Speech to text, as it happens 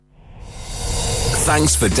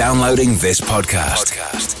Thanks for downloading this podcast.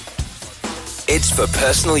 It's for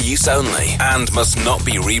personal use only and must not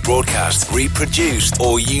be rebroadcast, reproduced,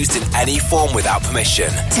 or used in any form without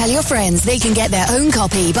permission. Tell your friends they can get their own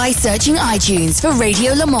copy by searching iTunes for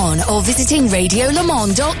Radio Le Mans or visiting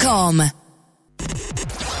radiolemans.com.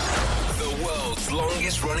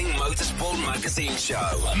 Running motorsport magazine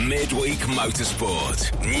show, Midweek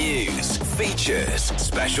Motorsport. News, features,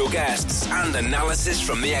 special guests, and analysis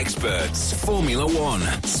from the experts. Formula One,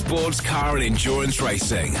 sports car and endurance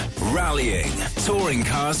racing, rallying, touring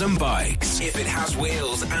cars and bikes. If it has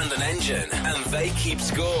wheels and an engine, and they keep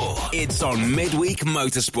score, it's on Midweek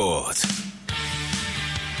Motorsport.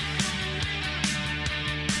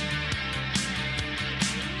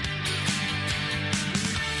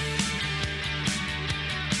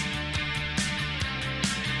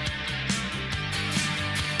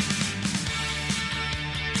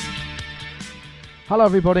 Hello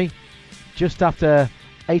everybody, just after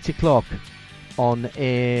 8 o'clock on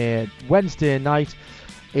a Wednesday night,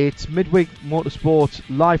 it's Midweek Motorsport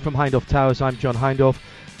live from Hindhoff Towers. I'm John Hindhoff,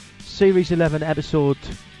 Series 11 episode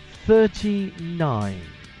 39.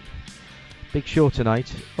 Big show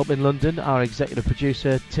tonight, up in London, our executive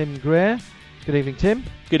producer Tim Gray. Good evening Tim.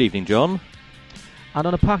 Good evening John. And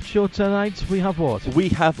on a packed show tonight, we have what? We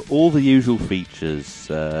have all the usual features,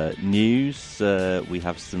 news, we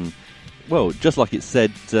have some... Well, just like it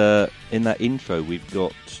said in that intro, we've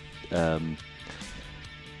got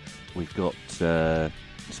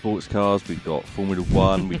sports cars, we've got Formula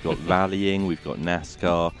One, we've got rallying, we've got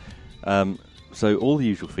NASCAR. So all the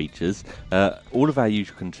usual features. All of our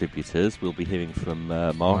usual contributors. We'll be hearing from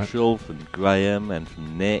Marshall, from Graham, and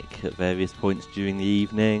from Nick at various points during the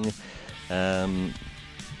evening. Yeah,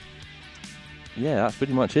 that's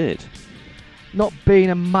pretty much it. Not being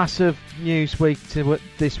a massive news week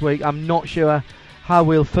this week, I'm not sure how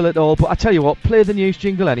we'll fill it all, but I tell you what, play the news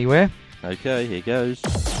jingle anyway. Okay, here goes.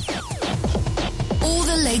 All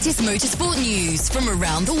the latest motorsport news from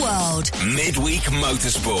around the world. Midweek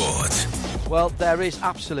Motorsport. Well, there is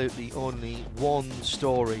absolutely only one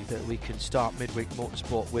story that we can start Midweek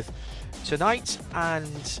Motorsport with tonight,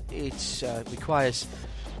 and it requires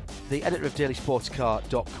the editor of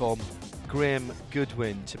dailysportscar.com, Graham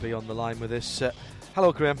Goodwin, to be on the line with us.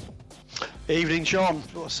 Hello, Graham. Evening, John.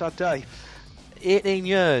 What a sad day. 18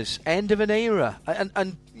 years, end of an era.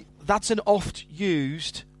 And that's an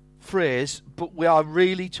oft-used phrase, but we are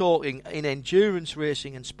really talking in endurance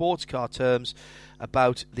racing and sports car terms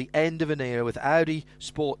about the end of an era, with Audi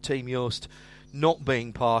Sport Team Yost not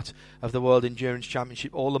being part of the World Endurance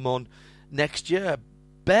Championship or Le Mans next year.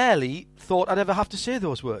 Barely thought I'd ever have to say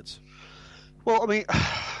those words. Well, I mean,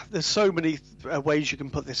 there's so many ways you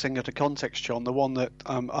can put this thing into context, John. The one that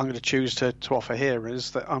I'm going to choose to offer here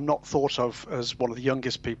is that I'm not thought of as one of the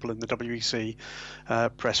youngest people in the WEC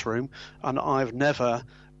press room, and I've never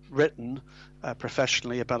written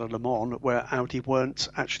professionally about a Le Mans where Audi weren't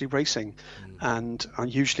actually racing and are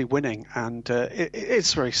usually winning. And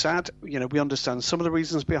it's very sad. You know, we understand some of the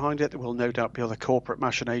reasons behind it. There will no doubt be other corporate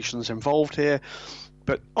machinations involved here.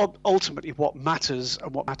 But ultimately what matters,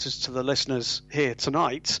 and what matters to the listeners here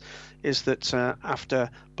tonight, is that after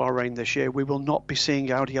Bahrain this year, we will not be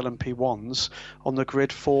seeing Audi LMP1s on the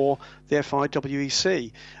grid for the FI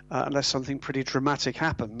WEC unless something pretty dramatic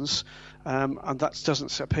happens. And that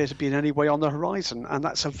doesn't appear to be in any way on the horizon. And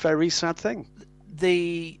that's a very sad thing.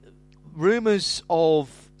 The rumours of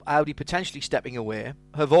Audi potentially stepping away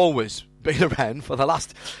have always been around for the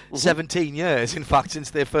last 17 years, in fact, since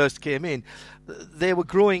they first came in. They were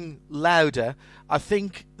growing louder. I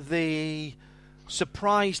think the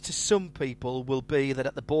surprise to some people will be that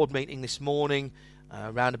at the board meeting this morning,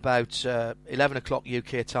 around about 11 o'clock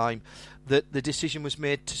UK time, that the decision was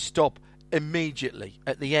made to stop immediately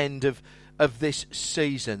at the end of this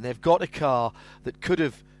season. They've got a car that could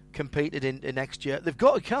have competed in next year. They've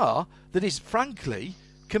got a car that is, frankly,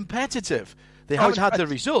 competitive. They haven't had the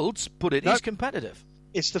results, but it is competitive.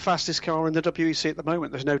 It's the fastest car in the WEC at the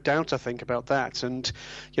moment. There's no doubt, I think, about that. And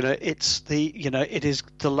it is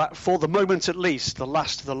for the moment at least the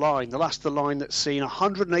last of the line. The last of the line that's seen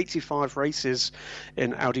 185 races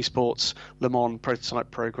in Audi Sports Le Mans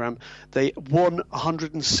prototype program. They won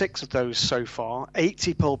 106 of those so far,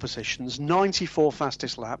 80 pole positions, 94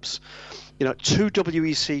 fastest laps. 2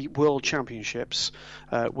 WEC World Championships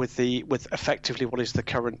with effectively what is the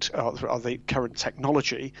current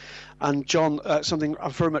technology. And John, something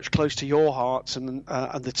very much close to your hearts and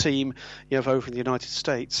the team you have over in the United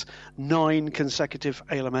States, 9 consecutive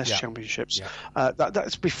ALMS championships. Yeah.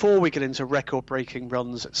 That's before we get into record-breaking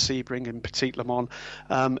runs at Sebring and Petit Le Mans.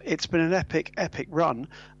 It's been an epic run,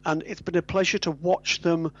 and it's been a pleasure to watch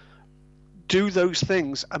them do those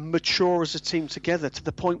things and mature as a team together to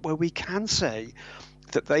the point where we can say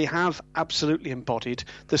that they have absolutely embodied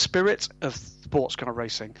the spirit of sports car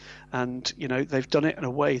racing, and they've done it in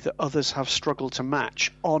a way that others have struggled to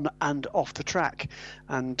match on and off the track.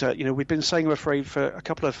 And we've been saying, I'm afraid, for a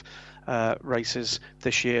couple of races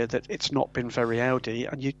this year that it's not been very Audi,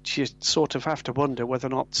 and you sort of have to wonder whether or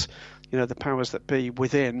not the powers that be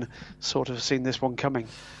within sort of seen this one coming.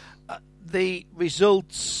 The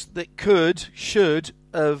results that should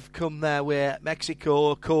have come their way,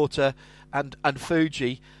 Mexico, Kota and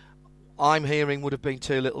Fuji, I'm hearing would have been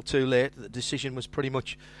too little too late. The decision was pretty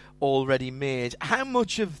much already made. How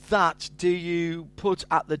much of that do you put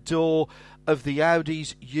at the door of the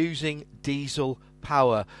Audis using diesel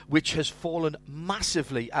power, which has fallen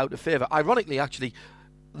massively out of favour? Ironically, actually,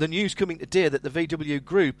 the news coming today that the VW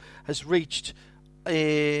Group has reached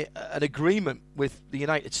an agreement with the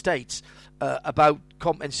United States about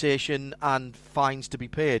compensation and fines to be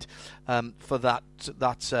paid for that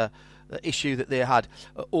issue that they had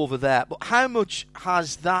over there. But how much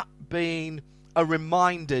has that been a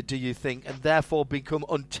reminder, do you think, and therefore become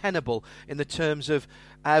untenable in the terms of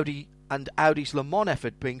Audi and Audi's Le Mans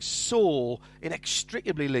effort being so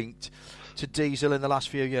inextricably linked to diesel in the last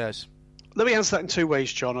few years? Let me answer that in two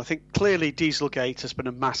ways, John. I think clearly Dieselgate has been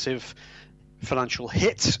a massive financial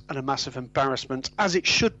hit and a massive embarrassment, as it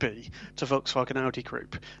should be, to Volkswagen Audi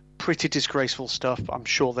Group. Pretty disgraceful stuff. I'm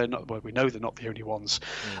sure they're not. Well, we know they're not the only ones.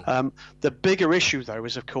 The bigger issue, though,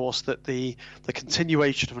 is of course that the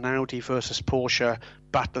continuation of an Audi versus Porsche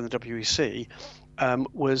battle in the WEC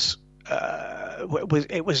was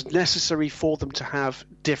necessary for them to have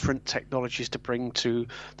different technologies to bring to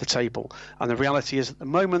the table. And the reality is, at the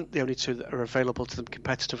moment, the only two that are available to them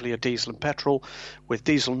competitively are diesel and petrol, with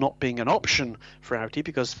diesel not being an option for Audi,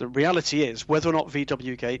 because the reality is, whether or not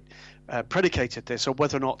VW Gate predicated this, or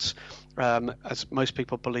whether or not, as most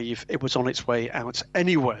people believe, it was on its way out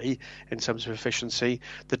anyway in terms of efficiency,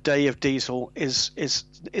 the day of diesel is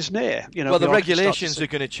near. Well, the regulations are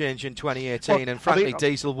going to change in 2018, and frankly,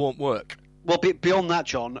 diesel won't work. Well, beyond that,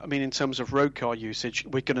 John, I mean, in terms of road car usage,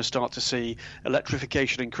 we're going to start to see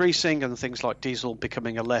electrification increasing and things like diesel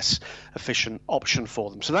becoming a less efficient option for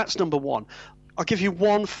them. So that's number one. I'll give you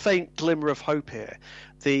one faint glimmer of hope here.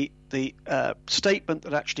 The statement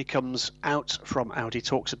that actually comes out from Audi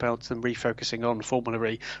talks about them refocusing on Formula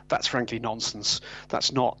E. That's frankly nonsense.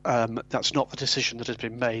 That's not the decision that has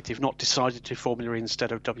been made. They've not decided to Formula E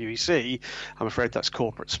instead of WEC. I'm afraid that's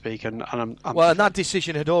corporate speak. And that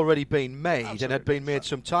decision had already been made. Absolutely. And had been made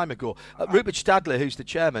some time ago. Rupert Stadler, who's the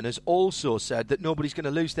chairman, has also said that nobody's going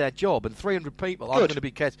to lose their job, and 300 people are going to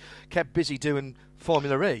be kept busy doing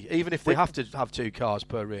Formula E, even if they have to have two cars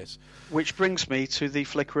per race. Which brings me to the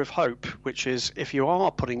flicker of hope, which is, if you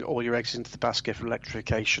are putting all your eggs into the basket for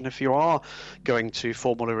electrification, if you are going to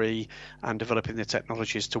Formula E and developing the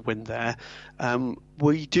technologies to win there,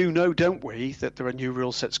 we do know, don't we, that there are new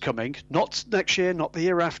rule sets coming, not next year, not the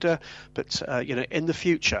year after, but in the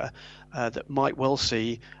future, that might well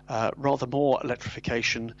see rather more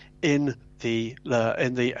electrification in the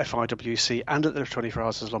FIWC and at the 24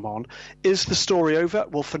 Hours of Le Mans. Is the story over?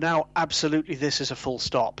 Well, for now, absolutely, this is a full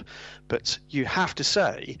stop. But you have to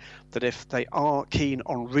say that if they are keen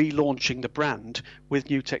on relaunching the brand with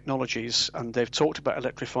new technologies, and they've talked about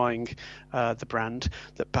electrifying the brand,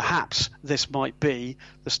 that perhaps this might be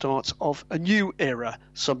the start of a new era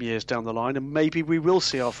some years down the line, and maybe we will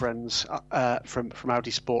see our friends from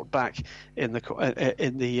Audi Sport back in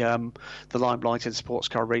the limelight in sports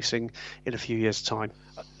car racing in a few years' time.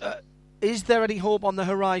 Is there any hope on the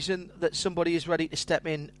horizon that somebody is ready to step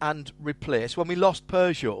in and replace? When we lost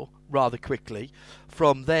Peugeot rather quickly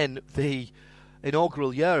from then the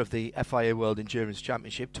inaugural year of the FIA World Endurance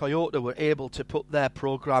Championship, Toyota were able to put their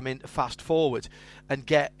programme into fast forward and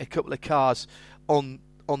get a couple of cars on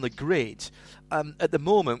the grid. At the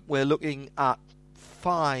moment, we're looking at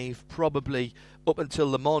 5 probably up until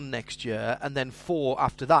Le Mans next year, and then 4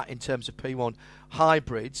 after that in terms of P1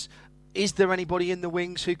 hybrids. Is there anybody in the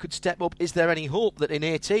wings who could step up? Is there any hope that in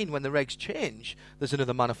 18, when the regs change, there's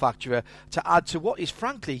another manufacturer to add to what is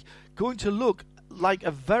frankly going to look like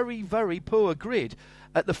a very, very poor grid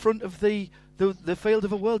at the front of the field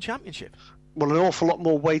of a world championship? Well, an awful lot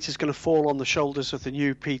more weight is going to fall on the shoulders of the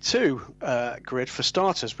new P2 grid for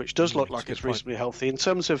starters, which does look like it's reasonably healthy. In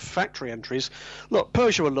terms of factory entries, look,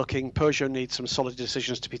 Peugeot are looking. Peugeot needs some solid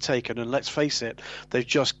decisions to be taken, and let's face it, they've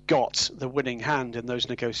just got the winning hand in those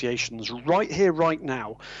negotiations right here, right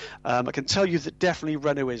now. I can tell you that definitely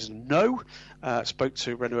Renault is no. Spoke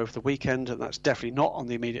to Renault over the weekend, and that's definitely not on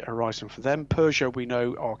the immediate horizon for them. Peugeot, we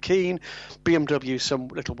know, are keen. BMW, some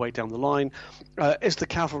little way down the line. Is the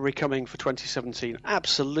cavalry coming for 20 2017?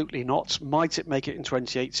 Absolutely not. Might it make it in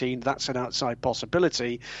 2018? That's an outside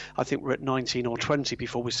possibility. I think we're at 19 or 20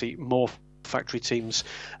 before we see more factory teams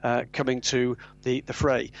coming to the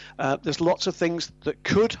fray. There's lots of things that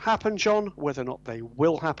could happen, John. Whether or not they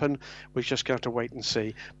will happen, we've just got to wait and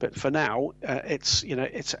see. But for now, it's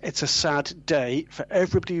a sad day for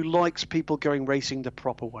everybody who likes people going racing the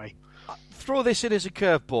proper way. Throw this in as a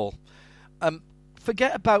curveball.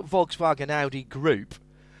 Forget about Volkswagen Audi Group.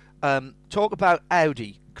 Talk about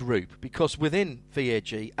Audi Group, because within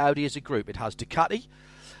VAG, Audi is a group. It has Ducati,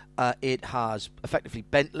 it has effectively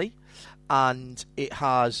Bentley, and it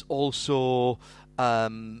has also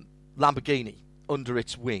Lamborghini under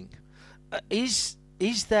its wing. Is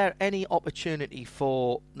there any opportunity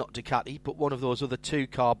for, not Ducati, but one of those other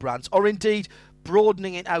two-car brands, or indeed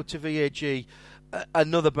broadening it out to VAG,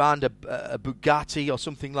 another brand, a Bugatti or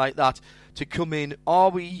something like that, to come in?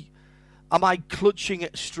 Am I clutching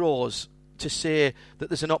at straws to say that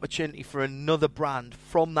there's an opportunity for another brand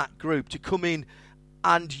from that group to come in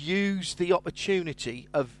and use the opportunity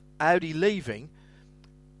of Audi leaving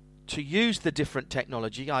to use the different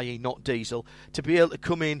technology, i.e. not diesel, to be able to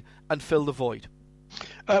come in and fill the void?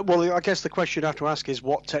 Well, I guess the question you have to ask is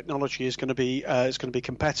what technology is going to be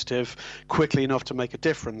competitive quickly enough to make a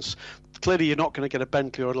difference. Clearly, you're not going to get a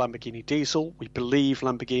Bentley or a Lamborghini diesel. We believe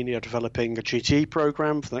Lamborghini are developing a GT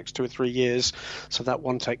program for the next 2 or 3 years, so that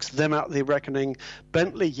one takes them out of the reckoning.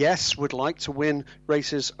 Bentley, yes, would like to win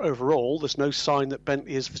races overall. There's no sign that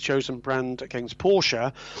Bentley is the chosen brand against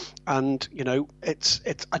Porsche, and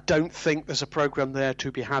I don't think there's a program there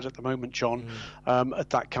to be had at the moment, John,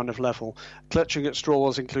 at that kind of level. Clutching at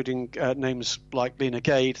straws, including names like Lena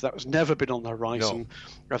Gade, that has never been on the horizon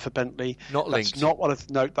for Bentley. Not linked.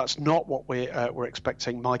 That's not what we're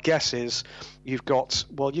expecting. My guess is you're going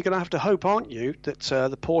to have to hope, aren't you, that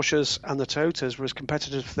the Porsches and the Toyotas were as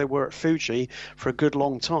competitive as they were at Fuji for a good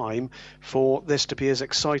long time for this to be as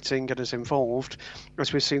exciting and as involved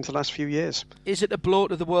as we've seen for the last few years. Is it a blow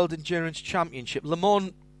to the World Endurance Championship? Le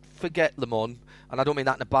Mans, forget Le Mans. And I don't mean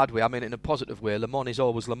that in a bad way, I mean it in a positive way. Le Mans is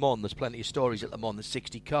always Le Mans. There's plenty of stories at Le Mans. There's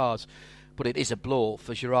 60 cars. But it is a blow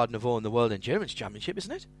for Gerard Neveu in the World Endurance Championship,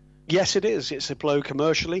 isn't it? Yes, it is. It's a blow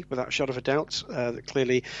commercially, without a shadow of a doubt. That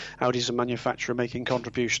clearly, Audi's a manufacturer making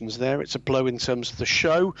contributions there. It's a blow in terms of the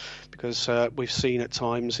show, because we've seen at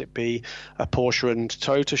times it be a Porsche and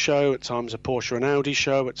Toyota show, at times a Porsche and Audi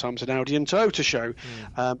show, at times an Audi and Toyota show.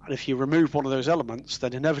 And if you remove one of those elements,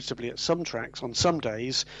 then inevitably at some tracks, on some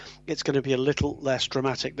days, it's going to be a little less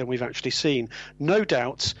dramatic than we've actually seen. No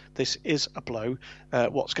doubt this is a blow.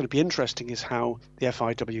 What's going to be interesting is how the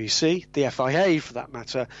FIWEC, the FIA for that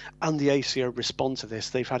matter, and the ACO respond to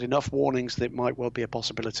this. They've had enough warnings that it might well be a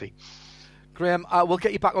possibility. Graham, we'll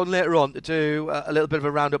get you back on later on to do a little bit of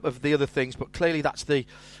a roundup of the other things, but clearly that's the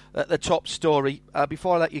top story.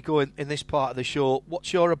 Before I let you go in this part of the show,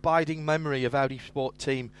 what's your abiding memory of Audi Sport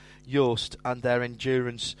Team Joest and their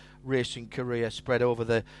endurance racing career spread over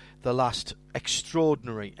the last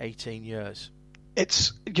extraordinary 18 years?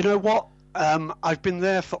 It's, you know what? I've been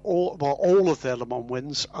there for all of their Le Mans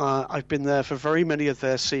wins. I've been there for very many of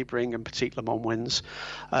their Sebring and Petit Le Mans wins,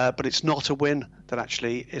 but it's not a win that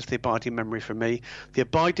actually is the abiding memory for me. The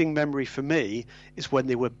abiding memory for me is when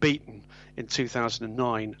they were beaten in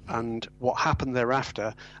 2009 and what happened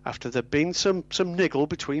thereafter, after there'd been some niggle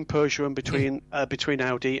between Peugeot and between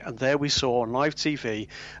Audi, and there we saw on live TV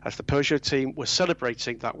as the Peugeot team was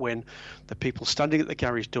celebrating that win, the people standing at the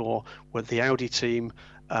garage door were the Audi team,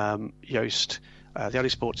 Joest, the Audi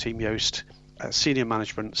Sport Team Joest, senior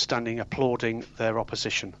management standing applauding their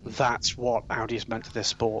opposition. That's what Audi has meant to this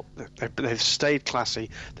sport. They've stayed classy.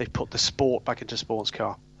 They've put the sport back into sports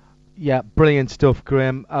car. Yeah, brilliant stuff,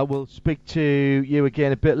 Graham. I will speak to you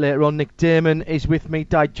again a bit later on. Nick Damon is with me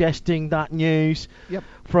digesting that news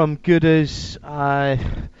from Gooders.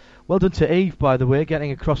 Well done to Eve, by the way,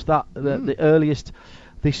 getting across that the earliest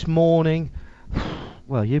this morning.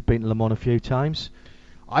 Well, you've been to Le Mans a few times.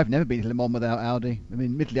 I've never been to Le Mans without Audi. I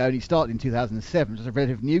mean, admittedly, I only started in 2007 as a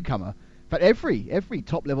relative newcomer. In fact, every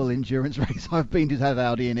top-level endurance race I've been to has had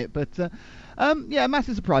Audi in it. But, yeah,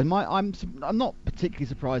 massive surprise. I'm not particularly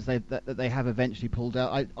surprised that they have eventually pulled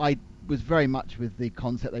out. I was very much with the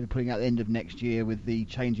concept they were putting out at the end of next year with the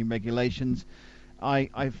changing regulations.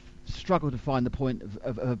 I've struggled to find the point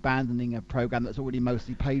of abandoning a program that's already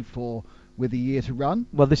mostly paid for with a year to run.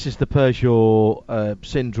 Well, this is the Peugeot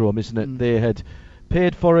syndrome, isn't it? They had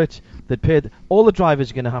paid for it. They'd paid. All the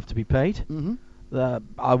drivers are going to have to be paid. Mm-hmm.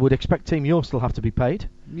 I would expect Team Joest will have to be paid.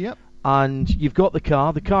 Yep. And you've got the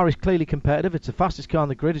car. The car is clearly competitive. It's the fastest car on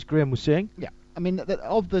the grid, as Graham was saying. Yeah. I mean,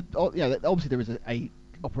 obviously there is a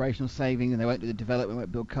operational saving, and they won't do the development,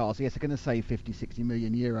 won't build cars. So yes, they're going to save 50-60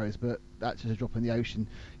 million euros, but that's just a drop in the ocean.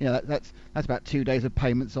 That's about 2 days of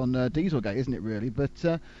payments on Dieselgate, isn't it, really? But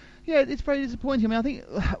it's very disappointing. I mean, I think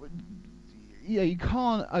you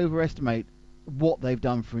can't overestimate what they've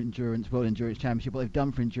done for World Endurance Championship, what they've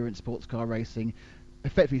done for endurance sports car racing,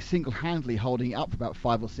 effectively single-handedly holding it up for about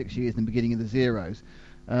 5 or 6 years in the beginning of the Zeros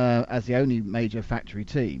as the only major factory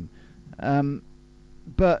team.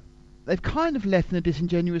 But they've kind of left in a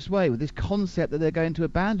disingenuous way with this concept that they're going to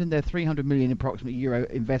abandon their 300 million approximate euro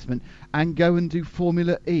investment and go and do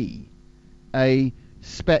Formula E, a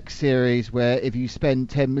spec series where if you spend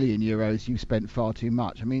 10 million euros, you've spent far too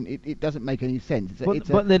much. I mean, it doesn't make any sense.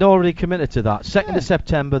 But they'd already committed to that. 2nd of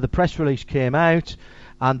September, the press release came out,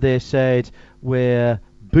 and they said, we're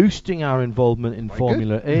boosting our involvement in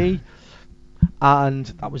Formula E. And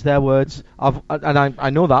that was their words. I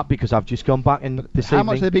know that because I've just gone back in this evening. How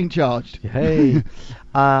much are they being charged? Hey.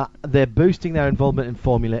 They're boosting their involvement in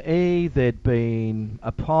Formula E. They'd been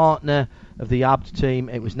a partner of the ABD team.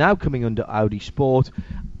 It was now coming under Audi Sport.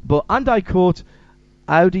 And I quote,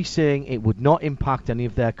 Audi saying it would not impact any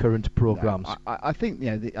of their current programs. No, I think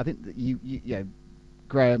that you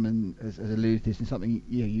Graham has alluded to this in something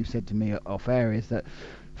you said to me off air, is that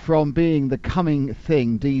from being the coming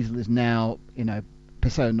thing, diesel is now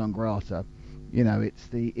persona non grata. It's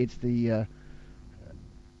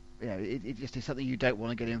just is something you don't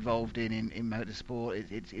want to get involved in motorsport.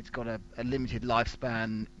 It's got a limited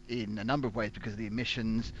lifespan in a number of ways because of the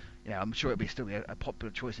emissions. I'm sure it'll still be a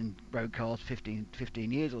popular choice in road cars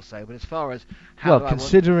 15 years or so. But as far as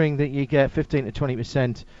considering that you get 15 to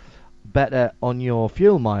 20% better on your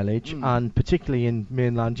fuel mileage, and particularly in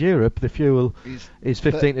mainland Europe, the fuel is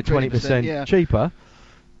 15 to 20% cheaper.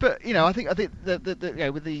 But I think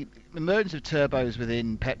that with the emergence of turbos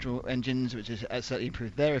within petrol engines, which has certainly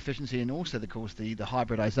improved their efficiency, and also, of course, the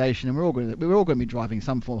hybridisation, and we're all going to be driving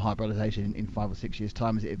some form of hybridisation in 5 or 6 years'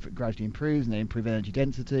 time as it gradually improves, and they improve energy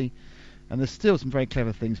density. And there's still some very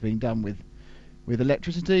clever things being done with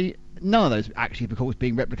electricity. None of those actually, of course,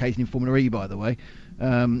 being replicated in Formula E, by the way,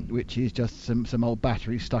 which is just some old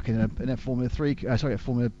batteries stuck in a Formula 3, a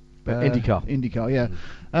Formula IndyCar, yeah.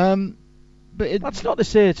 But that's not to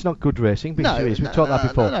say it's not good racing. We've talked that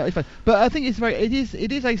before. No, it's fine. But I think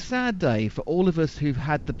it is a sad day for all of us who've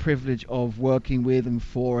had the privilege of working with and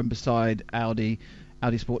for and beside Audi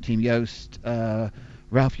Sport Team Jost, Ralf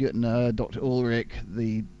Juttner, Dr. Ulrich,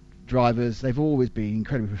 the drivers. They've always been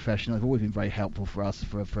incredibly professional. They've always been very helpful for us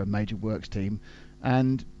for a major works team,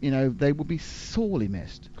 and they will be sorely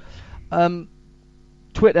missed.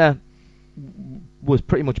 Twitter was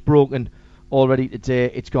pretty much broken already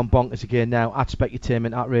today. It's gone bonkers again now. At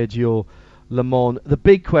Specutainment, at Radio Le Mans. The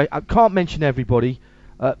big question, I can't mention everybody.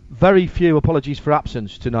 Very few apologies for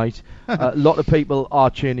absence tonight. A lot of people are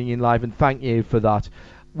tuning in live, and thank you for that.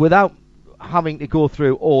 Without having to go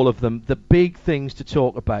through all of them, the big things to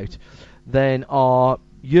talk about then are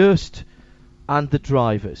Jost and the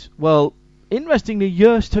drivers. Well, interestingly,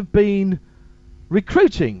 Jost have been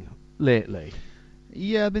recruiting lately.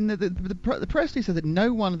 Yeah, I mean, the press release said that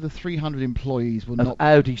no one of the 300 employees will not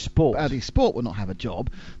Audi Sport will not have a job,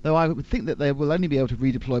 though I would think that they will only be able to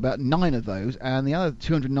redeploy about 9 of those, and the other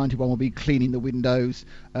 291 will be cleaning the windows,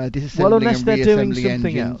 disassembling unless and they're doing reassembling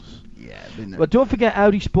something engines. else. Yeah, but don't forget,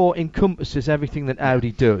 Audi Sport encompasses everything that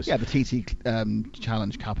Audi does. Yeah, the TT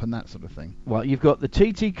Challenge Cup and that sort of thing. Well, you've got the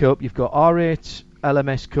TT Cup, you've got R8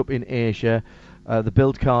 LMS Cup in Asia, the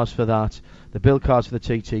build cars for that, the build cars for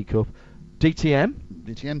the TT Cup, DTM,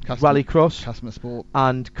 Rallycross, Customer Sport,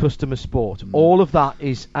 and Customer Sport. All of that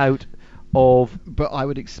is out of but I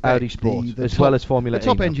would expect Audi Sport, the as top, well as Formula E. The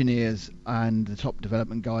top engineers and the top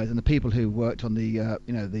development guys and the people who worked on the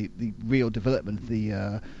real development of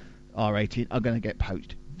the R18 are going to get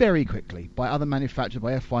poached very quickly by other manufacturers,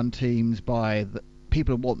 by F1 teams, by the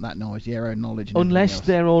people who want that knowledge, the aero knowledge. Unless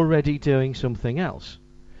they're already doing something else.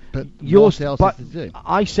 But Jost, what else is to do?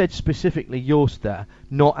 I said specifically Jost there,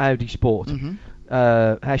 not Audi Sport. Mm-hmm.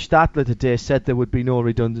 Herr Stadler today said there would be no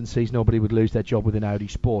redundancies, nobody would lose their job within Audi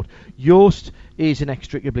Sport. Jost is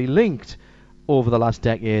inextricably linked over the last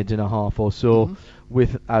decade and a half or so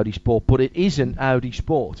with Audi Sport, but it isn't Audi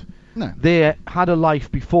Sport. No. They had a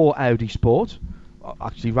life before Audi Sport,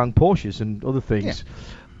 actually ran Porsches and other things. Yeah.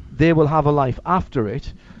 They will have a life after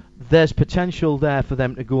it. There's potential there for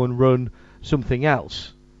them to go and run something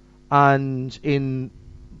else. And in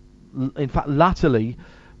fact, latterly,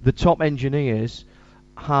 the top engineers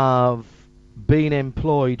have been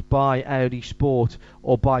employed by Audi Sport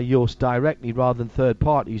or by Jost directly rather than third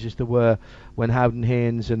parties, as there were when Howden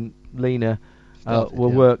Haynes and Lena were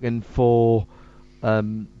working for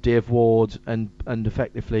Dave Ward and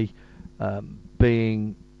effectively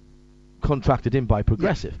being contracted in by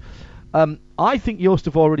Progressive. I think Yost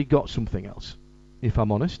have already got something else, if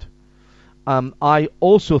I'm honest. I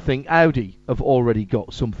also think Audi have already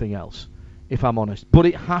got something else, if I'm honest. But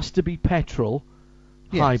it has to be petrol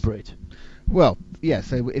hybrid. Well, yeah,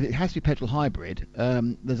 so if it has to be petrol hybrid,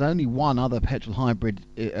 there's only one other petrol hybrid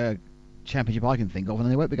championship I can think of,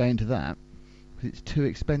 and they won't be going to that because it's too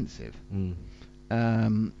expensive.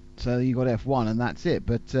 So you've got F1 and that's it.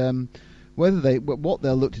 But what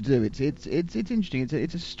they'll look to do, it's interesting.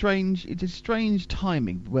 It's a strange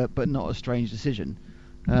timing, but not a strange decision.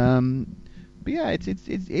 But yeah,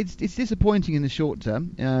 it's disappointing in the short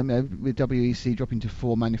term. With WEC dropping to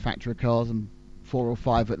 4 manufacturer cars and 4 or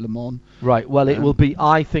 5 at Le Mans. Right. Well, it will be.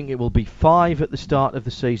 I think it will be 5 at the start of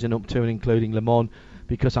the season, up to and including Le Mans,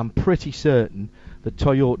 because I'm pretty certain that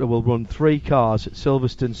Toyota will run 3 cars at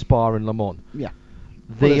Silverstone, Spa, and Le Mans. Yeah.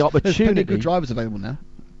 The opportunity. There's plenty of good drivers available now.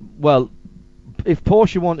 Well, if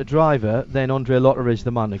Porsche want a driver, then Andre Lotter is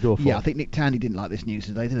the man to go for. Yeah, I think Nick Tandy didn't like this news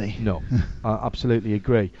today, did he? No, I absolutely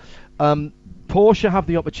agree. Porsche have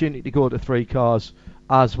the opportunity to go to 3 cars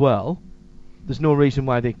as well. There's no reason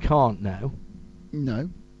why they can't now. No,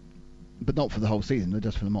 but not for the whole season,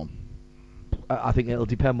 just for Le Mans. I think it'll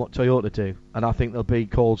depend what Toyota do, and I think there'll be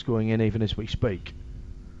calls going in even as we speak.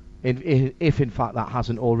 If in fact that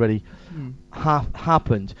hasn't already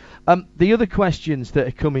happened. The other questions that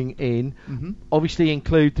are coming in obviously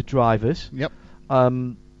include the drivers. Yep.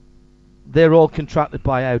 They're all contracted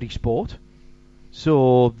by Audi Sport,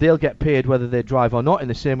 so they'll get paid whether they drive or not, in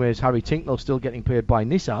the same way as Harry Tinklew's still getting paid by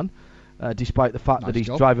Nissan, despite the fact that he's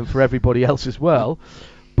driving for everybody else as well.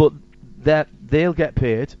 But they'll get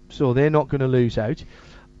paid, so they're not going to lose out.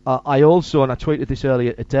 I also, and I tweeted this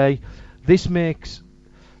earlier today, this makes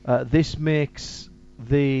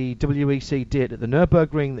the WEC date at the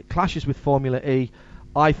Nürburgring that clashes with Formula E.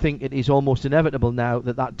 I think it is almost inevitable now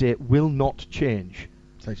that date will not change.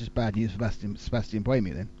 So it's just bad news for Sebastian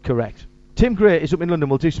Buemi then? Correct. Tim Gray is up in London.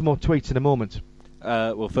 We'll do some more tweets in a moment.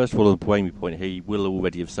 Well, first of all, on the Buemi point, he will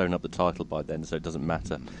already have sewn up the title by then, so it doesn't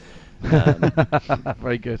matter.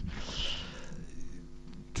 Very good.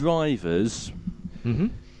 Drivers,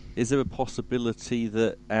 is there a possibility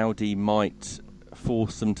that Audi might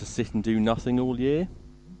force them to sit and do nothing all year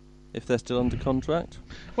if they're still under contract?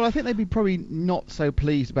 Well, I think they'd be probably not so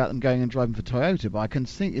pleased about them going and driving for Toyota, but I can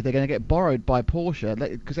think if they're going to get borrowed by Porsche,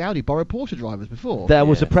 because Audi borrowed Porsche drivers before. There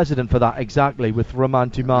was a precedent for that, exactly, with Romain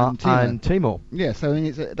Dumas and Timo. Yeah, so I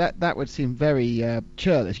mean, that would seem very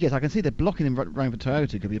churlish. Yes, I can see that blocking him running for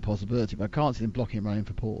Toyota could be a possibility, but I can't see them blocking him running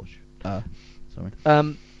for Porsche. Sorry.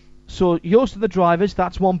 So yours to the drivers,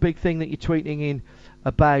 that's one big thing that you're tweeting in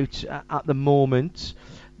about at the moment.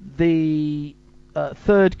 The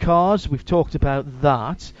third cars, we've talked about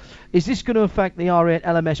that. Is this going to affect the R8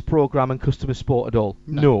 LMS program and customer support at all?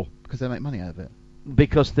 No. Because they make money out of it.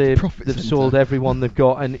 Because they've sold everyone they've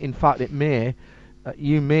got, and in fact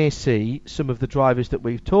you may see some of the drivers that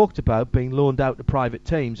we've talked about being loaned out to private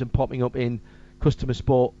teams and popping up in customer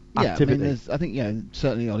support activity. I mean, I think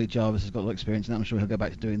certainly Ollie Jarvis has got a lot of experience in that. I'm sure he'll go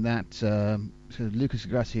back to doing that. So Lucas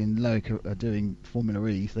Grassi and Loic are doing Formula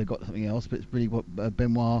E, so they've got something else, but it's really what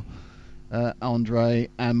Benoit, Andre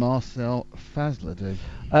and Marcel Fazler do.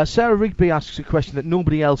 Sarah Rigby asks a question that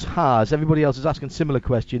nobody else has. Everybody else is asking similar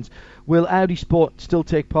questions. Will Audi Sport still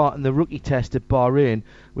take part in the rookie test at Bahrain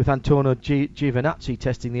with Antonio Giovinazzi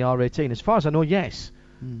testing the R18? As far as I know, yes,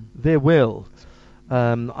 they will.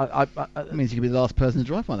 It means you could be the last person to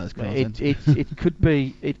drive one of those cars. It could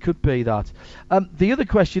be. It could be that. The other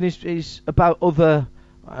question is about other,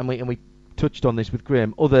 and we touched on this with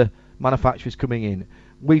Graham. Other manufacturers coming in.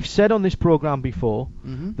 We've said on this programme before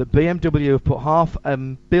that BMW have put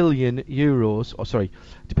 €500 million,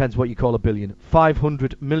 depends what you call a billion,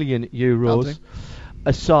 500 million euros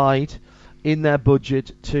aside in their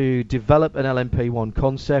budget to develop an LMP1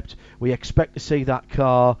 concept. We expect to see that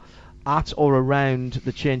car at or around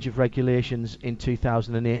the change of regulations in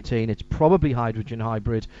 2018. It's probably hydrogen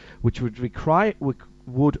hybrid, which would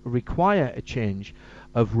require a change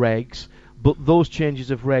of regs. But those changes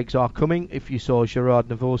of regs are coming. If you saw Gerard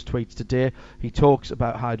Neveu's tweets today, he talks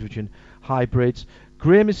about hydrogen hybrids.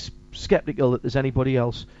 Graham is sceptical that there's anybody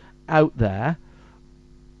else out there.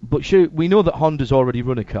 But we know that Honda's already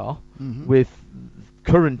run a car with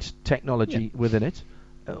current technology within it.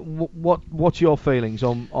 What's your feelings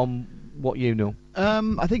on what you know?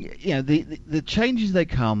 I think the changes they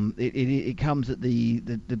come. It comes at the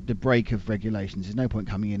break of regulations. There's no point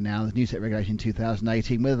coming in now. There's a new set of regulation in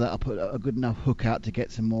 2018. Whether that'll put a good enough hook out to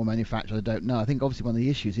get some more manufacturers, I don't know. I think obviously one of the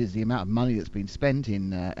issues is the amount of money that's been spent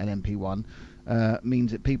in LMP1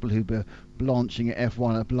 means that people who were blanching at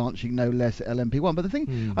F1 are blanching no less at LMP1. But the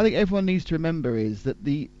thing I think everyone needs to remember is that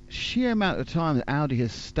the sheer amount of time that Audi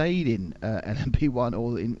has stayed in LMP1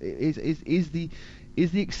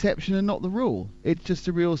 is the exception and not the rule. It's just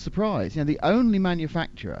a real surprise. The only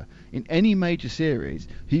manufacturer in any major series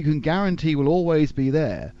who you can guarantee will always be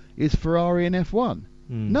there is Ferrari in F1.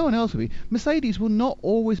 No one else will be. Mercedes will not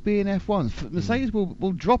always be in F1. Mercedes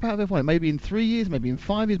will drop out of F1, maybe in 3 years, maybe in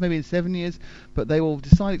 5 years, maybe in 7 years, but they will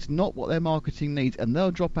decide it's not what their marketing needs, and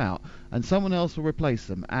they'll drop out, and someone else will replace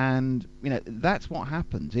them. And that's what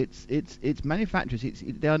happens. It's manufacturers.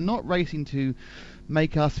 They are not racing to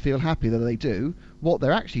make us feel happy that they do. What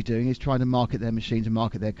they're actually doing is trying to market their machines and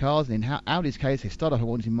market their cars. And in Audi's case, they started off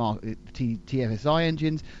wanting to market TFSI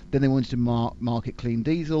engines, then they wanted to market clean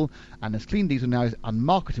diesel, and as clean diesel now is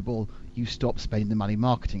unmarketable, you stop spending the money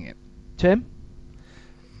marketing it. Tim?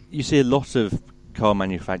 You see a lot of car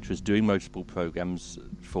manufacturers doing motorsport programs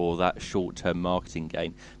for that short-term marketing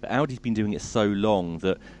gain, but Audi's been doing it so long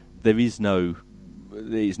that it's not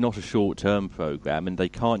a short-term program, and they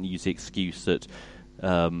can't use the excuse that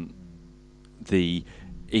the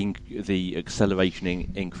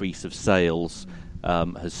acceleration increase of sales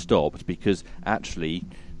has stopped, because actually,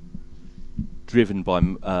 driven by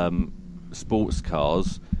sports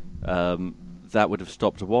cars, that would have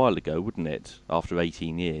stopped a while ago, wouldn't it? After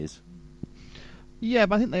 18 years. Yeah,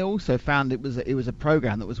 but I think they also found it was a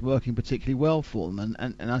program that was working particularly well for them,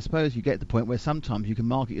 and I suppose you get to the point where sometimes you can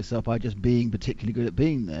market yourself by just being particularly good at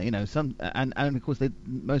being there. And of course, they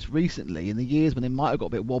most recently, in the years when they might have got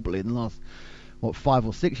a bit wobbly in the last 5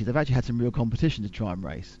 or 6 years, they've actually had some real competition to try and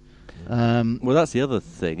race. Well, that's the other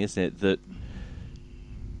thing, isn't it? That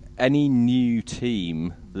any new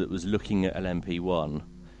team that was looking at LMP1,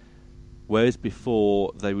 whereas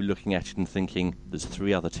before they were looking at it and thinking there's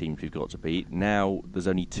 3 other teams we've got to beat, now there's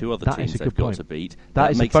only 2 other teams they've got to beat.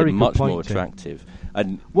 That makes it much more attractive.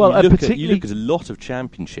 And you look at a lot of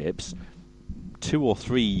championships, 2 or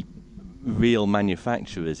 3 real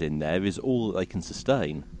manufacturers in there is all that they can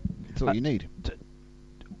sustain. That's all you need.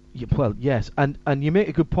 Well, yes, and you make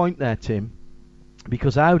a good point there, Tim,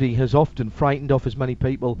 because Audi has often frightened off as many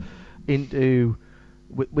people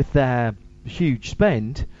with their huge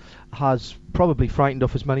spend, has probably frightened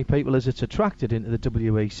off as many people as it's attracted into the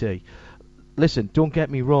WEC. Listen, don't get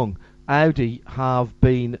me wrong, Audi have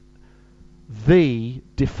been the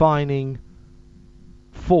defining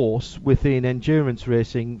force within endurance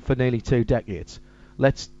racing for nearly 2 decades.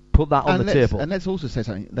 Let's put that on the table. And let's also say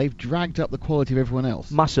something. They've dragged up the quality of everyone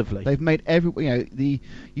else massively. They've made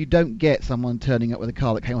you don't get someone turning up with a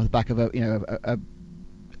car that came off the back of a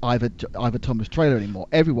Ivor Thomas trailer anymore.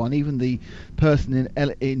 Everyone, even the person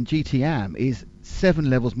in GTM, is 7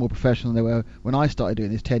 levels more professional than they were when I started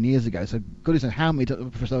doing this 10 years ago. So goodness knows how many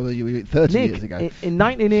professionals you were 30 years ago. In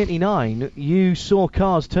 1989, you saw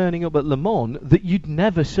cars turning up at Le Mans that you'd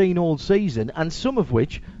never seen all season, and some of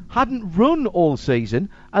which hadn't run all season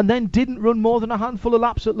and then didn't run more than a handful of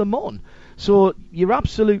laps at Le Mans. So you're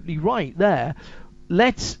absolutely right there.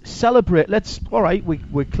 Let's celebrate.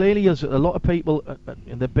 We're clearly, as a lot of people,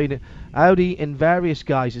 they've been Audi in various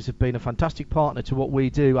guises have been a fantastic partner to what we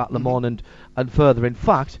do at Le Mans and further. In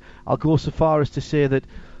fact, I'll go so far as to say that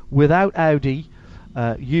without Audi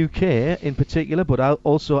UK in particular, but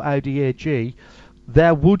also Audi AG,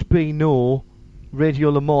 there would be no Radio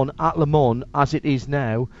Le Mans at Le Mans as it is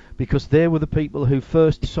now, because they were the people who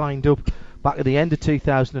first signed up back at the end of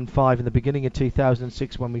 2005 and the beginning of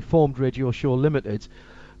 2006 when we formed Radio Show Limited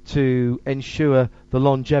to ensure the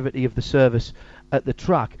longevity of the service at the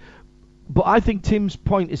track. But I think Tim's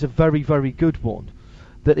point is a very, very good one,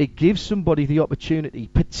 that it gives somebody the opportunity,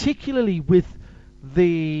 particularly with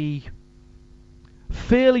the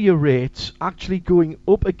failure rates actually going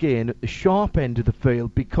up again at the sharp end of the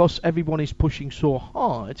field because everyone is pushing so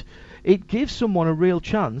hard. It gives someone a real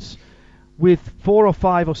chance with 4 or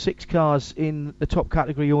 5 or 6 cars in the top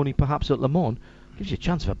category only perhaps at Le Mans. Gives you a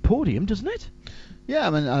chance of a podium, doesn't it? Yeah, I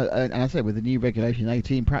mean, and I say with the new regulation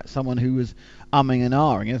 18, perhaps someone who was umming and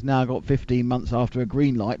ahhing has now got 15 months after a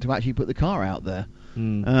green light to actually put the car out there.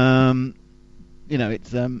 It's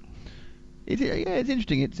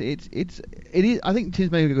interesting. It is. I think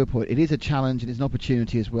Tim's making a good point. It is a challenge and it's an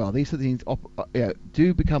opportunity as well. These sort of things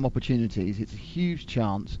do become opportunities. It's a huge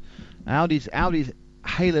chance. Audi's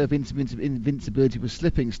halo of invincibility was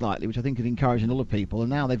slipping slightly, which I think is encouraging a lot of people, and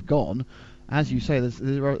now they've gone. As you say,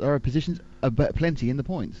 there are positions plenty in the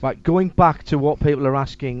points. Right, going back to what people are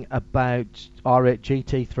asking about R8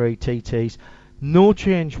 GT3 TTs, no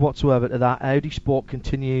change whatsoever to that. Audi Sport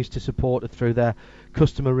continues to support it through their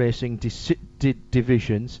customer racing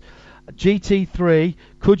divisions. GT3,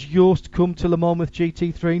 could Yost come to Le Mans with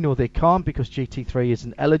GT3? No, they can't, because GT3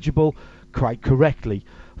 isn't eligible, quite correctly,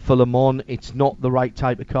 for Le Mans. It's not the right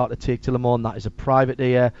type of car to take to Le Mans. That is a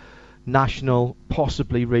privateer, national,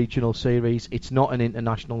 possibly regional series. It's not an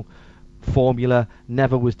international formula,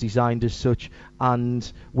 never was designed as such,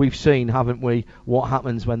 and we've seen, haven't we, what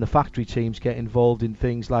happens when the factory teams get involved in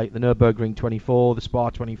things like the Nürburgring 24, the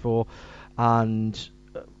Spa 24, and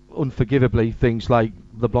unforgivably things like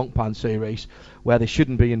the Blancpain series, where they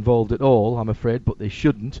shouldn't be involved at all, I'm afraid, but they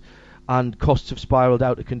shouldn't, and costs have spiralled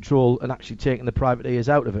out of control and actually taken the privateers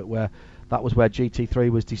out of it, where that was where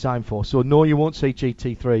GT3 was designed for. So no, you won't see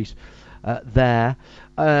GT3s there.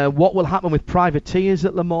 What will happen with privateers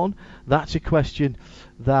at Le Mans? That's a question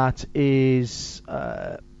that is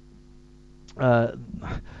that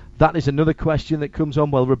is another question that comes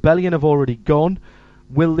on. Well, Rebellion have already gone.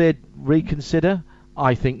 Will they reconsider?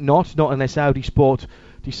 I think not unless Audi Sport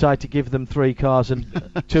decide to give them 3 cars and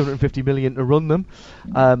 250 million to run them.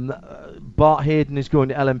 Bart Hayden is going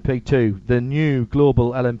to LMP2, the new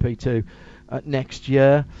global LMP2, next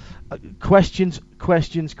year. Questions.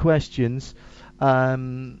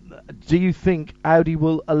 Do you think Audi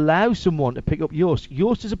will allow someone to pick up Yost?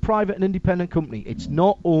 Yost is a private and independent company. It's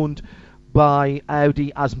not owned by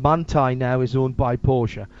Audi, as Manthey now is owned by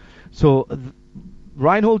Porsche. So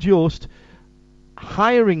Reinhold Jost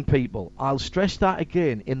hiring people, I'll stress that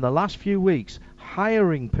again, in the last few weeks,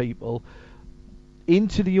 hiring people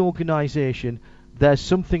into the organisation. There's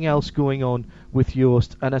something else going on with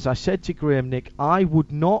Yost, and as I said to Graham, Nick, I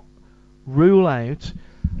would not rule out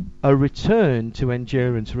a return to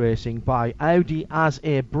endurance racing by Audi as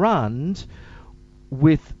a brand,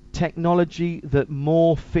 with technology that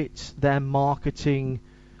more fits their marketing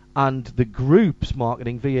and the group's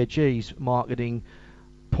marketing, VAG's marketing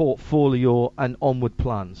portfolio and onward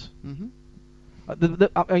plans. Mm-hmm.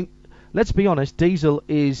 I mean, let's be honest, diesel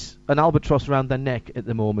is an albatross around their neck at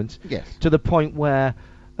the moment. Yes. To the point where,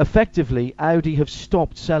 effectively, Audi have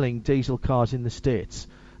stopped selling diesel cars in the States.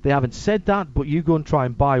 They haven't said that, but you go and try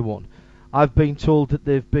and buy one. I've been told that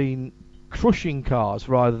they've been crushing cars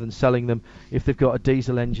rather than selling them if they've got a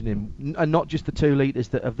diesel engine in. And not just the 2 litres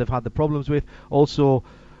that they've had the problems with, also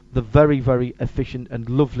the very, very efficient and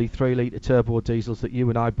lovely 3-litre turbo diesels that you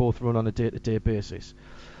and I both run on a day-to-day basis.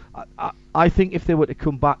 I think if they were to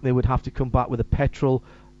come back, they would have to come back with a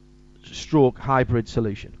petrol-stroke hybrid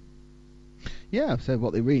solution. Yeah, so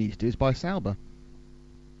what they really need to do is buy Sauber.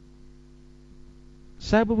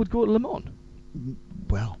 Sauber would go to Le Mans?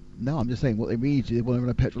 Well, no, I'm just saying what they really need to do. They want to run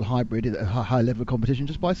a petrol hybrid at a high level of competition,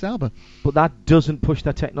 just buy Sauber. But that doesn't push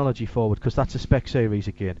their technology forward, because that's a spec series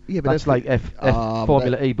again. Yeah, but that's like F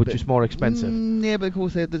Formula E, but just more expensive. Yeah, but of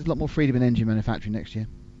course there's a lot more freedom in engine manufacturing next year.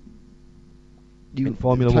 In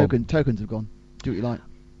Formula 1. Tokens have gone. Do what you like.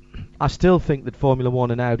 I still think that Formula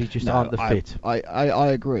 1 and Audi just aren't the fit. I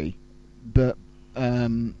agree, but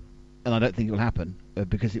and I don't think it will happen,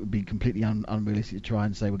 because it would be completely unrealistic to try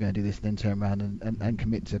and say we're going to do this, then turn around and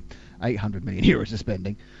commit to 800 million euros of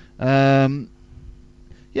spending. Yeah,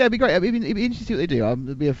 it'd be great. It'd be interesting to see what they do.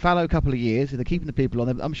 It'll be a fallow couple of years. They're keeping the people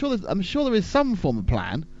on. I'm sure there is some form of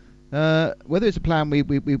plan. Whether it's a plan we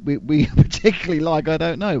particularly like, I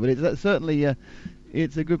don't know, but it's certainly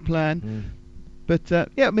it's a good plan. Mm. But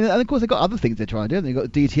yeah, I mean, and of course they've got other things they're trying to do. They've got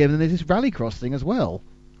DTM, and there's this rallycross thing as well.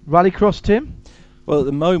 Rallycross, Tim? Well, at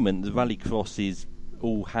the moment, the rallycross is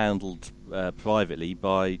all handled privately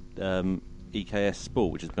by EKS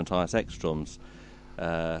Sport, which is Matthias Ekstrom's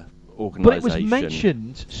organisation. But it was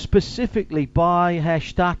mentioned specifically by Herr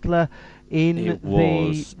Stadler in the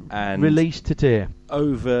release today.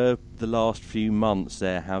 Over the last few months,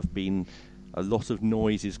 there have been a lot of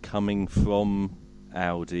noises coming from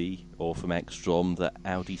Audi or from Ekstrom that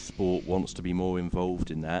Audi Sport wants to be more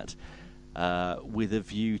involved in that, with a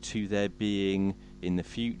view to there being, in the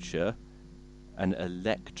future, an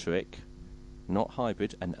electric, not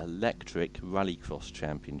hybrid, an electric rallycross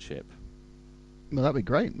championship. Well, that'd be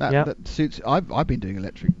great. That suits. I've been doing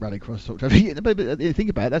electric rallycross sort of. But think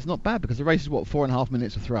about it, that's not bad, because the race is 4.5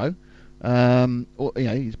 minutes of throw.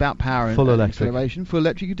 It's about power and acceleration. Full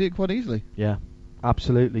electric, you do it quite easily. Yeah,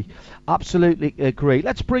 absolutely agree.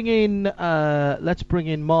 Let's bring in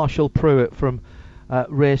Marshall Pruitt from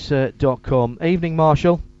Racer.com. Evening,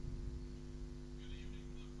 Marshall.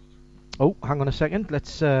 Oh, hang on a second.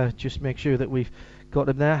 Let's just make sure that we've got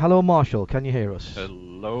him there. Hello, Marshall. Can you hear us?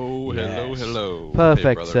 Hello, yes. hello.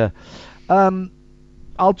 Perfect, sir.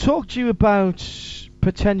 I'll talk to you about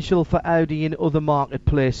potential for Audi in other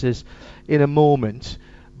marketplaces in a moment,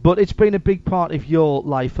 but it's been a big part of your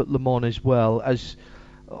life at Le Mans as well, as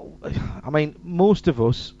I mean, most of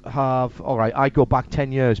us have. All right, I go back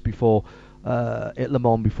 10 years before at Le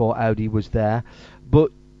Mans, before Audi was there,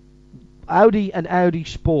 but Audi and Audi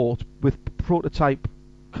Sport with prototype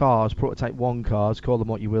cars, prototype 1 cars, call them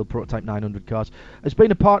what you will, prototype 900 cars, has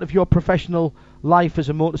been a part of your professional life as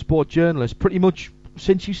a motorsport journalist pretty much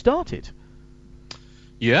since you started.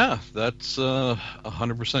 Yeah, that's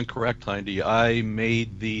 100% correct, Hindy. I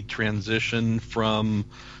made the transition from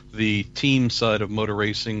the team side of motor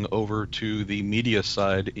racing over to the media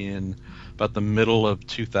side in about the middle of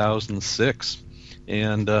 2006.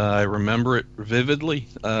 And I remember it vividly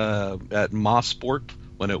at Mosport,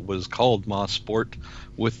 when it was called Mosport,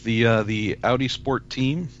 with the Audi Sport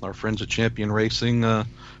team, our friends at Champion Racing.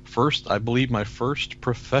 I believe my first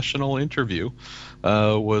professional interview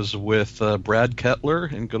was with Brad Kettler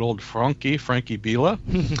and good old Frankie Bila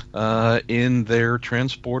in their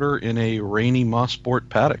transporter in a rainy Mosport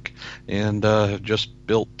paddock, and just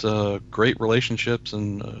built great relationships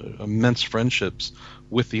and immense friendships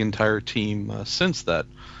with the entire team since that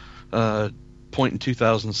point in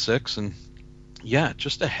 2006. And yeah,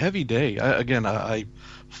 just a heavy day. I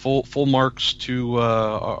full marks to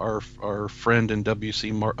our friend and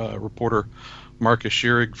WC reporter Marcus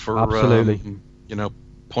Schierig for absolutely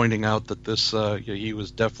pointing out that this he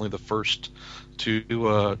was definitely the first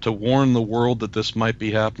to warn the world that this might be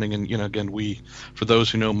happening. And again, for those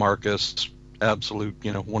who know Marcus, absolute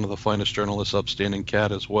one of the finest journalists, upstanding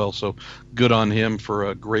cat as well. So good on him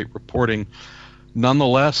for great reporting.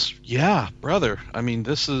 Nonetheless, yeah, brother. I mean,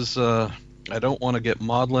 this is. I don't want to get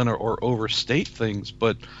maudlin or overstate things,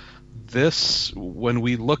 but this, when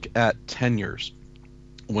we look at tenures,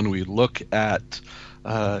 when we look at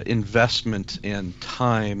investment and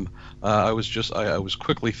time, I was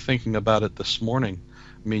quickly thinking about it this morning.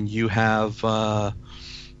 I mean, you have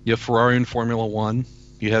Ferrari in Formula One,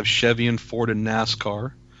 you have Chevy and Ford in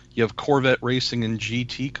NASCAR, you have Corvette racing in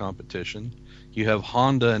GT competition, you have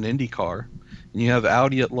Honda and IndyCar, and you have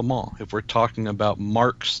Audi at Le Mans. If we're talking about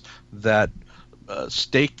marques that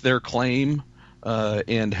staked their claim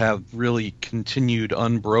and have really continued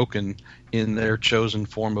unbroken in their chosen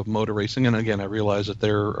form of motor racing. And again, I realize that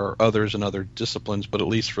there are others in other disciplines, but at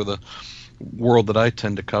least for the world that I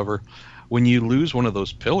tend to cover, when you lose one of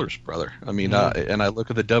those pillars, brother, I mean, and I look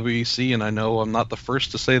at the WEC, and I know I'm not the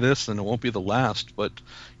first to say this, and it won't be the last, but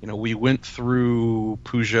we went through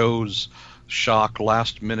Peugeot's shock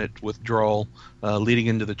last-minute withdrawal leading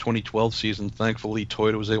into the 2012 season. Thankfully,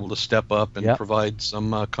 Toyota was able to step up and provide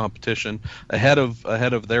some competition ahead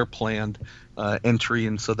of their planned entry,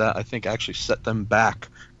 and so that I think actually set them back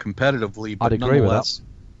competitively. But I'd agree with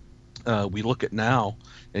that. We look at now,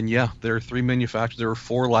 and there are 3 manufacturers. There were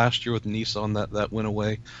 4 last year with Nissan that went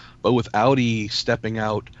away, but with Audi stepping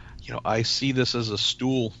out, I see this as a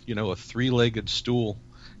stool, a 3-legged stool.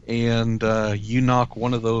 And you knock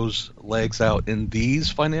one of those legs out in these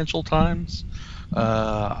financial times,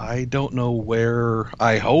 I don't know where.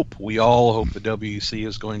 We all hope the WEC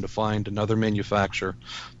is going to find another manufacturer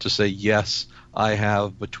to say, yes, I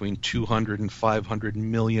have between $200 and $500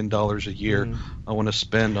 million a year I want to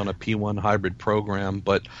spend on a P1 hybrid program.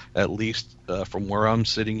 But at least from where I'm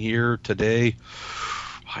sitting here today,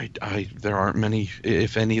 there aren't many,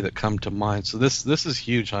 if any, that come to mind. So this is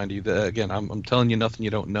huge, Hindy. Again, I'm telling you nothing you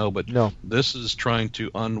don't know, but this is trying to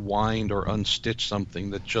unwind or unstitch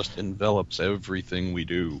something that just envelops everything we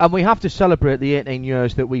do. And we have to celebrate the 18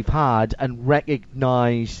 years that we've had and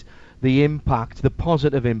recognise the impact, the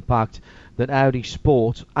positive impact that Audi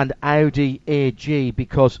Sport and Audi AG,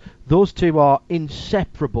 because those two are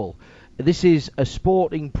inseparable. This is a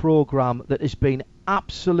sporting programme that has been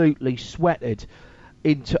absolutely sweated.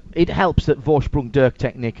 It helps that Vorsprung durch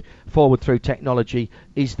Technik, forward through technology,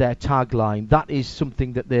 is their tagline. That is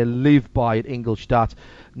something that they live by at Ingolstadt,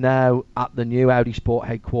 now at the new Audi Sport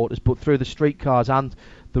headquarters, but through the street cars and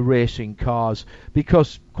the racing cars.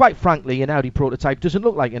 Because, quite frankly, an Audi prototype doesn't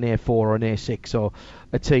look like an A4 or an A6 or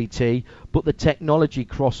a TT, but the technology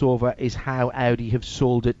crossover is how Audi have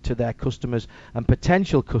sold it to their customers and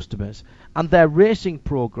potential customers. And their racing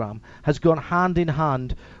program has gone hand in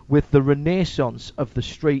hand with the renaissance of the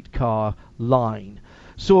street car line.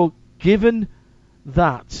 So given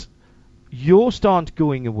that Yost aren't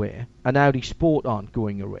going away and Audi Sport aren't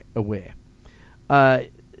going away,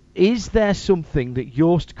 is there something that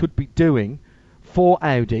Yost could be doing for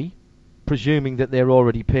Audi, presuming that they're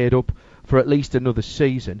already paid up for at least another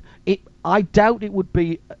season? I doubt it would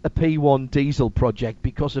be a P1 diesel project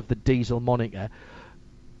because of the diesel moniker.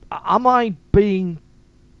 Am I being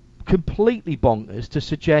completely bonkers to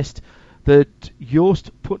suggest that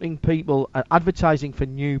Yost putting people, advertising for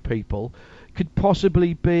new people, could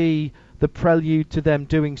possibly be the prelude to them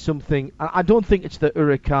doing something. I don't think it's the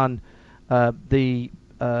Huracan, the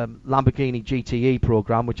Lamborghini GTE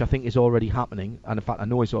program, which I think is already happening, and in fact I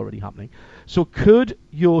know is already happening. So could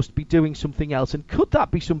Yost be doing something else, and could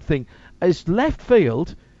that be something as left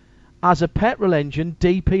field as a petrol engine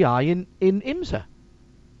DPI in IMSA?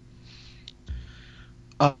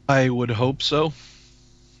 I would hope so.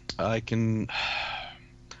 I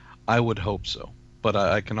would hope so. But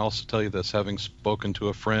I can also tell you this, having spoken to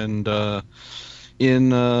a friend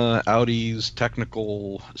in Audi's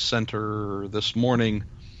technical center this morning,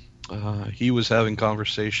 he was having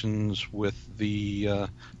conversations with the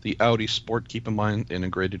Audi Sport, keep in mind,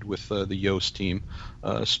 integrated with the Yost team,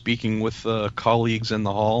 speaking with colleagues in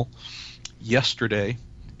the hall yesterday.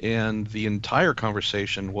 And the entire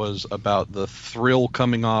conversation was about the thrill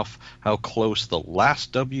coming off how close the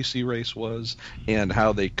last WC race was, and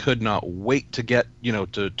how they could not wait to get,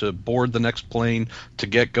 to board the next plane, to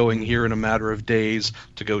get going here in a matter of days,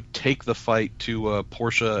 to go take the fight to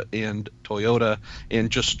Porsche and Toyota, and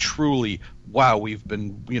just truly, wow, we've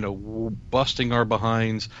been, busting our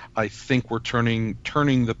behinds. I think we're turning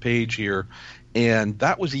the page here. And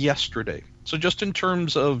that was yesterday. So just in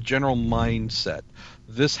terms of general mindset,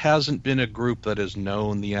 this hasn't been a group that has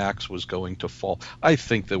known the axe was going to fall. I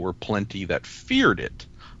think there were plenty that feared it,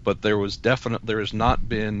 but there has not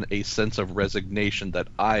been a sense of resignation that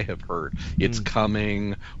I have heard. It's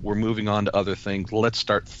coming. We're moving on to other things. Let's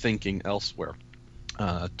start thinking elsewhere.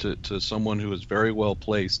 To someone who is very well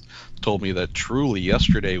placed, told me that truly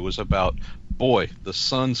yesterday was about, boy, the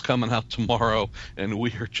sun's coming out tomorrow, and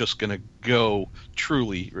we are just going to go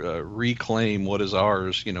truly reclaim what is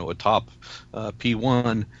ours, atop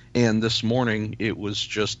P1. And this morning it was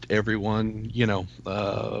just everyone,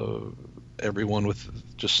 everyone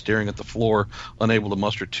with just staring at the floor, unable to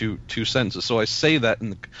muster two sentences. So I say that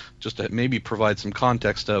just to maybe provide some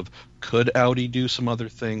context of, could Audi do some other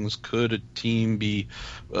things? Could a team be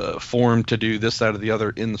formed to do this, that, or the other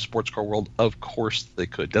in the sports car world? Of course they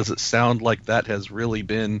could. Does it sound like that has really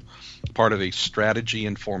been part of a strategy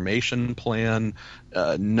and formation plan,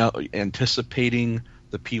 anticipating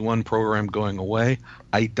the P1 program going away?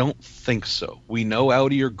 I don't think so. We know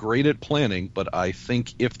Audi are great at planning, but I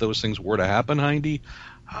think if those things were to happen, Hindy,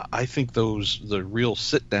 I think the real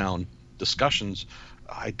sit-down discussions,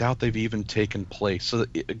 I doubt they've even taken place. So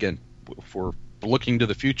again, if we're looking to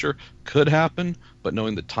the future, could happen, but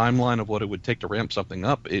knowing the timeline of what it would take to ramp something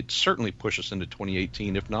up, it certainly pushes us into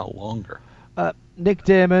 2018, if not longer. Nick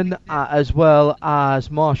Damon, as well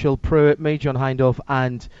as Marshall Pruitt, me, John Hindhaugh,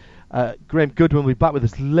 and Graham Goodwin will be back with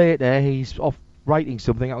us later. He's off writing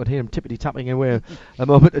something. I could hear him tippity-tapping away a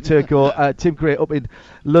moment or two ago. Tim Gray up in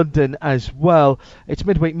London as well. It's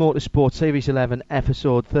Midweek Motorsport, Series 11,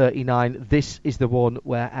 Episode 39. This is the one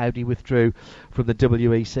where Audi withdrew from the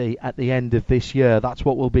WEC at the end of this year. That's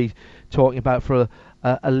what we'll be talking about for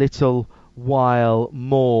a little while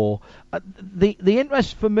more. The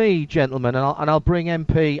interest for me, gentlemen, and I'll bring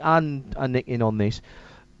MP and Nick in on this.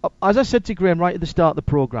 As I said to Graham right at the start of the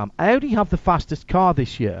programme, Audi have the fastest car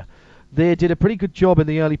this year. They did a pretty good job in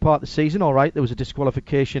the early part of the season. All right, there was a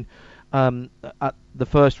disqualification at the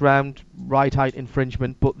first round, ride height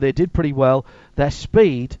infringement, but they did pretty well. Their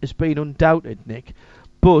speed has been undoubted, Nick,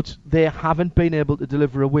 but they haven't been able to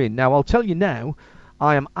deliver a win. Now, I'll tell you now,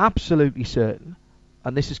 I am absolutely certain,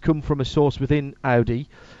 and this has come from a source within Audi,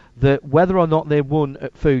 that whether or not they won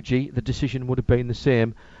at Fuji, the decision would have been the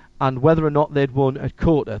same, and whether or not they'd won at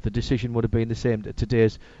Kota, the decision would have been the same at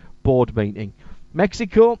today's board meeting.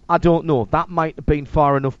 Mexico, I don't know. That might have been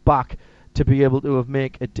far enough back to be able to have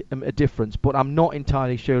made a difference, but I'm not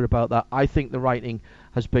entirely sure about that. I think the writing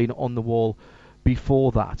has been on the wall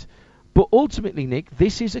before that. But ultimately, Nick,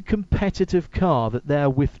 this is a competitive car that they're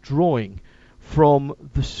withdrawing from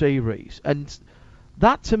the series, and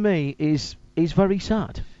that to me is very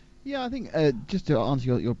sad. Yeah, I think just to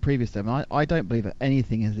answer your previous statement, I don't believe that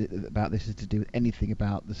anything about this is to do with anything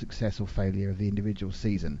about the success or failure of the individual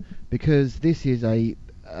season, because this is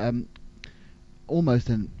almost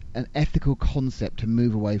an ethical concept to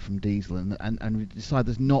move away from diesel and decide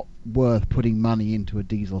there's not worth putting money into a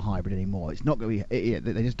diesel hybrid anymore. It's not going to be.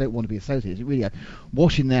 They just don't want to be associated. It's really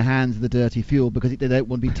washing their hands of the dirty fuel because they don't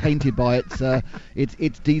want to be tainted by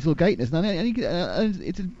its diesel gateness. And I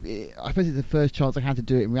suppose it's the first chance I had to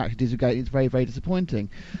do it in reaction to Dieselgate. It's very, very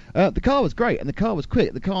disappointing. The car was great and the car was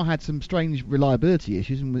quick. The car had some strange reliability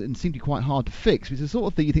issues and seemed to be quite hard to fix. It's the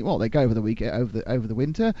sort of thing you think, well, they go over the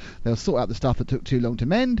winter, they'll sort out the stuff that took too long to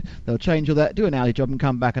mend, said they'll change all that, do an Audi job, and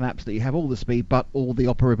come back and absolutely have all the speed, but all the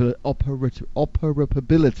operability.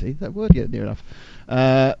 That word, yeah, near enough.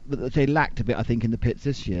 But they lacked a bit, I think, in the pits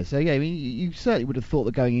this year. So yeah, I mean, you certainly would have thought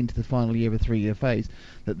that going into the final year of a 3-year phase,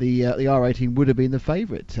 that the R18 would have been the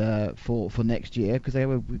favourite for next year, because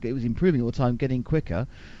it was improving all the time, getting quicker.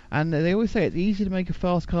 And they always say it's easy to make a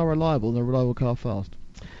fast car reliable than a reliable car fast.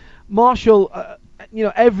 Marshall,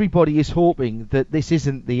 everybody is hoping that this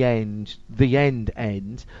isn't the end,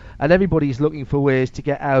 and everybody's looking for ways to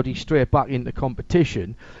get Audi straight back into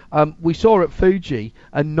competition. We saw at Fuji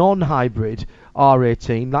a non-hybrid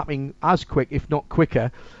R18 lapping as quick, if not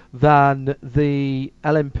quicker, than the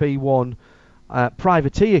LMP1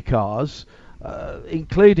 privateer cars,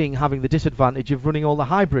 including having the disadvantage of running all the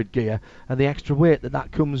hybrid gear and the extra weight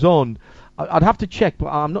that comes on. I'd have to check, but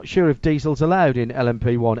I'm not sure if diesel's allowed in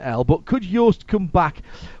LMP1L. But could Yost come back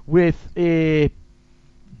with a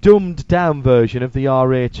dumbed down version of the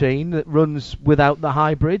R18 that runs without the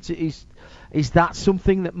hybrids? Is that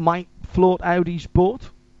something that might float Audi's boat?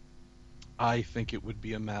 I think it would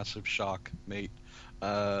be a massive shock, mate.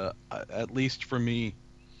 At least for me,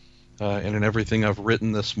 and in everything I've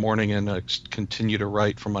written this morning and continue to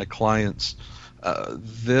write for my clients,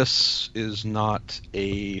 this is not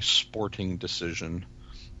a sporting decision.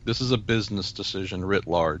 This is a business decision writ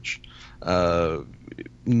large.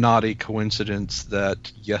 Not a coincidence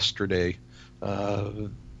that yesterday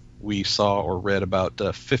we saw or read about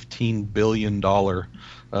 $15 billion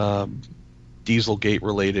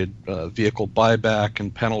Dieselgate-related vehicle buyback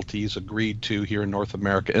and penalties agreed to here in North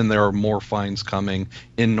America, and there are more fines coming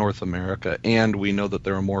in North America, and we know that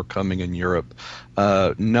there are more coming in Europe.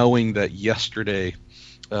 Knowing that yesterday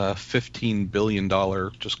 $15 billion,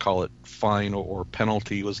 just call it fine or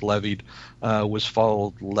penalty, was levied, was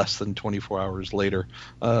followed less than 24 hours later,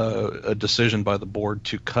 a decision by the board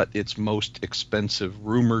to cut its most expensive,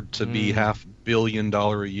 rumored to be $500 million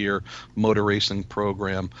a year motor racing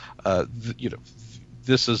program.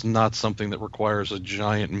 This is not something that requires a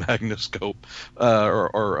giant magnoscope,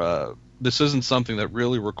 or this isn't something that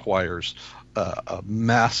really requires a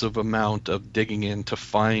massive amount of digging in to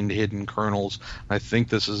find hidden kernels. I think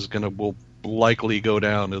this is will likely go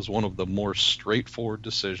down as one of the more straightforward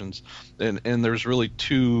decisions, and there's really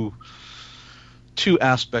two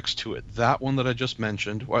aspects to it. That one that I just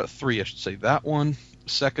mentioned, or three I should say. That one.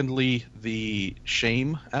 Secondly, the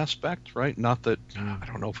shame aspect, right? Not that, I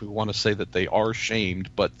don't know if we want to say that they are shamed,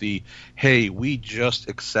 but hey, we just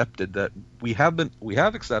accepted that we have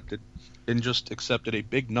accepted and just accepted a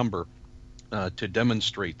big number to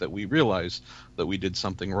demonstrate that we realize that we did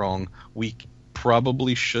something wrong. We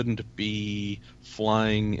probably shouldn't be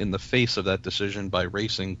flying in the face of that decision by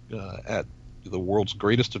racing at the world's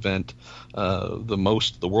greatest event,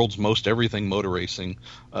 the world's most everything motor racing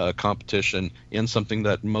competition, in something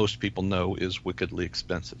that most people know is wickedly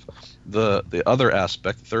expensive. The other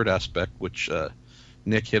aspect, the third aspect, which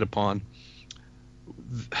Nick hit upon,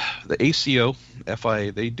 the ACO,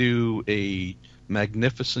 FIA, they do a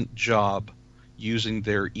magnificent job using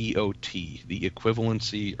their EOT, the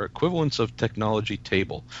equivalence of technology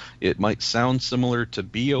table. It might sound similar to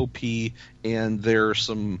BOP, and there are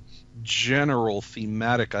some general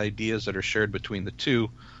thematic ideas that are shared between the two,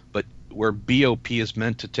 but where BOP is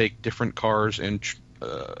meant to take different cars and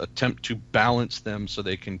attempt to balance them so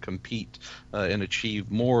they can compete and achieve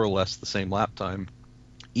more or less the same lap time,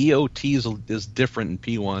 EOT is different in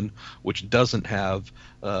P1, which doesn't have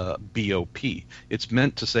BOP. It's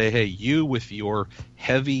meant to say, hey, you with your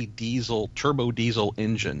heavy turbo diesel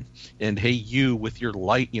engine, and hey, you with your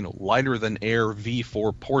lighter than air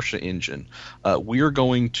V4 Porsche engine, we're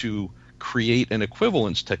going to create an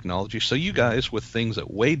equivalence technology so you guys with things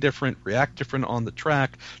that weigh different, react different on the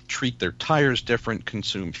track, treat their tires different,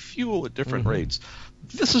 consume fuel at different rates.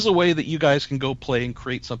 This is a way that you guys can go play and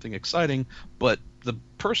create something exciting, but the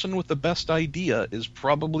person with the best idea is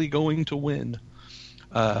probably going to win.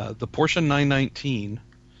 The Porsche 919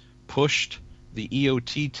 pushed the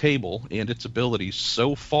EOT table and its abilities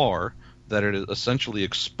so far that it essentially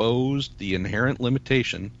exposed the inherent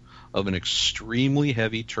limitation of an extremely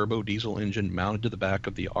heavy turbo diesel engine mounted to the back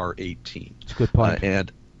of the R18. That's a good point.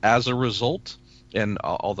 And as a result, and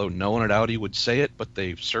although no one at Audi would say it, but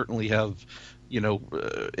they certainly have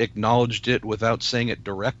acknowledged it without saying it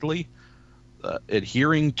directly,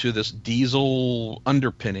 adhering to this diesel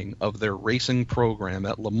underpinning of their racing program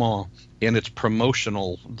at Le Mans and its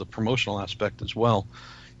promotional aspect as well,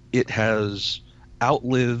 it has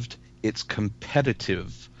outlived its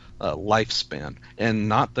competitive lifespan. And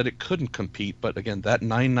not that it couldn't compete, but again, that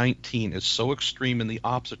 919 is so extreme in the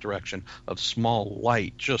opposite direction of small,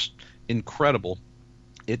 light, just incredible,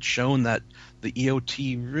 it's shown that the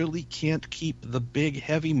EOT really can't keep the big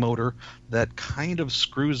heavy motor that kind of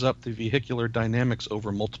screws up the vehicular dynamics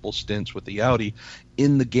over multiple stints with the Audi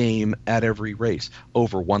in the game at every race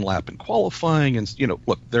over one lap in qualifying. And,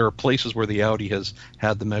 look, there are places where the Audi has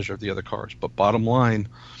had the measure of the other cars. But bottom line,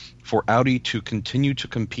 for Audi to continue to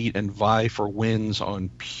compete and vie for wins on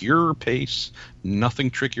pure pace,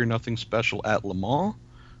 nothing tricky or nothing special at Le Mans,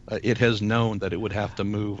 it has known that it would have to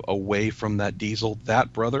move away from that diesel.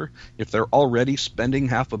 That, brother, if they're already spending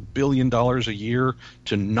 $500 million a year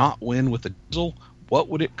to not win with a diesel, what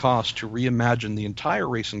would it cost to reimagine the entire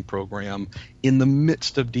racing program in the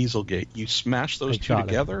midst of Dieselgate? You smash those two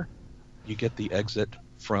together, you get the exit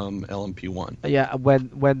from LMP1. Yeah,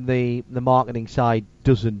 when the marketing side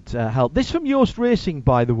doesn't help. This from Yoast Racing,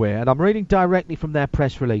 by the way, and I'm reading directly from their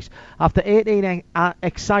press release. After 18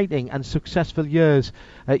 exciting and successful years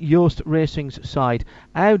at Yoast Racing's side,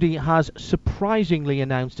 Audi has surprisingly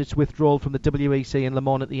announced its withdrawal from the WEC in Le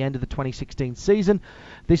Mans at the end of the 2016 season.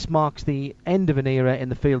 This marks the end of an era in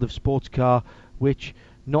the field of sports car, which,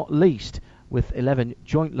 not least with 11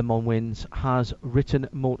 joint Le Mans wins, has written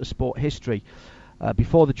motorsport history.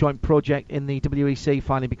 Before the joint project in the WEC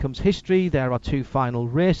finally becomes history, there are 2 final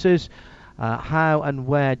races. How and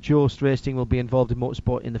where Yoast Racing will be involved in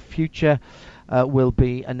motorsport in the future will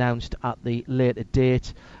be announced at the later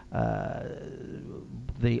date. The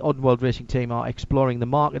Oddworld Racing team are exploring the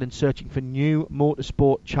market and searching for new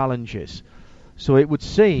motorsport challenges. So it would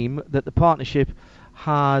seem that the partnership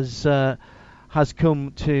has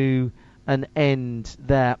come to an end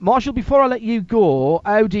there. Marshall, before I let you go,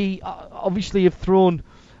 Audi obviously have thrown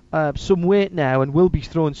some weight now and will be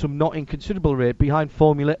throwing some not inconsiderable weight behind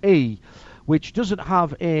Formula E, which doesn't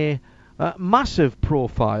have a massive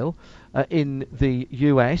profile in the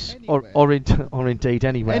US or indeed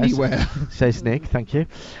anywhere. Says Nick. Thank you.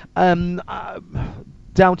 Down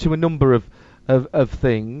to a number of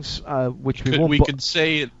things which we could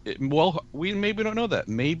say we maybe don't know that.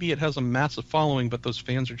 Maybe it has a massive following, but those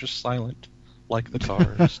fans are just silent, like the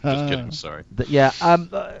cars. Just kidding. Sorry.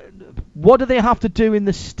 What do they have to do in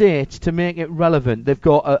the States to make it relevant? They've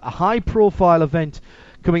got a high-profile event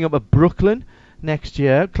coming up at Brooklyn next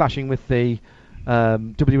year, clashing with the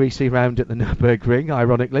WEC round at the Nürburgring,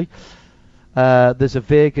 ironically. There's a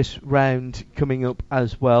Vegas round coming up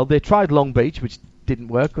as well. They tried Long Beach, which didn't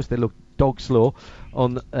work because they looked dog slow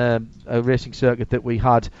on a racing circuit that we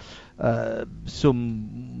had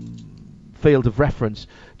some field of reference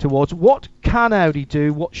towards. What can Audi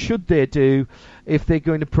do? What should they do if they're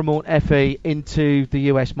going to promote FA into the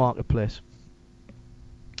US marketplace?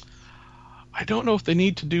 I don't know if they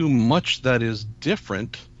need to do much that is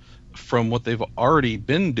different from what they've already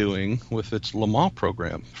been doing with its Le Mans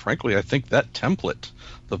program. Frankly, I think that template,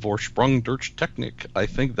 the Vorsprung durch Technik, I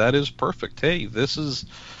think that is perfect. Hey, this is...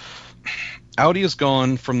 Audi has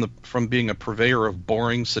gone from being a purveyor of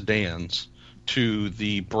boring sedans to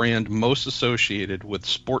the brand most associated with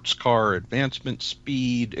sports car advancement,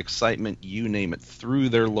 speed, excitement, you name it, through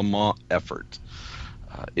their Le Mans effort.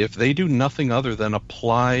 If they do nothing other than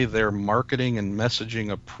apply their marketing and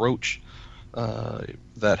messaging approach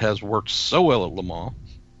that has worked so well at Le Mans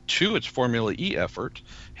to its Formula E effort,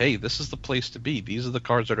 hey, this is the place to be. These are the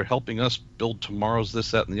cars that are helping us build tomorrow's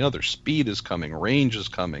this, that, and the other. Speed is coming. Range is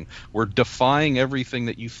coming. We're defying everything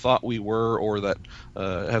that you thought we were or that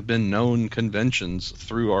have been known conventions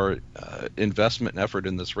through our investment and effort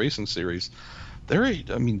in this racing series.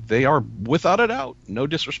 They are, without a doubt, no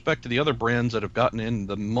disrespect to the other brands that have gotten in,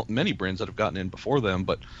 the many brands that have gotten in before them,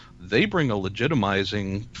 but they bring a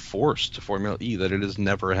legitimizing force to Formula E that it has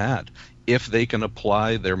never had. If they can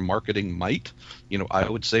apply their marketing might, I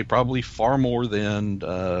would say probably far more than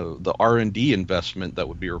the R&D investment that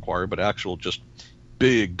would be required, but actual just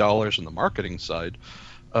big dollars in the marketing side,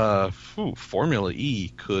 Formula E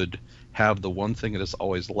could have the one thing it has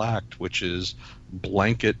always lacked, which is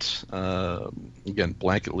blanket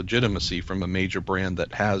legitimacy from a major brand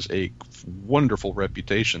that has a wonderful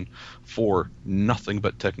reputation for nothing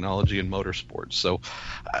but technology and motorsports. So,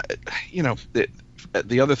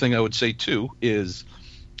 the other thing I would say too is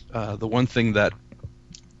the one thing that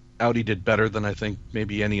Audi did better than I think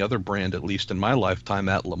maybe any other brand, at least in my lifetime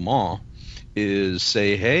at Le Mans, is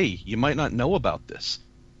say, hey, you might not know about this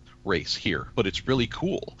race here, but it's really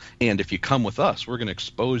cool, and if you come with us, we're going to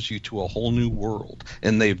expose you to a whole new world.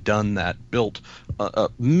 And they've done that, built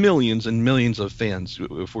millions and millions of fans.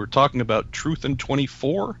 If we're talking about Truth in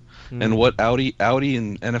 24 and what Audi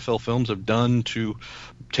and NFL Films have done to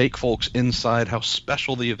take folks inside how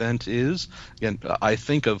special the event is, again, I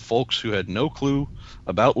think of folks who had no clue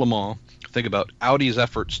about Le Mans, think about Audi's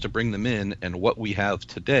efforts to bring them in and what we have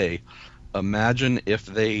today. Imagine if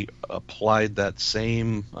they applied that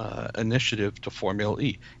same initiative to Formula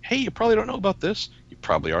E. Hey, you probably don't know about this. You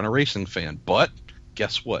probably aren't a racing fan, but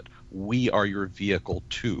guess what? We are your vehicle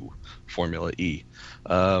to Formula E.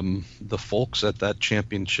 The folks at that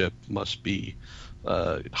championship must be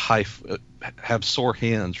have sore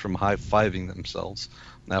hands from high-fiving themselves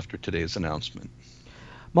after today's announcement.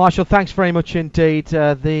 Marshall, thanks very much indeed.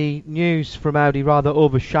 The news from Audi rather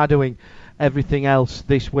overshadowing everything else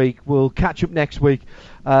this week. We'll catch up next week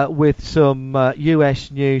with some US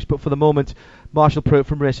news, but for the moment, Marshall Pruitt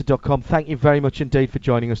from Racer.com, thank you very much indeed for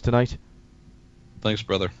joining us tonight. Thanks,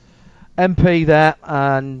 brother. MP there,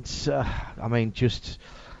 and I mean, just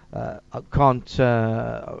I can't.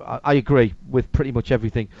 I agree with pretty much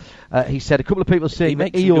everything he said. A couple of people saying he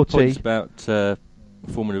makes EOT. some good points about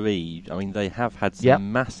Formula E. I mean, they have had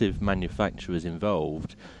some massive manufacturers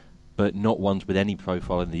involved, but not ones with any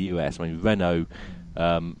profile in the US. I mean, Renault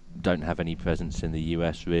don't have any presence in the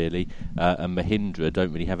US really, and Mahindra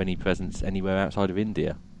don't really have any presence anywhere outside of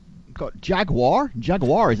India. Got Jaguar.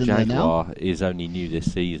 Jaguar is in there now. Jaguar is only new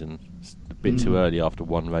this season. It's a bit too early after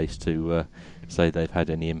one race to say they've had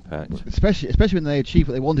any impact. Especially when they achieved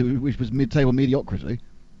what they wanted, which was mid-table mediocrity.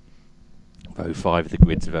 Row 5 of the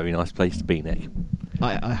grid's a very nice place to be, Nick.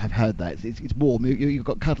 I have heard that. It's warm. You've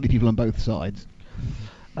got cuddly people on both sides.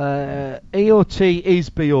 EOT is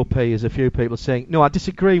BOP, as a few people are saying. No, I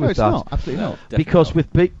disagree with that. No, it's not. Absolutely not. Because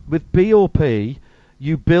with BOP,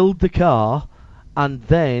 you build the car, and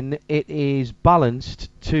then it is balanced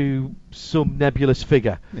to some nebulous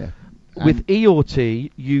figure. Yeah. With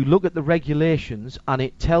EOT, you look at the regulations, and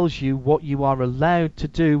it tells you what you are allowed to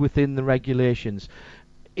do within the regulations.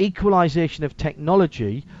 Equalisation of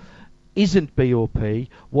technology isn't BOP.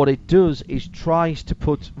 What it does is tries to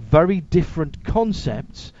put very different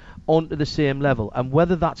concepts onto the same level, and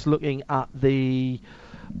whether that's looking at the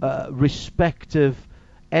respective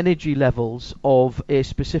energy levels of a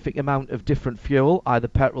specific amount of different fuel, either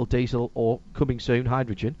petrol, diesel, or coming soon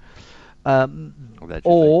hydrogen,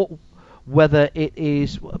 or whether it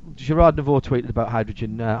is... Gerard Neveu tweeted about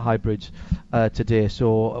hydrogen hybrids today,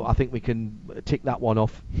 so I think we can tick that one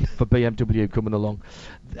off for BMW coming along.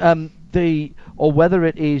 Or whether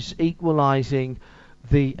it is equalising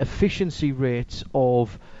the efficiency rates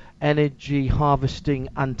of energy harvesting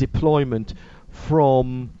and deployment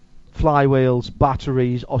from flywheels,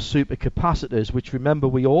 batteries, or supercapacitors, which, remember,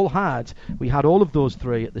 we had all of those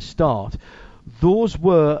three at the start. Those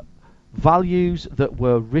were values that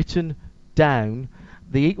were written down.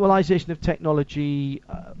 The equalisation of technology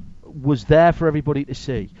was there for everybody to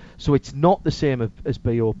see. So it's not the same as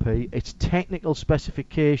BOP. It's technical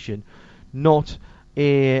specification, not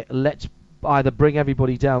a let's either bring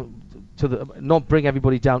everybody down to the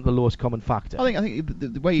the lowest common factor. I think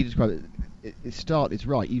the way you describe it, it's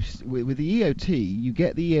right. With the EOT, you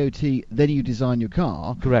get the EOT, then you design your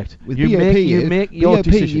car. Correct. With you BOP, make your BOP,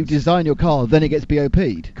 decisions. you design your car, then it gets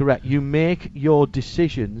BOP'd. Correct. You make your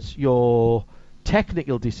decisions, your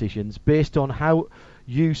technical decisions, based on how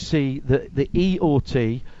you see the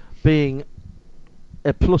EOT being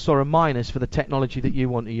a plus or a minus for the technology that you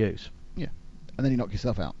want to use. Yeah. And then you knock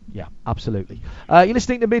yourself out. Yeah, absolutely. You're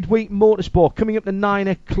listening to Midweek Motorsport. Coming up to 9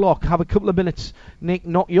 o'clock. Have a couple of minutes, Nick.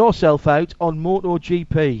 Knock yourself out on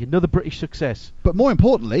MotoGP. Another British success. But more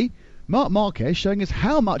importantly, Marc Marquez showing us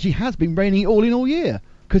how much he has been reigning all in all year.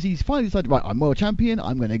 Because he's finally decided, right, I'm world champion.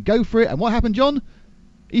 I'm going to go for it. And what happened, John?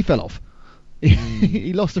 He fell off.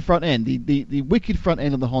 He lost the front end, the wicked front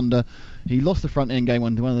end of the Honda. He lost the front end going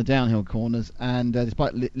on to one of the downhill corners, and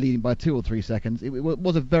despite leading by 2 or 3 seconds, it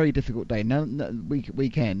was a very difficult day.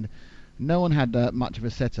 Weekend, no one had much of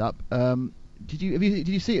a setup. Did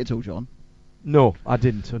you see it at all, John? No, I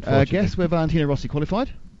didn't. Unfortunately. Guess where Valentino Rossi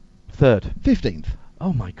qualified? 3rd, 15th.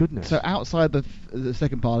 Oh my goodness! So outside the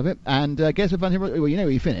second part of it, and guess where Valentino Rossi? Well, you know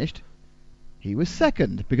where he finished. He was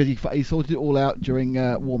 2nd because he sorted it all out during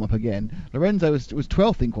warm-up again. Lorenzo was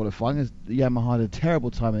 12th in qualifying as Yamaha had a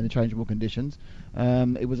terrible time in the changeable conditions.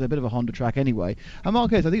 It was a bit of a Honda track anyway. And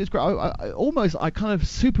Marquez, I think it was great. I kind of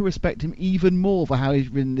super respect him even more for how he's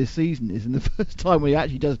ridden this season. Is in the first time when he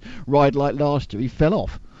actually does ride like last year, he fell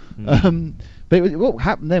off. But what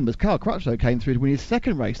happened then was Carl Crutchlow came through to win his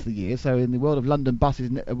 2nd race of the year. So in the world of London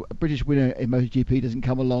buses, a British winner in MotoGP doesn't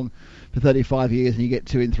come along for 35 years and you get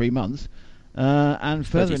 2 in 3 months. And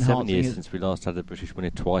further enhancing 7 years since we last had a British winner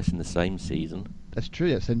twice in the same season. That's true.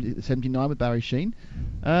 Yeah, 79 with Barry Sheen,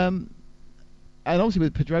 and obviously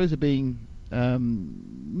with Pedrosa being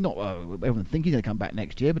not everyone thinking he's going to come back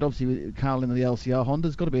next year, but obviously with Carl in the LCR Honda,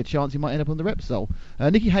 there's got to be a chance he might end up on the Repsol.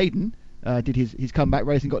 Nicky Hayden did his comeback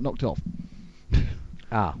race and got knocked off.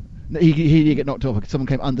 He did get knocked off because someone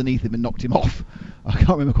came underneath him and knocked him off. I can't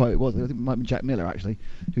remember quite who it was. I think it might have been Jack Miller actually,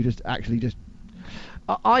 who just.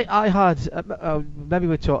 I had maybe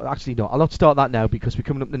we're talking. Actually, no. I'll not start that now because we're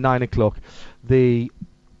coming up to 9 o'clock. We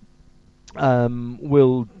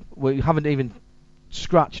haven't even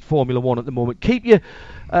scratched Formula One at the moment. Keep your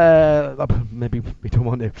maybe we don't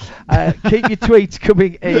want to. Keep your tweets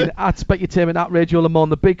coming in at Specutainment at Radio Le Mans.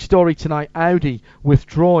 The big story tonight: Audi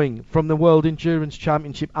withdrawing from the World Endurance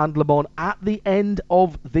Championship and Le Mans at the end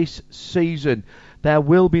of this season. There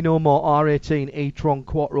will be no more R18 e-tron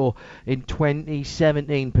Quattro in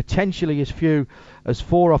 2017. Potentially as few as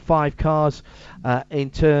 4 or 5 cars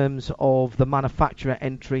in terms of the manufacturer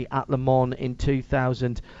entry at Le Mans in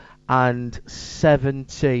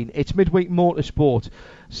 2017. It's Midweek Motorsport,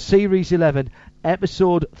 Series 11,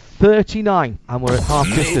 Episode 39, and we're at half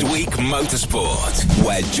distance. Midweek Motorsport,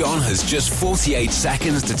 where John has just 48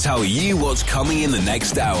 seconds to tell you what's coming in the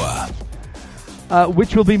next hour.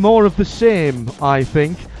 Which will be more of the same, I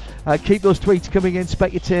think. Keep those tweets coming in,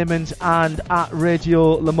 Specutainment and at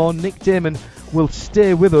Radio Le Mans. Nick Damon will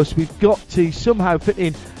stay with us. We've got to somehow fit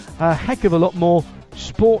in a heck of a lot more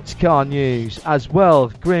sports car news as well.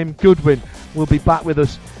 Graham Goodwin will be back with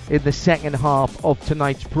us in the second half of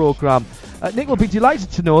tonight's programme. Nick will be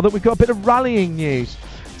delighted to know that we've got a bit of rallying news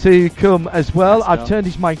to come as well. I've turned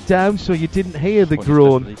his mic down so you didn't hear the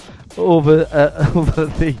groan over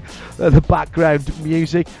the background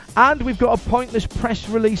music, and we've got a pointless press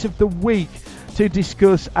release of the week to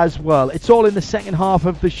discuss as well. It's all in the second half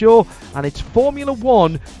of the show, and it's Formula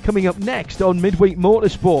One coming up next on Midweek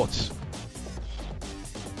Motorsports.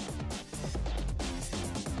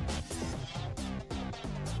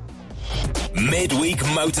 Midweek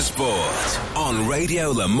Motorsport on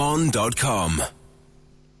RadioLeMans.com.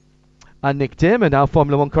 And Nick Damon, our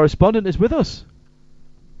Formula One correspondent, is with us.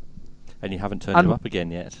 And you haven't turned him up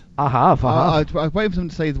again yet. I have. I waited for them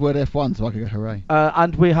to say the word F1 so I could go hooray.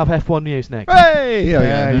 And we have F1 news next. Hey!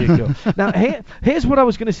 There you go. Now, here's what I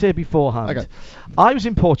was going to say beforehand. Okay. I was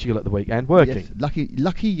in Portugal at the weekend working. Yes,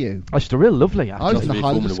 lucky you. It's real lovely, actually. I was in the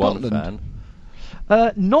Highlands of Formula Scotland. One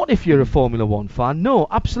fan. Not if you're a Formula One fan. No,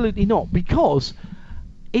 absolutely not. Because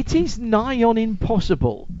it is nigh on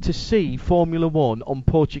impossible to see Formula One on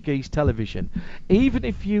Portuguese television, even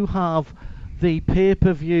if you have the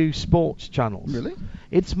pay-per-view sports channels. Really?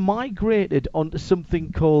 It's migrated onto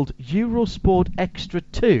something called Eurosport Extra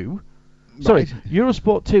 2. Sorry,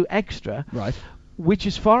 Eurosport 2 Extra. Right. Which,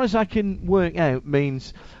 as far as I can work out,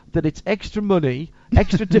 means that it's extra money,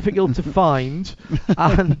 extra difficult to find,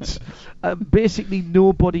 and basically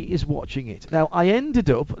nobody is watching it. Now, I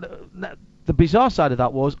ended up... the bizarre side of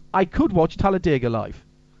that was I could watch Talladega live.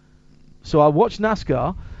 So I watched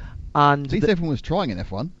NASCAR, and... At least everyone was trying in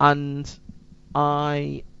F1. And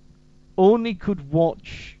I only could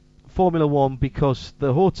watch Formula One because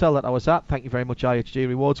the hotel that I was at, thank you very much IHG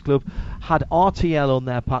Rewards Club, had RTL on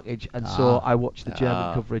their package, and so I watched the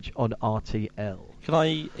German coverage on RTL. Can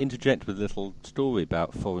I interject with a little story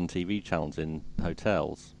about foreign TV channels in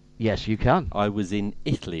hotels? Yes, you can. I was in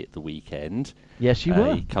Italy at the weekend. Yes, you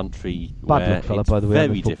were. A country Bad where luck, fella, it's by the way,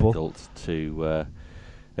 very difficult to...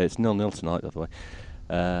 it's 0-0 tonight, by the way.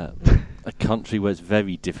 A country where it's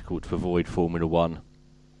very difficult to avoid Formula One.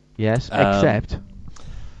 Yes, except...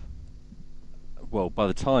 Well, by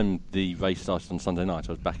the time the race started on Sunday night,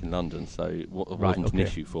 I was back in London, so it wasn't an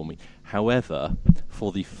issue for me. However,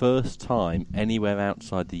 for the first time anywhere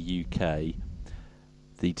outside the UK,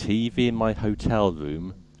 the TV in my hotel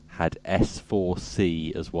room had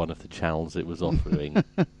S4C as one of the channels it was offering.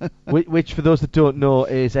 which, for those that don't know,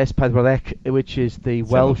 is Es Pedrolec, which is the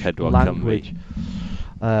Welsh language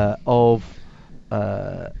of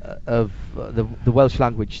the Welsh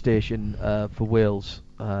language station for Wales,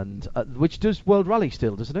 and which does World Rally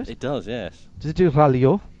still, doesn't it? It does, yes. Does it do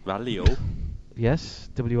Rallyo? Rallyo. Yes,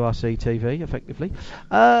 WRC TV, effectively.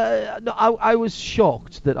 No, I was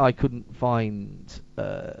shocked that I couldn't find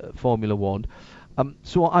Formula One.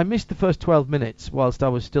 So I missed the first 12 minutes whilst I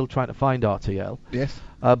was still trying to find RTL. Yes.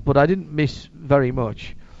 But I didn't miss very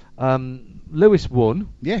much. Lewis won.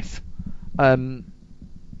 Yes.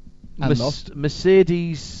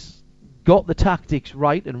 Mercedes got the tactics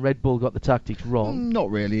right and Red Bull got the tactics wrong.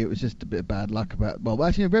 Not really. It was just a bit of bad luck about... Well,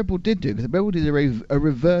 actually, Red Bull did do, because Red Bull did a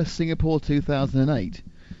reverse Singapore 2008,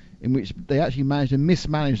 in which they actually managed to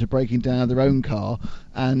mismanage the breaking down of their own car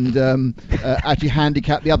and actually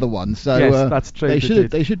handicap the other one. So yes, that's true.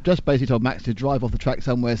 They should just basically told Max to drive off the track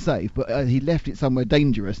somewhere safe, but he left it somewhere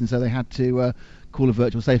dangerous, and so they had to call a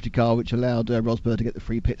virtual safety car, which allowed Rosberg to get the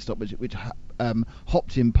free pit stop, which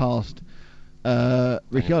hopped him past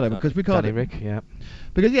Ricciardo, because Ricciardo. Rick, yeah.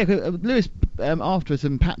 Because Lewis after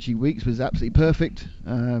some patchy weeks was absolutely perfect.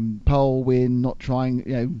 Pole win, not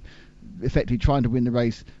trying, effectively trying to win the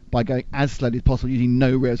race by going as slowly as possible, using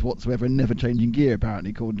no revs whatsoever and never changing gear,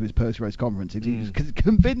 apparently, according to his post-race conference. He's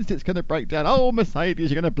convinced it's going to break down. Oh,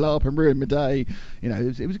 Mercedes, you're going to blow up and ruin my day. It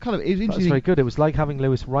was interesting. That's very good. It was like having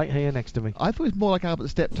Lewis right here next to me. I thought it was more like Albert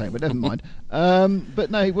Steptoe, but never mind.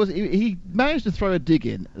 But no, he managed to throw a dig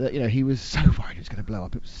in that he was so worried he was going to blow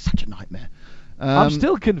up. It was such a nightmare. I'm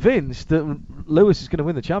still convinced that Lewis is going to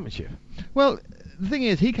win the championship. Well, the thing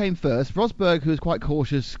is, he came first. Rosberg, who was quite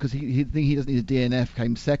cautious because he doesn't need a DNF,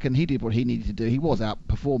 came second. He did what he needed to do. He was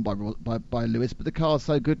outperformed by Lewis, but the car's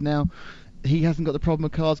so good now, he hasn't got the problem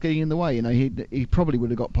of cars getting in the way. He probably would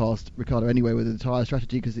have got past Ricciardo anyway with the tyre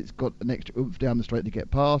strategy because it's got an extra oomph down the straight to get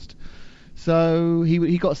past. So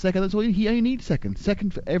he got second. That's all he only needs second.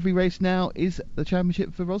 Second for every race now is the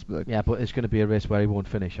championship for Rosberg. Yeah, but it's going to be a race where he won't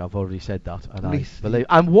finish. I've already said that, and I believe.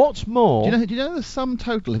 And what's more, do you know the sum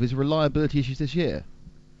total of his reliability issues this year?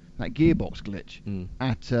 That gearbox glitch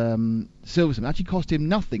at Silverstone actually cost him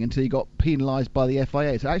nothing until he got penalised by the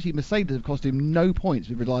FIA. So actually, Mercedes have cost him no points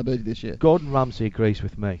with reliability this year. Gordon Ramsay agrees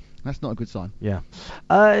with me. That's not a good sign. Yeah.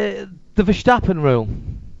 The Verstappen rule.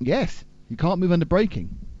 Yes, you can't move under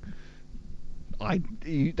braking. I'm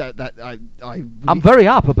very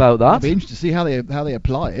up about that. I'd be interested to see how they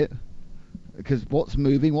apply it, because what's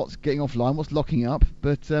moving, what's getting offline, what's locking up.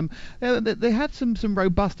 But they had some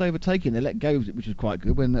robust overtaking. They let go, which was quite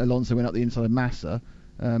good when Alonso went up the inside of Massa.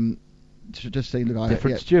 Just saying, look,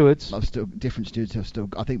 different stewards. Different stewards have still.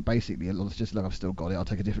 I think basically Alonso just look, I've still got it. I'll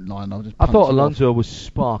take a different line. I thought Alonso was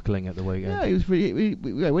sparkling at the weekend. Yeah, he was really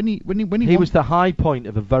when he was the high point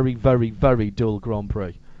of a very, very, very dull Grand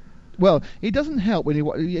Prix. Well, it doesn't help when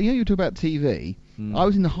you talk about TV. I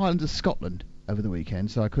was in the Highlands of Scotland over the weekend,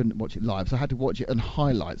 so I couldn't watch it live. So I had to watch it on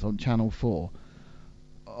highlights on Channel 4.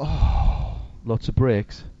 Oh, lots of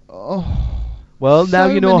breaks. Oh. Well, now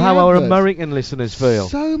you know how adverts. Our American listeners feel.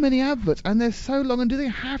 So many adverts, and they're so long. And do they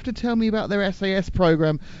have to tell me about their SAS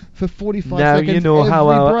program for 45 now seconds you know every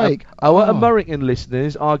how break? Our American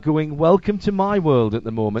listeners are going, welcome to my world at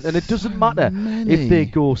the moment. And it doesn't matter if they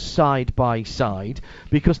go side by side,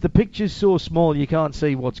 because the picture's so small you can't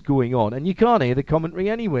see what's going on, and you can't hear the commentary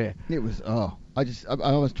anyway. It was, I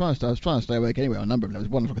was trying to stay awake anyway on a number of levels.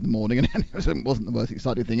 1 o'clock in the morning, and it wasn't the most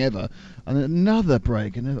exciting thing ever. And then another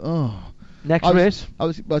break, and Next race. I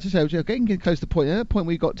was getting close to the point. At the point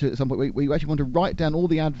we got to at some point, where you actually want to write down all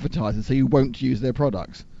the advertisers so you won't use their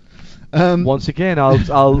products. Once again,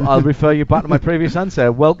 I'll refer you back to my previous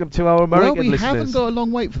answer. Welcome to our American listeners. Well, we haven't got a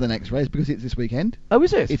long wait for the next race because it's this weekend. Oh,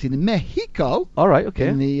 is it? It's in Mexico. All right, okay.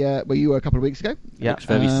 In the where you were a couple of weeks ago. Yeah, looks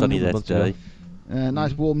very sunny there today.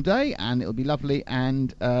 Nice warm day, and it'll be lovely.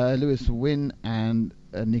 And Lewis will win, and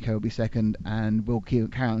Nico will be second, and we'll carry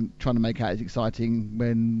on trying to make it as exciting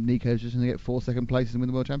when Nico's just going to get 4 second places and win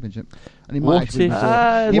the World Championship. And he might actually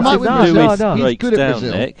win Brazil. He's good at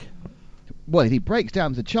Brazil. Nick? Well, if he breaks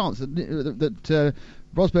down, there's a chance that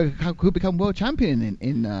Rosberg could become world champion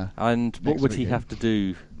in and what would he have to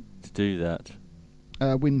do that?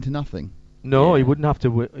 Win to nothing. No, he wouldn't have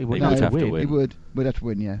to win. He would have to win. He would have to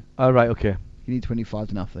win, yeah. Oh, right, okay. You need 25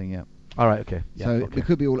 to nothing, yeah. All right, okay. Yeah, so it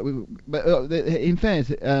could be all. But in fairness,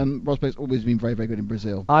 Rosberg's always been very, very good in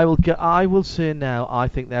Brazil. I will say now, I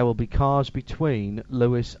think there will be cars between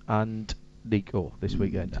Lewis and Nico this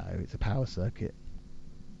weekend. No, it's a power circuit.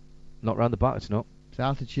 Not round the back, it's not. It's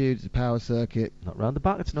altitude, it's a power circuit. Not round the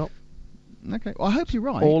back, it's not. Okay, well, I hope you're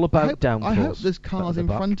right. All about downforce. I hope there's cars in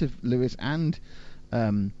front of Lewis and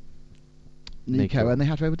Nico, and they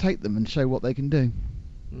have to overtake them and show what they can do.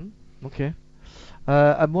 Okay.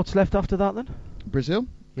 And what's left after that then? Brazil,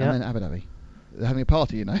 and then Abu Dhabi. They're having a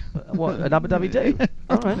party, you know. What, an Abu Dhabi day?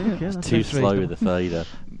 All right, okay. It's too slow with the fader.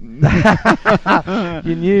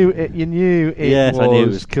 You knew it. Yes, I knew it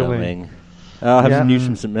was coming. I have some news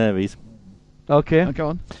from St Mary's. Okay. Go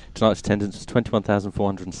on. Tonight's attendance is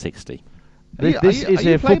 21,460. This is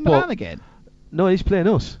a football. Milan again? No, he's playing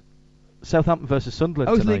us. Southampton versus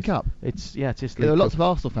Sunderland tonight. It's League Cup. It's League Cup. There were lots of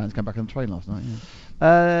Arsenal fans come back on the train last night.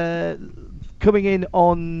 Yeah. Coming in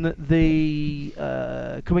on the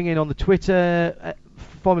Twitter,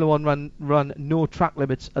 Formula One run no track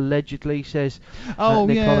limits allegedly, says. Nick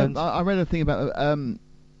Collins. I read a thing about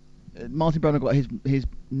Martin Brown got his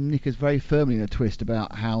knickers very firmly in a twist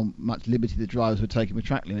about how much liberty the drivers were taking with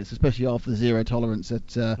track limits, especially after the zero tolerance at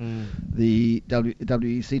the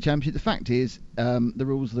WEC Championship. The fact is, the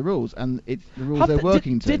rules are the rules, and it's the rules they're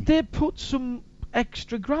working to. Did they put some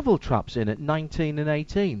extra gravel traps in at 19 and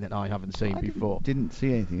 18 that I haven't seen before. Didn't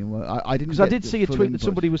see anything. Well, I didn't. Because I did see a tweet that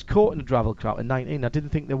somebody was caught in a gravel trap at 19. I didn't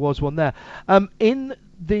think there was one there. In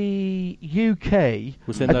the UK,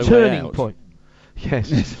 Was there a no way turning out? point.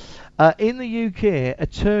 Yes. In the UK, a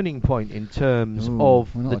turning point in terms of well,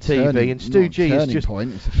 the not a TV, turning- and Stu not a G has turning just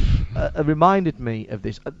point. reminded me of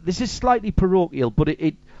this. This is slightly parochial, but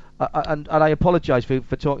and I apologise for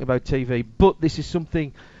talking about TV, but this is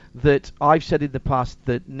something that I've said in the past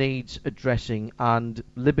that needs addressing, and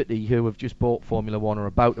Liberty, who have just bought Formula One, or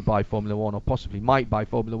about to buy Formula One, or possibly might buy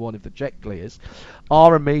Formula One if the check clears,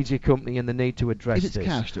 are a media company and they need to address If it's this.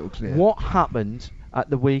 cashed, it'll clear. What happened at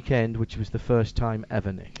the weekend, which was the first time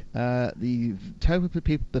ever, Nick? The total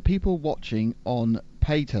the people watching on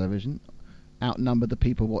pay television outnumbered the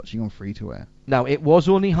people watching on free-to-air. Now, it was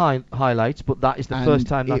only highlights, but that is the first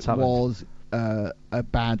time that's happened. It was a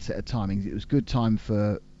bad set of timings. It was good time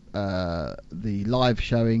for the live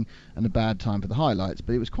showing and a bad time for the highlights,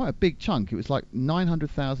 but it was quite a big chunk. It was like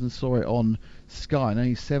 900,000 saw it on Sky and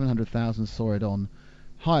only 700,000 saw it on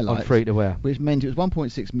highlights. On free-to-air. Which meant it was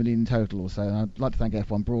 1.6 million in total or so, and I'd like to thank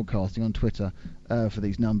F1 Broadcasting on Twitter for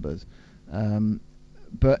these numbers.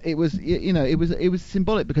 But it was, it was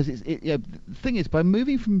symbolic because the thing is, by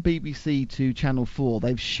moving from BBC to Channel 4,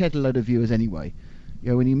 they've shed a load of viewers anyway.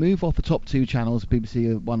 When you move off the top two channels,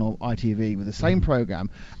 BBC One or ITV, with the same programme,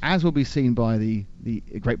 as will be seen by the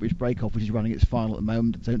Great British Break Off, which is running its final at the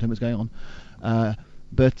moment, at the same time it's going on.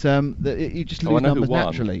 You just lose numbers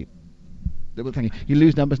naturally. Well, thank you. You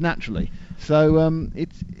lose numbers naturally. So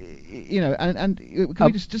it's can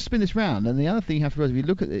we just spin this round? And the other thing you have to realize, if you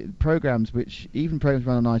look at the programmes, which even programmes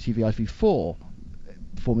run on ITV, ITV4,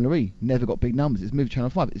 Formula E never got big numbers. It's moved to Channel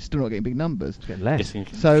 5. It's still not getting big numbers. It's getting less.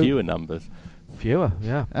 So fewer numbers. Fewer,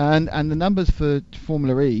 yeah. And the numbers for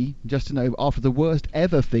Formula E, just to know, after the worst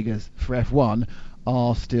ever figures for F1,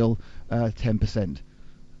 are still 10%.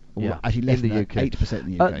 Or Yeah, actually less in than the that, UK. 8%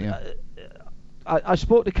 in the UK. I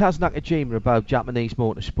spoke to Kaz Nakajima about Japanese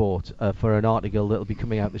motorsport for an article that'll be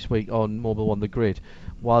coming out this week on Mobile One The Grid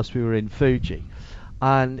whilst we were in Fuji,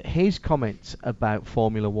 and his comments about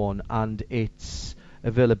Formula One and its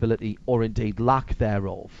availability, or indeed lack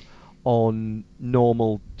thereof, on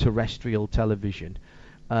normal terrestrial television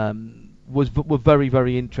were very,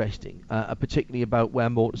 very interesting, particularly about where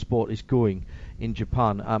motorsport is going in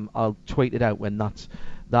Japan. I'll tweet it out when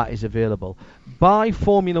that is available. By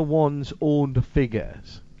Formula One's own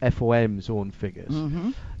figures, FOM's own figures,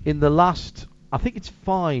 in the last, I think it's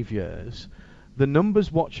 5 years, the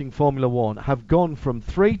numbers watching Formula One have gone from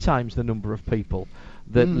 3 times the number of people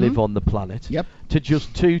that live on the planet to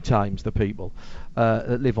just 2 times the people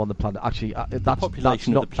that live on the planet. Actually, the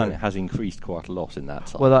population of the planet has increased quite a lot in that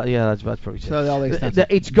time. Well, that's probably true. So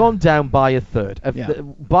it's gone down by a third.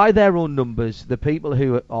 By their own numbers, the people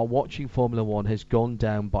who are watching Formula One has gone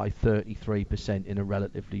down by 33% in a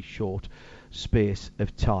relatively short space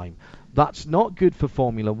of time. That's not good for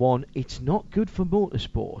Formula One. It's not good for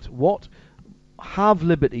motorsport. What have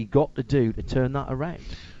Liberty got to do to turn that around?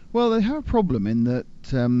 Well, they have a problem in that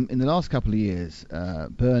in the last couple of years,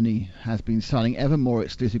 Bernie has been signing ever more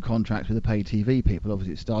exclusive contracts with the pay TV people.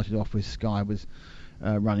 Obviously, it started off with Sky was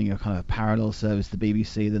running a kind of parallel service to the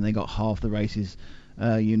BBC. Then they got half the races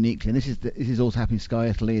uniquely, and this is also happening in Sky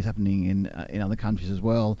Italy. It's happening in other countries as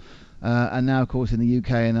well. And now, of course, in the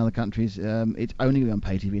UK and other countries, it's only going to be on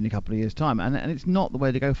pay TV in a couple of years' time, and it's not the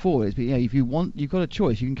way to go forward. If you want, you've got a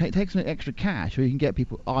choice. You can take some extra cash, or you can get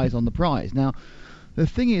people eyes on the prize. Now, the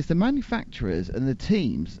thing is, the manufacturers and the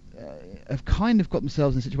teams have kind of got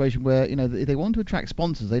themselves in a situation where, if they want to attract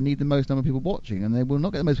sponsors, they need the most number of people watching, and they will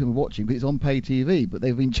not get the most people watching because it's on pay TV. But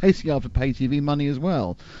they've been chasing after pay TV money as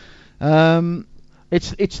well.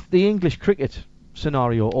 It's the English cricket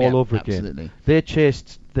scenario all over again. Absolutely. They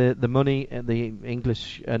chased the money, the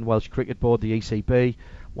English and Welsh Cricket Board, the ECB.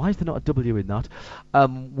 Why is there not a W in that?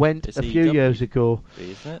 Went It's a few EW, years ago.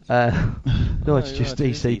 Isn't it? No, it's just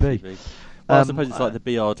ECB. Well, I suppose it's like the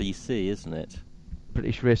BRDC, isn't it?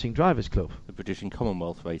 British Racing Drivers Club. The British and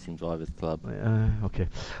Commonwealth Racing Drivers Club. Okay.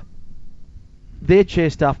 They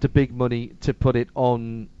chased after big money to put it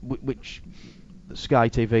on, which Sky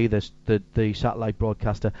TV, the satellite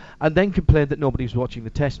broadcaster, and then complained that nobody was watching the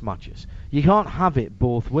test matches. You can't have it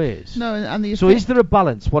both ways. No, and so is there a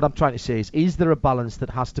balance? What I'm trying to say is there a balance that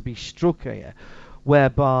has to be struck here,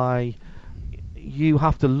 whereby you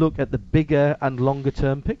have to look at the bigger and longer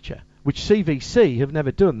term picture, which CVC have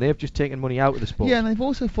never done. They've just taken money out of the sport. Yeah, and they've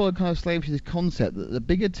also followed kind of slave to this concept that the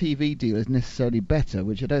bigger TV deal is necessarily better,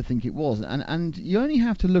 which I don't think it was. And you only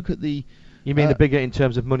have to look at the You mean the bigger in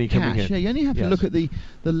terms of money coming in? Yeah, you only have to look at the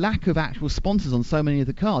lack of actual sponsors on so many of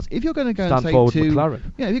the cars. If you're going to go and say McLaren.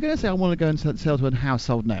 if you're going to say I want to go and sell to a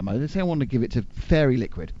household name, let's say I want to give it to Fairy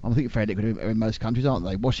Liquid. I think Fairy Liquid are in most countries, aren't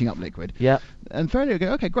they? Washing up liquid. Yeah. And Fairy Liquid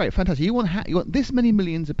go, okay, great, fantastic. You want this many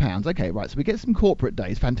millions of pounds? Okay, right. So we get some corporate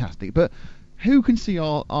days, fantastic. But who can see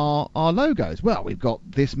our logos? Well, we've got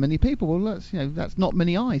this many people. Well, that's not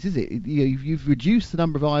many eyes, is it? You've reduced the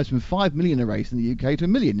number of eyes from 5 million a race in the UK to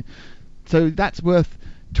 1 million. So that's worth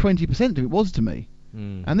 20% of it was to me.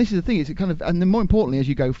 And this is the thing, it's kind of, and then more importantly, as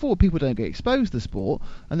you go forward, people don't get exposed to the sport,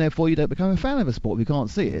 and therefore you don't become a fan of a sport if you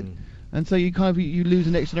can't see it. And so you you lose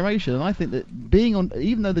the next generation. And I think that being on,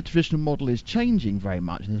 even though the traditional model is changing very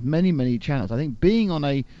much, and there's many channels, I think being on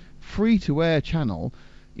a free-to-air channel,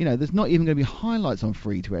 there's not even going to be highlights on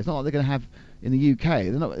free-to-air. It's not like they're going to have in the UK.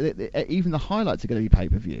 They're not even the highlights are going to be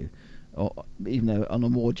pay-per-view, or even though on a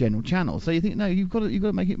more general channel. So you think, no, you've got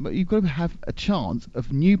to make it, but you've got to have a chance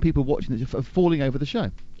of new people watching it, of falling over the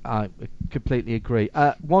show. I completely agree.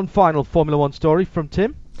 One final Formula One story from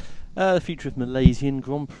Tim. The future of Malaysian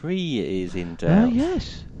Grand Prix is in doubt.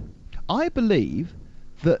 Yes, I believe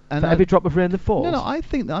that. And for every drop of rain that falls. No, I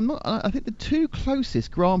think that I think the two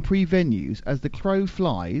closest Grand Prix venues, as the crow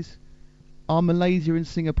flies, are Malaysia and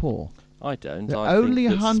Singapore. I don't. They're I only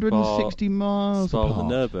think 160 miles Spa apart.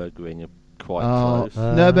 and the Nürburgring are quite close.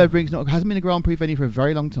 Nürburgring's hasn't been a Grand Prix venue for a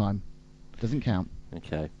very long time. Doesn't count.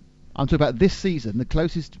 Okay. I'm talking about this season. The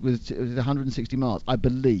closest was 160 miles, I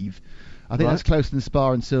believe. I think that's closer than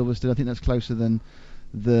Spa and Silverstone. I think that's closer than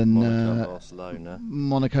Monaco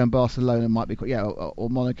and Barcelona might be, or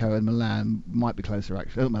Monaco and Milan might be closer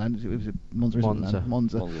actually. Milan, it was Monza.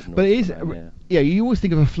 But it is, you always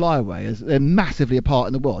think of a flyaway as they're massively apart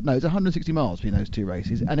in the world. No, it's 160 miles between those two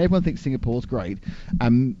races, and everyone thinks Singapore's great,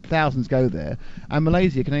 and thousands go there. And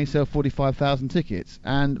Malaysia can only sell 45,000 tickets,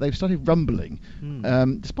 and they've started rumbling,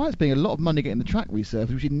 despite being a lot of money getting the track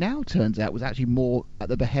resurfaced, which it now turns out was actually more at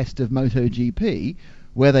the behest of MotoGP,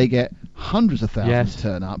 where they get hundreds of thousands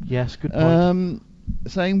turn up. Yes, good point.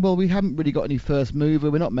 Saying, well, we haven't really got any first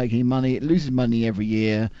mover, we're not making any money, it loses money every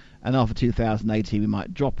year, and after 2018 we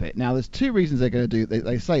might drop it. Now, there's two reasons they're going to do it.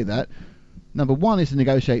 They say that. Number one is to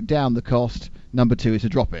negotiate down the cost. Number two is to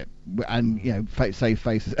drop it, and save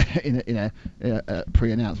face in a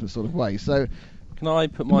pre-announcement sort of way. So, can I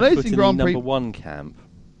put my foot in the number one camp?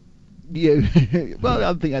 Well,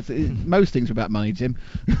 I think that's most things are about money, Tim.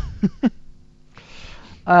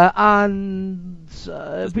 And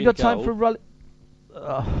have we got time for rally?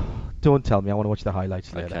 Don't tell me. I want to watch the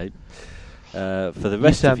highlights later. Okay. For the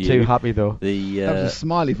rest of you, too happy though. That was a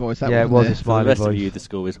smiley voice. That it was a smiley voice. For the rest of you, the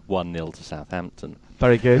score is 1-0 to Southampton.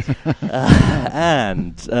 Very good.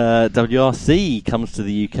 And WRC comes to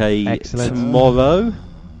the UK tomorrow.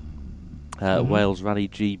 Wales Rally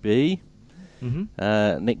GB.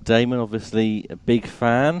 Nick Damon, obviously a big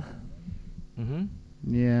fan.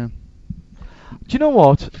 Yeah. Do you know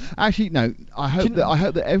what? Actually, no. I hope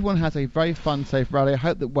that everyone has a very fun, safe rally. I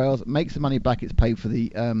hope that Wales makes the money back it's paid for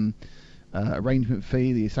the arrangement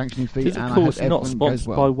fee, the sanctioning fee. It's of course not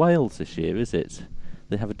sponsored by Wales this year, is it?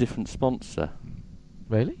 They have a different sponsor.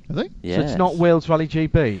 Really? Are they? Yes. So it's not Wales Rally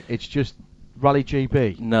GB. It's just Rally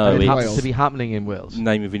GB. No, it it happens to be happening in Wales.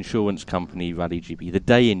 Name of insurance company Rally GB. The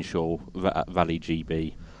Day Insure Rally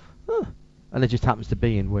GB. Huh. And it just happens to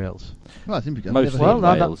be in Wales. Well, I think mostly in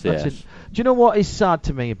Wales, yes. Do you know what is sad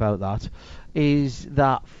to me about that? Is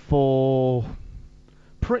that for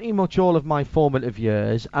pretty much all of my formative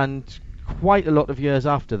years and quite a lot of years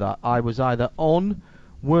after that, I was either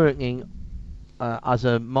working as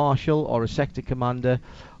a marshal or a sector commander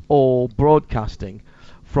or broadcasting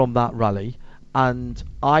from that rally, and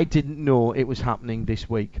I didn't know it was happening this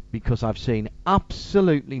week because I've seen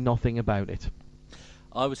absolutely nothing about it.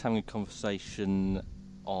 I was having a conversation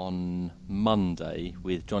on Monday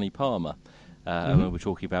with Johnny Palmer, and we were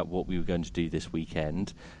talking about what we were going to do this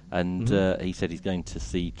weekend, and he said he's going to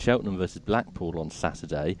see Cheltenham versus Blackpool on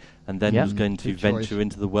Saturday, and then he was going to venture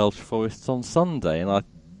into the Welsh forests on Sunday, and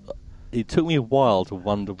it took me a while to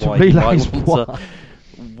wonder why he might want to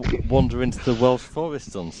wander into the Welsh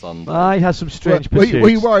forests on Sunday. He has some strange pursuits. Were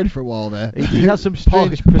you worried for a while there? He has some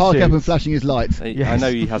strange pursuits. Park up and flashing his lights. I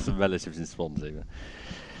know he has some relatives in Swansea.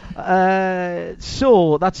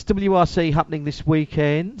 So that's WRC happening this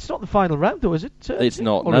weekend. It's not the final round, though, is it? It's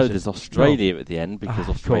not. No, there's Australia at the end because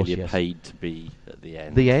Australia paid to be at the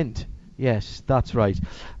end. The end. Yes, that's right.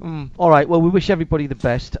 All right. Well, we wish everybody the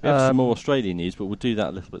best. We have some more Australian news, but we'll do that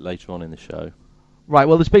a little bit later on in the show. Right.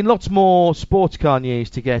 Well, there's been lots more sports car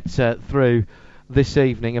news to get through this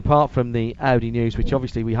evening, apart from the Audi news, which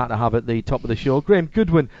obviously we had to have at the top of the show. Graham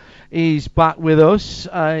Goodwin is back with us.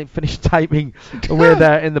 Finished typing away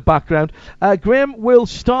there in the background. Graham, we'll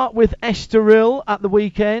start with Estoril at the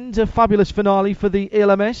weekend. A fabulous finale for the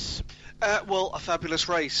ELMS. Well, a fabulous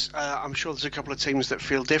race. I'm sure there's a couple of teams that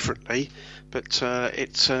feel differently, but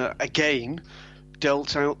it's again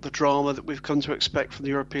dealt out the drama that we've come to expect from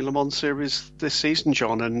the European Le Mans Series this season,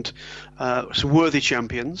 John, and some worthy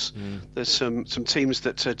champions. There's some teams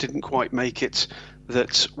that didn't quite make it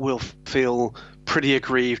that will feel pretty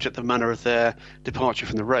aggrieved at the manner of their departure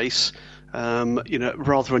from the race.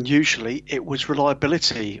 Rather unusually, it was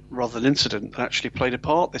reliability rather than incident that actually played a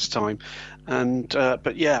part this time.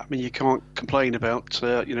 But yeah, I mean, you can't complain about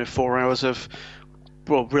 4 hours of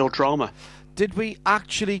real drama. Did we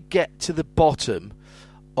actually get to the bottom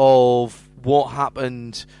of what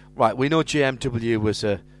happened? Right, we know GMW was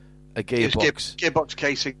a gearbox. Gearbox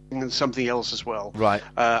casing and something else as well. Right.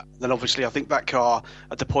 Then obviously I think that car,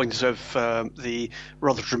 at the point of the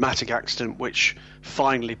rather dramatic accident which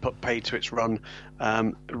finally put paid to its run,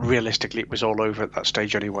 realistically it was all over at that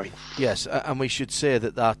stage anyway. Yes, and we should say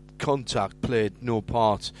that contact played no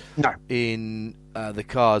part in the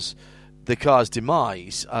car's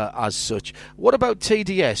demise as such. What about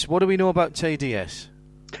TDS? What do we know about TDS?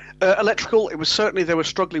 Electrical, it was certainly they were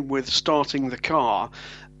struggling with starting the car.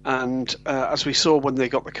 And as we saw when they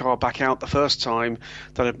got the car back out the first time,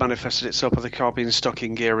 that had manifested itself with the car being stuck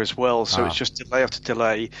in gear as well. So it's just delay after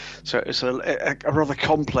delay. So it's a rather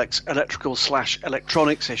complex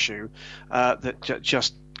electrical/electronics issue that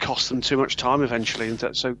just cost them too much time eventually.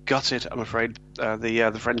 And so gutted, I'm afraid,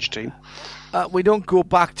 the French team. We don't go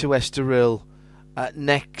back to Estoril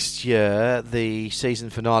next year. The season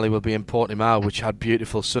finale will be in Portimao, which had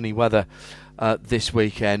beautiful sunny weather this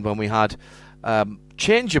weekend when we had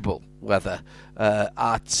changeable weather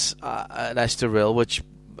at Estoril, which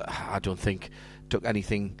I don't think took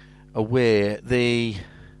anything away. The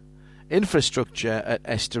infrastructure at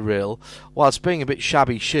Estoril, whilst being a bit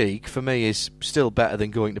shabby chic, for me is still better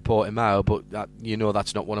than going to Portimao, but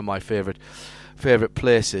that's not one of my favourite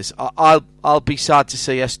places. I'll be sad to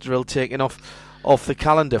see Estoril taken off the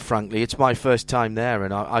calendar, frankly. It's my first time there,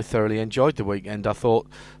 and I thoroughly enjoyed the weekend. I thought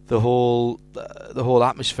the whole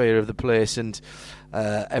atmosphere of the place and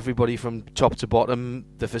everybody from top to bottom,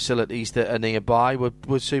 the facilities that are nearby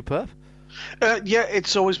were superb.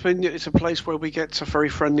 It's always been. It's a place where we get a very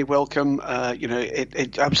friendly welcome.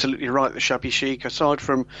 It's absolutely right. The shabby chic, aside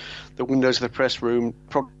from the windows of the press room,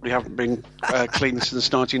 probably haven't been cleaned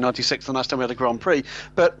since 1996, the last time we had a Grand Prix.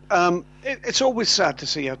 But it's always sad to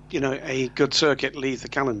see a good circuit leave the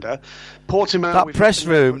calendar. Portimao.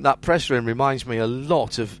 That press room reminds me a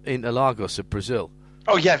lot of Interlagos of Brazil.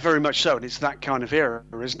 Oh, yeah, very much so. And it's that kind of era,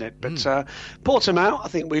 isn't it? But Portimao, I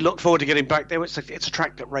think we look forward to getting back there. It's a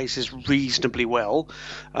track that races reasonably well.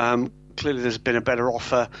 Clearly, there's been a better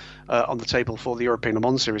offer on the table for the European Le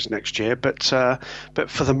Mans Series next year. But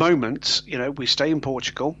for the moment, we stay in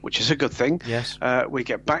Portugal, which is a good thing. Yes. We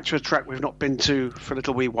get back to a track we've not been to for a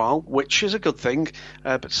little wee while, which is a good thing.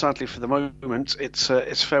 But sadly, for the moment, it's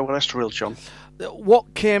farewell Estoril, John.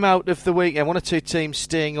 What came out of the weekend? One or two teams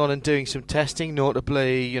staying on and doing some testing,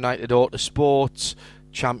 notably United Autosports,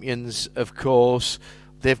 champions, of course.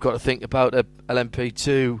 They've got to think about a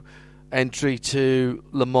LMP2 entry to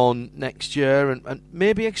Le Mans next year and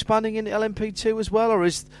maybe expanding into LMP2 as well, or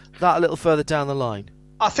is that a little further down the line?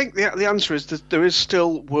 I think the answer is that there is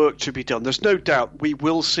still work to be done. There's no doubt we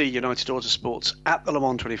will see United Autosports at the Le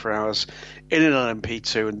Mans 24 Hours in an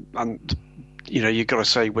LMP2 and you've got to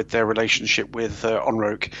say with their relationship with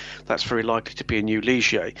Onroque, that's very likely to be a new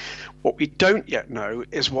Ligier. What we don't yet know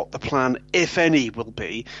is what the plan, if any, will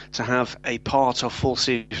be to have a part of full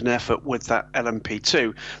season effort with that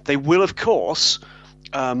LMP2. They will, of course,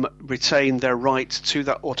 retain their right to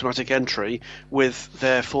that automatic entry with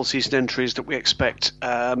their full season entries that we expect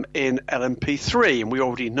in LMP3, and we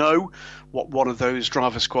already know what one of those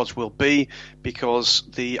driver squads will be, because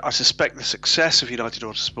I suspect the success of United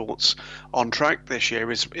Autosports on track this year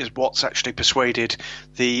is what's actually persuaded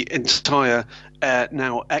the entire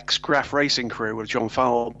now ex-Graf Racing crew with John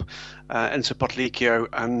Falb, Enzo Potlicchio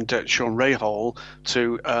and Sean Rahal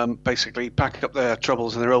to basically pack up their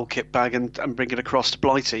troubles in their old kit bag and bring it across to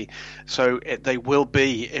Blighty. So they will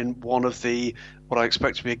be in one of the what I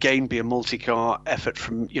expect to be a multi-car effort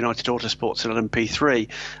from United Autosports in LMP3.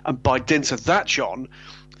 And by dint of that, John,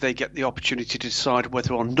 they get the opportunity to decide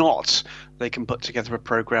whether or not they can put together a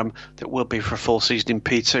program that will be for a full season in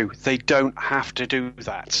P2. They don't have to do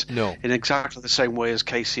that. No. In exactly the same way as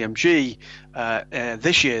KCMG,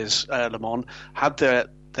 this year's Le Mans had their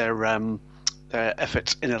their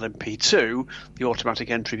efforts in LMP2, the automatic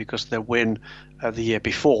entry because of their win the year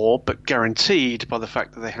before, but guaranteed by the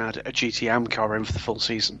fact that they had a GT car in for the full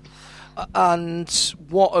season. And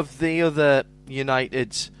what of the other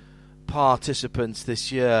United participants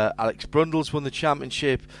this year? Alex Brundle's won the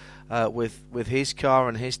championship with his car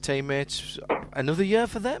and his teammates. Another year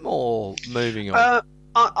for them, or moving on?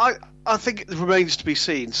 I think it remains to be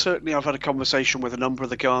seen. Certainly, I've had a conversation with a number of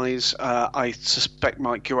the guys. I suspect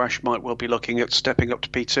Mike Gouache might well be looking at stepping up to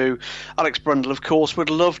P2. Alex Brundle, of course, would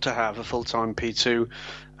love to have a full-time P2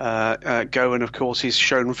 go, and of course he's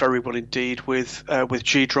shown very well indeed with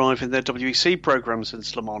G-Drive in their WEC program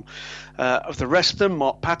since Le Mans. Of the rest of them,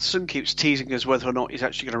 Mark Patterson keeps teasing us whether or not he's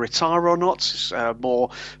actually going to retire or not. More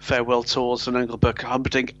farewell tours than Engelbert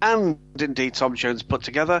Humperdinck and indeed Tom Jones put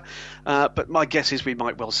together. But my guess is we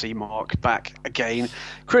might well see Mark back again.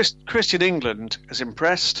 Christian England has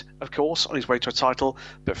impressed, of course, on his way to a title.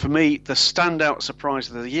 But for me, the standout surprise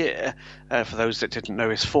of the year, for those that didn't know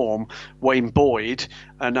his form, Wayne Boyd.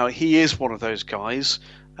 Now, he is one of those guys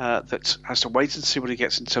that has to wait and see what he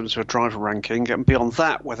gets in terms of a driver ranking, and beyond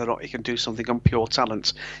that, whether or not he can do something on pure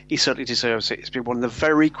talent. He certainly deserves it. He's been one of the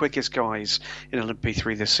very quickest guys in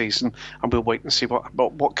LMP3 this season, and we'll wait and see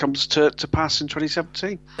what comes to pass in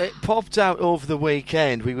 2017. It popped out over the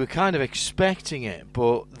weekend. We were kind of expecting it,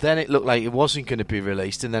 but then it looked like it wasn't going to be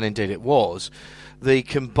released, and then indeed it was. The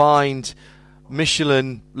combined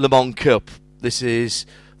Michelin Le Mans Cup. This is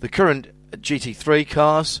the current GT3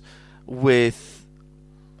 cars with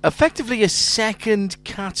effectively a second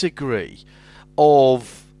category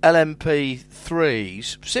of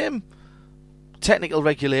LMP3s, same technical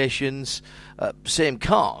regulations, same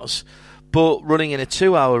cars, but running in a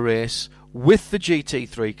 2-hour race with the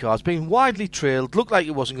GT3 cars, being widely trailed, looked like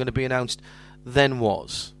it wasn't going to be announced, then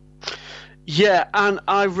was. Yeah, and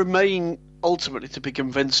I remain ultimately to be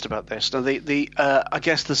convinced about this. Now, I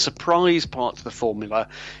guess the surprise part of the formula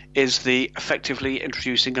is the effectively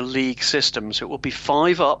introducing a league system. So it will be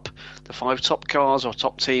 5 up, the 5 top cars or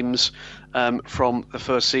top teams from the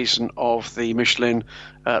first season of the Michelin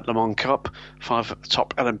Le Mans Cup. 5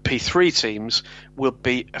 top LMP3 teams will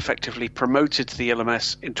be effectively promoted to the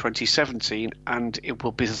LMS in 2017, and it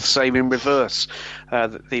will be the same in reverse.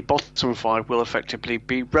 The bottom 5 will effectively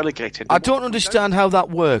be relegated. I don't understand how that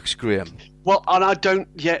works, Graham. Well, and I don't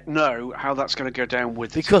yet know how that's going to go down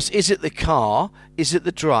with because is it the car? Is it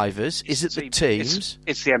the drivers? Is it the teams?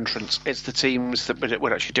 It's the entrants. It's the teams that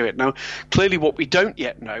would actually do it. Now, clearly what we don't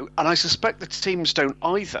yet know, and I suspect the teams don't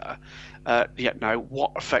either yet know,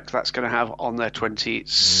 what effect that's going to have on their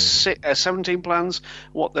 2017 plans,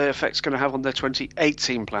 what the effect's going to have on their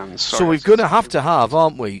 2018 plans. Sorry, so we're going to have,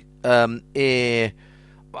 aren't we, and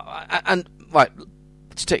right,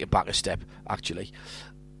 let's take it back a step, actually.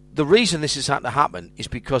 The reason this has had to happen is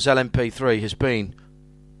because LMP3 has been,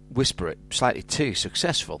 whisper it, slightly too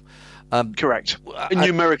successful. Correct. In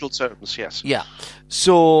numerical terms, yes. Yeah.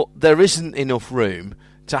 So there isn't enough room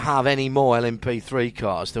to have any more LMP3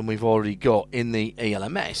 cars than we've already got in the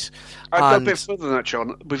ELMS. I'd go a bit further than that,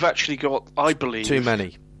 John. We've actually got, I believe... Too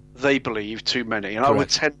many. They believe too many, and Correct. I would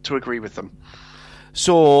tend to agree with them.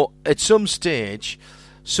 So at some stage,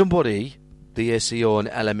 somebody, the ACO and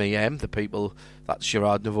LMEM, the people... That's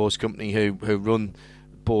Gerard Neveu's company who run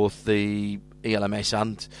both the ELMS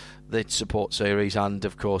and the support series and,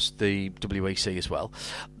 of course, the WEC as well,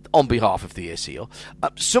 on behalf of the ACO.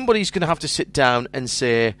 Somebody's going to have to sit down and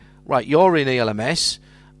say, right, you're in ELMS.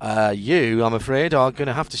 You, I'm afraid, are going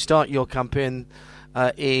to have to start your campaign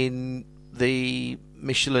in the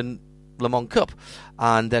Michelin Le Mans Cup.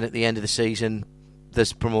 And then at the end of the season,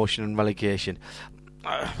 there's promotion and relegation.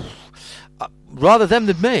 Rather them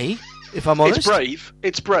than me... If I'm honest,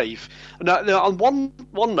 it's brave. Now, on one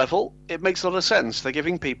level, it makes a lot of sense. They're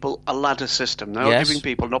giving people a ladder system. They're giving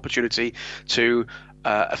people an opportunity to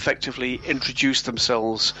effectively introduce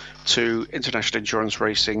themselves to international endurance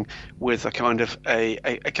racing with a kind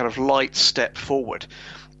of light step forward.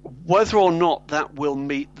 Whether or not that will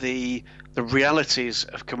meet the realities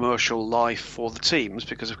of commercial life for the teams,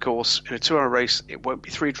 because of course in a 2-hour race it won't be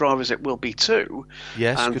 3 drivers, it will be 2.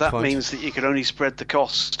 Yes, and good that point. means that you can only spread the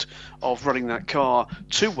cost of running that car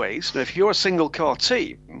 2 ways. Now, if you're a single car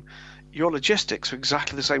team, your logistics are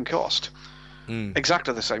exactly the same cost.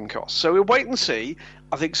 Exactly the same cost. So we'll wait and see.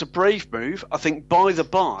 I think it's a brave move. I think by the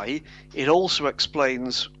by, it also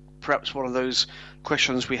explains perhaps one of those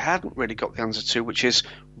questions we hadn't really got the answer to, which is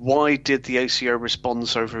why did the ACO respond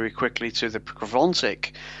so very quickly to the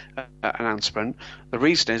Gravantic announcement? The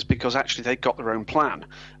reason is because actually they've got their own plan,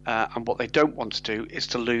 and what they don't want to do is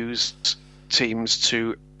to lose teams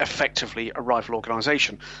to effectively a rival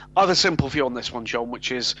organisation. I have a simple view on this one, John,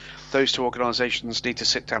 which is those two organisations need to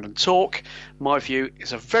sit down and talk. My view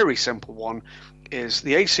is a very simple one, is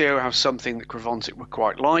the ACO have something that Gravontic would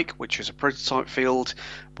quite like, which is a prototype field,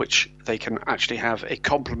 which they can actually have a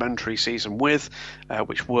complementary season with,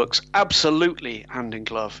 which works absolutely hand in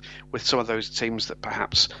glove with some of those teams that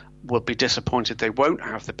perhaps will be disappointed they won't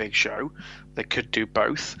have the big show. They could do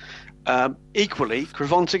both. Equally,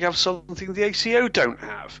 Gravontic have something the ACO don't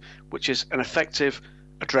have, which is an effective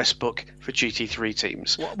address book for GT3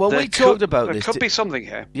 teams. Well, we talked about this. There could be something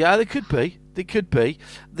here. Yeah, there could be. There could be.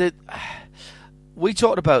 We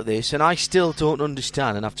talked about this, and I still don't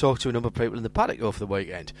understand, and I've talked to a number of people in the paddock over the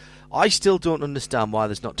weekend, I still don't understand why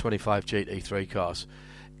there's not 25 GT3 cars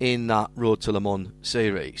in that Road to Le Mans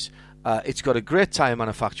series. It's got a great tyre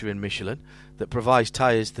manufacturer in Michelin that provides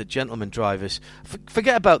tyres that gentlemen drivers...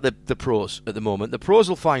 Forget about the pros at the moment. The pros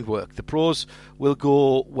will find work. The pros will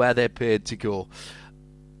go where they're paid to go.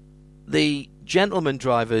 The gentlemen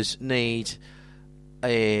drivers need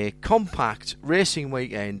a compact racing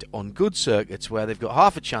weekend on good circuits where they've got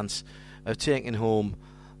half a chance of taking home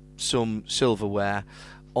some silverware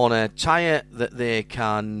on a tyre that they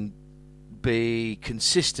can be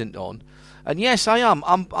consistent on. And yes, I am.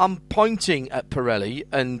 I'm pointing at Pirelli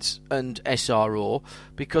and SRO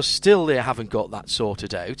because still they haven't got that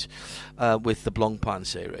sorted out with the Blancpain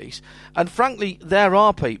series. And frankly, there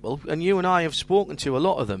are people, and you and I have spoken to a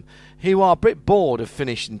lot of them, who are a bit bored of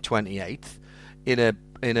finishing 28th in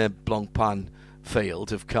a Blancpain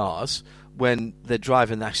field of cars when they're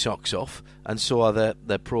driving their socks off, and so are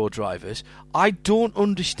the pro drivers. I don't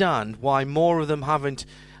understand why more of them haven't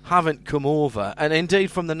come over, and indeed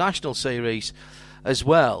from the national series as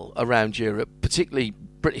well around Europe, particularly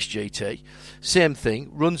British GT. Same thing,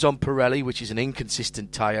 runs on Pirelli, which is an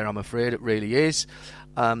inconsistent tyre, I'm afraid it really is.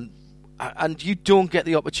 And you don't get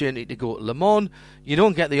the opportunity to go to Le Mans. You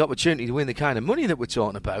don't get the opportunity to win the kind of money that we're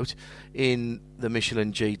talking about in the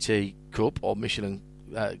Michelin GT Cup, or Michelin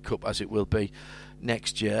Cup as it will be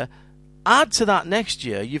next year. Add to that next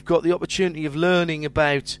year, you've got the opportunity of learning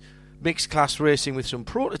about mixed class racing with some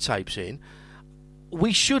prototypes in.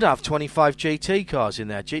 We should have 25 GT cars in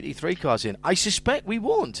there, GT3 cars in. I suspect we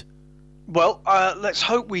won't. Well, let's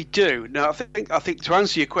hope we do. Now, I think to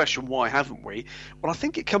answer your question, why haven't we? Well, I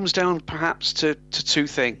think it comes down perhaps to two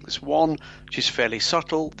things. One, which is fairly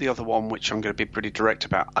subtle. The other one, which I'm going to be pretty direct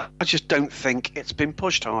about. I just don't think it's been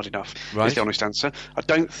pushed hard enough, is the honest answer. I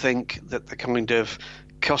don't think that the kind of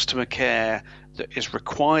customer care that is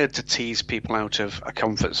required to tease people out of a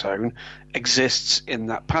comfort zone exists in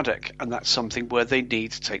that paddock, and that's something where they need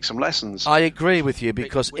to take some lessons. I agree with you,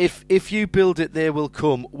 because if you build it, they will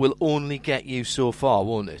come, will only get you so far,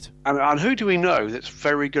 won't it? And who do we know that's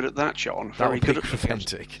very good at that, John? Very good at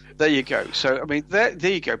Gravontic. There you go. So, I mean, there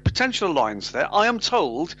you go. Potential alliance there. I am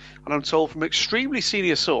told, and I'm told from an extremely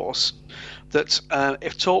senior source, that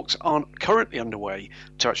if talks aren't currently underway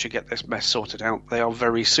to actually get this mess sorted out, they are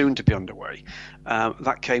very soon to be underway.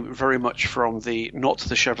 That came very much from not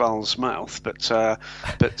the cheval's mouth, but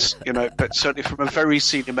certainly from a very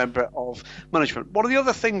senior member of management. One of the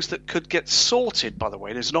other things that could get sorted, by the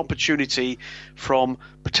way, there's an opportunity from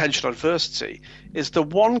potential adversity, is the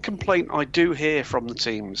one complaint I do hear from the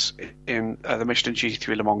teams in the Michelin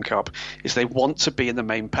GT3 Le Mans Cup is they want to be in the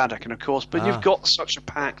main paddock, and of course, but you've got such a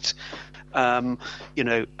packed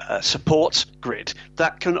support grid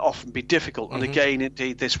that can often be difficult. And again,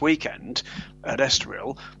 indeed, this weekend at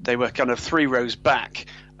Estoril, they were kind of 3 rows back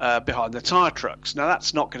behind the tyre trucks. Now,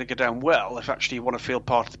 that's not going to go down well if actually you want to feel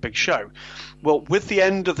part of the big show. Well, with the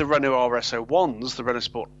end of the Renault RS01s, the Renault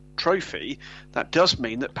Sport Trophy, that does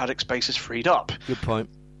mean that paddock space is freed up. Good point.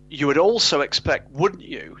 You would also expect, wouldn't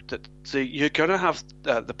you, that you're going to have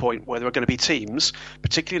the point where there are going to be teams,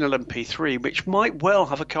 particularly in LMP3, which might well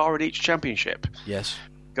have a car in each championship. Yes.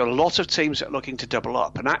 Got a lot of teams that are looking to double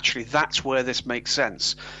up, and actually that's where this makes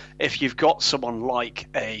sense. If you've got someone like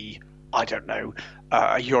a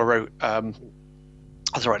Euro, an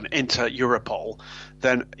Inter-Europol,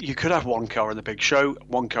 then you could have one car in the big show,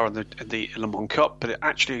 one car in the Le Mans Cup, but it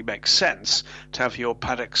actually makes sense to have your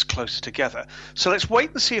paddocks closer together. So let's wait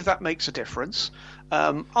and see if that makes a difference.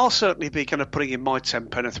 I'll certainly be kind of putting in my 10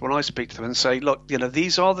 penneth when I speak to them and say, look,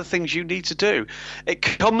 these are the things you need to do. It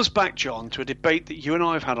comes back, John, to a debate that you and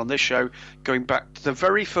I have had on this show going back to the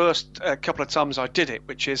very first couple of times I did it,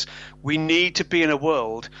 which is we need to be in a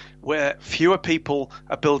world where fewer people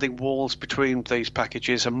are building walls between these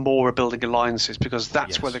packages and more are building alliances, because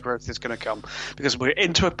that's where the growth is going to come. Because we're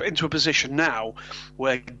into a position now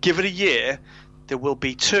where, given a year, there will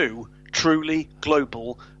be 2 truly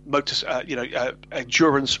global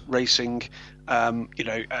endurance racing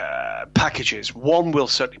packages. One will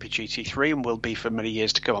certainly be GT3 and will be for many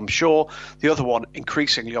years to come, I'm sure. The other one,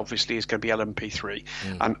 increasingly, obviously, is going to be LMP3.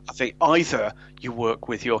 And I think either you work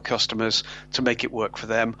with your customers to make it work for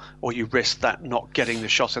them, or you risk that not getting the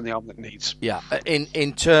shot in the arm that it needs. Yeah,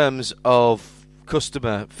 in terms of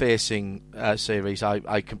customer-facing series,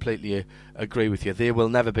 I completely agree with you. They will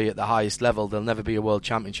never be at the highest level. There'll never be a world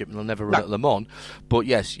championship, and they'll never run at Le Mans. But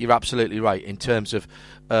yes, you're absolutely right in terms of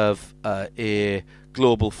a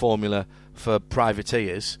global formula for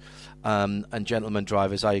privateers and gentleman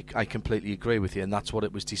drivers. I completely agree with you, and that's what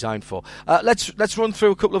it was designed for. Let's run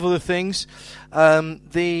through a couple of other things.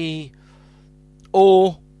 The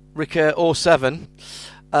Oreca 07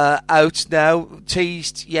 out now,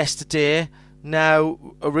 teased yesterday. Now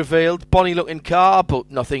revealed, bonny looking car,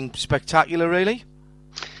 but nothing spectacular really.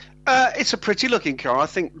 It's a pretty looking car. I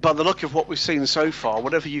think by the look of what we've seen so far,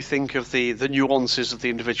 whatever you think of the nuances of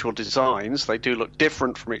the individual designs, they do look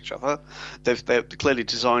different from each other. They're clearly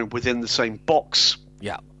designed within the same box.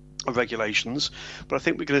 Yeah. Of regulations, but I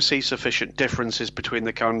think we're going to see sufficient differences between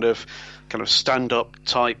the kind of stand-up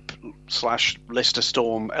type / Lister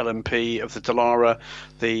Storm LMP of the Dallara,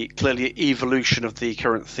 the clearly evolution of the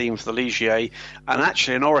current theme for the Ligier, and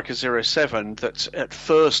actually an Oreca 07 that at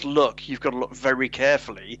first look you've got to look very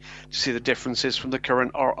carefully to see the differences from the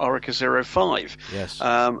current Oreca 05. Yes,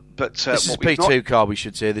 but this is a P2 car. We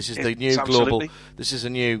should say this is the new global. This is a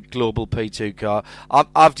new global P2 car.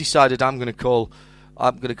 I've decided I'm going to call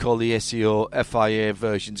the SEO FIA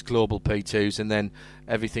versions global P2s, and then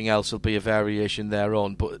everything else will be a variation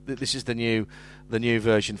thereon. But this is the new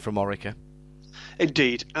version from Oreca.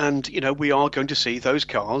 Indeed, and we are going to see those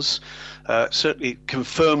cars certainly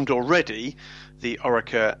confirmed already. The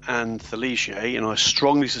Oreca and the Ligier, and I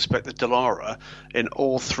strongly suspect the Dallara in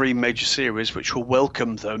all three major series, which will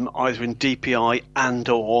welcome them either in DPI and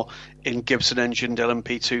or in Gibson-engined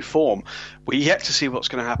LMP2 form. We're yet to see what's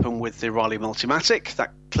going to happen with the Riley Multimatic.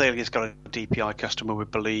 That clearly has got a DPI customer, we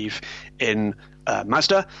believe, in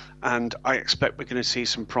Mazda, and I expect we're going to see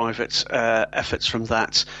some private efforts from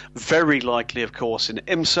that. Very likely, of course, in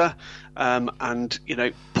IMSA,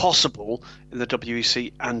 and possible in the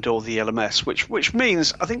WEC and or the LMS, which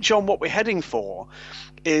means, I think, John, what we're heading for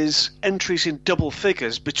is entries in double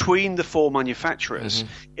figures between the four manufacturers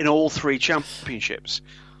in all three championships.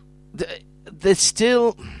 There's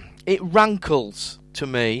still, it rankles to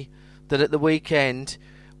me that at the weekend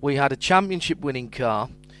we had a championship winning car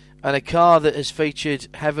and a car that has featured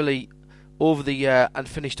heavily over the year and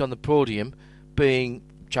finished on the podium, being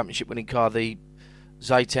championship winning car the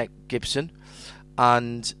Zytek Gibson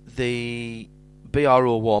and the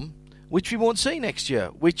BR01, which we won't see next year,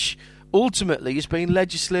 which ultimately has been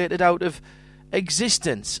legislated out of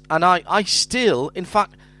existence. And I still, in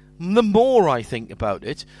fact, the more I think about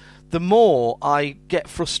it, the more I get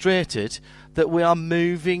frustrated that we are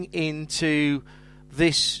moving into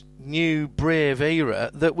this new brave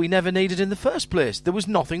era that we never needed in the first place. There was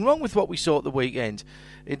nothing wrong with what we saw at the weekend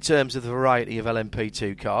in terms of the variety of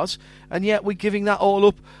LMP2 cars, and yet we're giving that all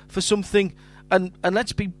up for something, and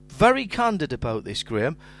let's be very candid about this,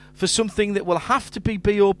 Graham, for something that will have to be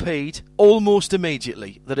BOP'd almost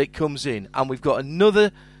immediately that it comes in, and we've got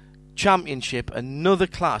another championship, another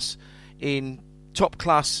class in top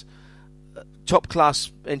class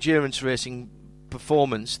endurance racing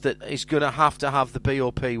performance that is going to have the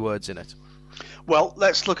BOP words in it. Well,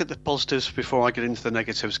 let's look at the positives before I get into the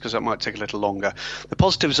negatives, because that might take a little longer. The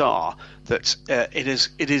positives are that it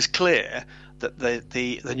is clear that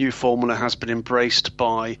the new formula has been embraced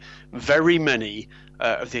by very many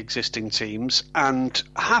of the existing teams, and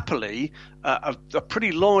happily a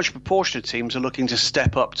pretty large proportion of teams are looking to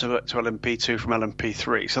step up to LMP2 from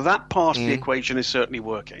LMP3. So that part of the equation is certainly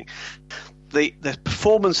working. The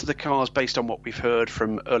performance of the cars, based on what we've heard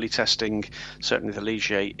from early testing, certainly the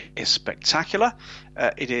Ligier, is spectacular.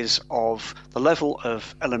 It is of the level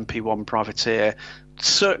of LMP1 Privateer,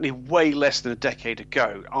 certainly way less than a decade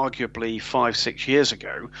ago, arguably 5-6 years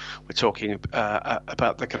ago. We're talking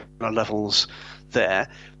about the kind of levels there.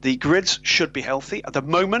 The grids should be healthy. At the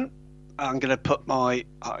moment, I'm going to put my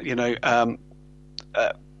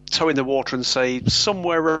toe in the water and say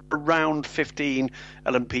somewhere around 15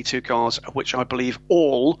 LMP2 cars, of which I believe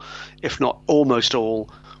all, if not almost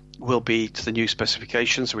all, will be to the new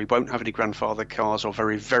specifications, so we won't have any grandfathered cars, or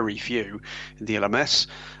very, very few in the LMS.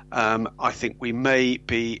 I think we may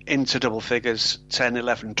be into double figures, 10,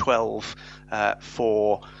 11, 12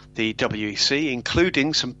 for the WEC,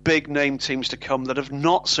 including some big name teams to come that have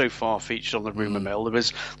not so far featured on the rumour mill. There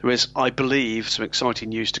is, I believe, some exciting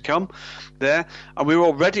news to come there, and we're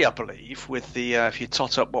already, I believe, with the if you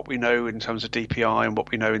tot up what we know in terms of DPI and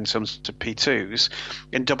what we know in terms of P2s,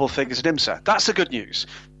 in double figures at IMSA. That's the good news.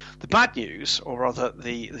 The bad news, or rather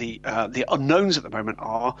the unknowns at the moment,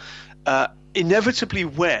 are inevitably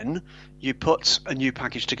when you put a new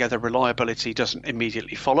package together, reliability doesn't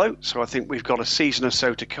immediately follow. So I think we've got a season or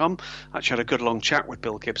so to come. Actually had a good long chat with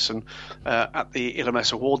Bill Gibson at the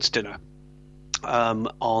LMS Awards dinner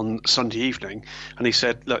on Sunday evening, and he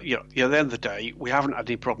said, look, at the end of the day, we haven't had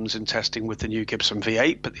any problems in testing with the new Gibson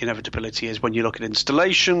V8, but the inevitability is when you look at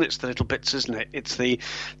installation, it's the little bits, isn't it? It's the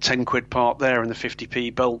 10 quid part there and the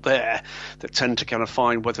 50p bolt there that tend to kind of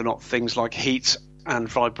find whether or not things like heat and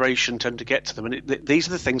vibration tend to get to them, and these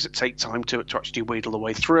are the things that take time to actually wheedle the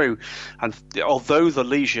way through. And although the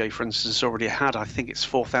Ligier, for instance, has already had, I think it's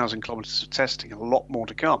 4,000 kilometres of testing, and a lot more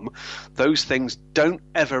to come, those things don't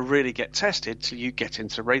ever really get tested till you get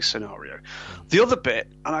into the race scenario. The other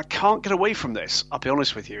bit, and I can't get away from this, I'll be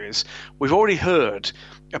honest with you, is we've already heard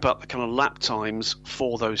about the kind of lap times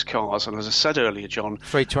for those cars, and as I said earlier, John,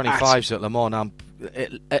 325s at Le Mans,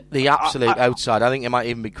 at the absolute outside. I think it might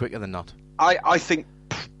even be quicker than that. I think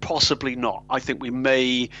possibly not. I think we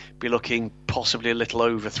may be looking possibly a little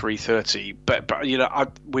over 330. But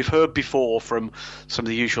we've heard before from some of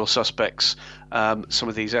the usual suspects some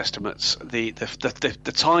of these estimates.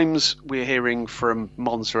 The times we're hearing from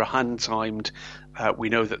Monza are hand timed. We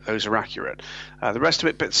know that those are accurate. The rest of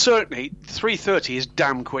it, but certainly 330 is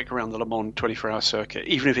damn quick around the Le Mans 24-hour circuit.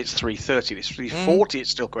 Even if it's 330, if it's 340, it's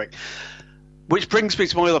still quick. Which brings me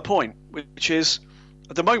to my other point, which is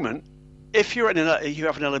at the moment, if you have an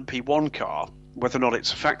LMP1 car, whether or not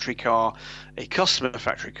it's a factory car, a customer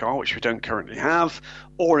factory car, which we don't currently have,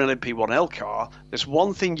 or an LMP1L car, there's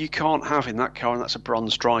one thing you can't have in that car, and that's a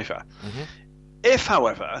bronze driver. Mm-hmm. If,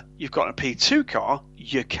 however, you've got a P2 car,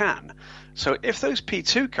 you can. So if those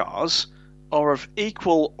P2 cars are of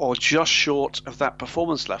equal or just short of that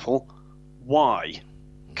performance level, why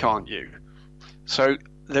can't you? So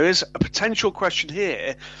there is a potential question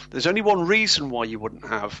here. There's only one reason why you wouldn't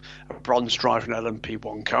have a bronze driver in an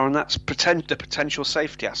LMP1 car, and that's the potential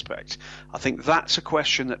safety aspect. I think that's a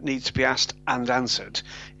question that needs to be asked and answered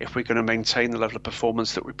if we're going to maintain the level of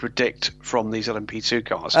performance that we predict from these LMP2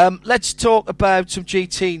 cars. Let's talk about some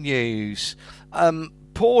GT news.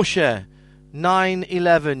 Porsche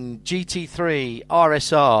 911 GT3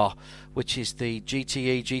 RSR, which is the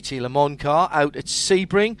GTE GT Le Mans car, out at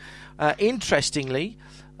Sebring. Interestingly,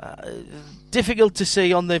 difficult to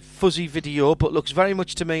see on the fuzzy video, but looks very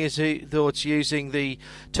much to me as though it's using the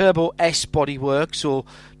Turbo S bodywork, so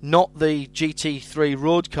not the GT3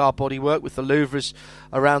 road car bodywork with the louvres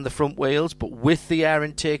around the front wheels, but with the air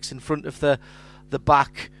intakes in front of the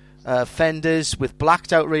back fenders, with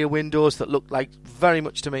blacked out rear windows that look like very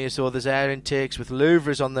much to me as though there's air intakes with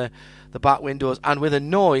louvres on the back windows, and with a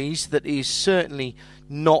noise that is certainly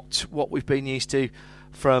not what we've been used to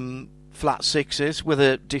from flat sixes, with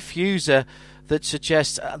a diffuser that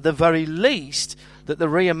suggests at the very least that the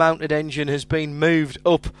rear mounted engine has been moved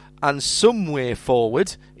up and somewhere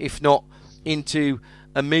forward, if not into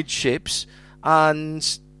amidships,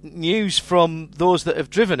 and news from those that have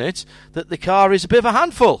driven it that the car is a bit of a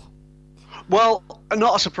handful. Well,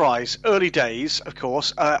 not a surprise. Early days, of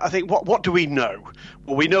course. I think what do we know?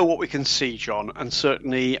 Well, we know what we can see, John, and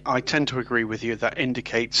certainly I tend to agree with you. That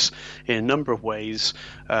indicates in a number of ways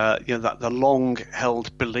that the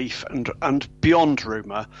long-held belief and beyond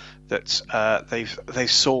rumour that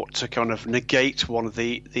they've sought to kind of negate one of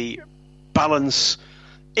the balance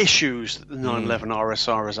issues that the 911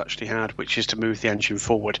 RSR has actually had, which is to move the engine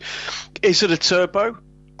forward. Is it a turbo?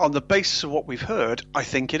 On the basis of what we've heard, I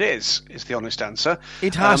think it is the honest answer.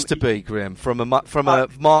 It has to be, Graham, from a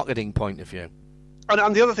marketing point of view.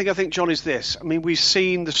 And the other thing I think, John, is this. I mean, we've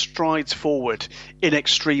seen the strides forward in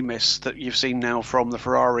extremis that you've seen now from the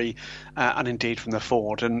Ferrari and indeed from the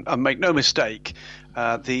Ford. And make no mistake,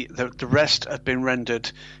 the rest have been rendered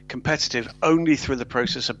competitive only through the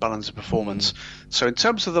process of balance of performance. So in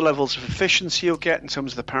terms of the levels of efficiency you'll get, in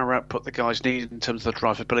terms of the power output the guys need, in terms of the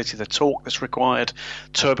drivability, the torque that's required,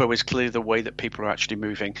 turbo is clearly the way that people are actually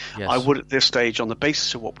moving. Yes. I would at this stage, on the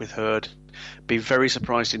basis of what we've heard, be very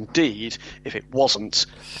surprised indeed if it wasn't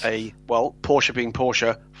a, well, Porsche being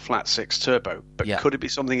Porsche, flat six turbo. But could it be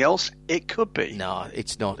something else? It could be. No,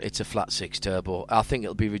 it's not. It's a flat six turbo. I think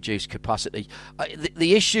it'll be reduced capacity.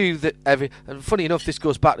 The issue that and funny enough, this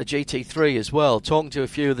goes back to GT3 as well. Talking to a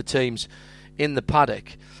few of the teams in the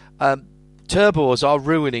paddock, turbos are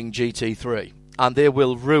ruining GT3, and they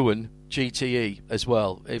will ruin GTE as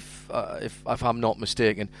well. If I'm not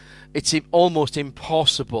mistaken, it's almost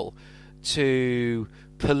impossible to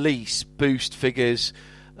police boost figures.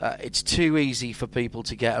 It's too easy for people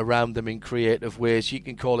to get around them in creative ways. You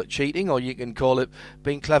can call it cheating, or you can call it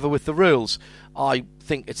being clever with the rules. I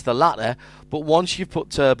think it's the latter, but once you've put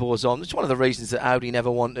turbos on, it's one of the reasons that Audi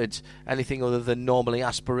never wanted anything other than normally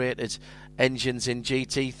aspirated engines in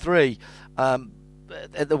GT3.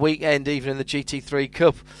 At the weekend, even in the GT3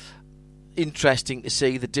 Cup, interesting to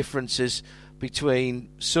see the differences between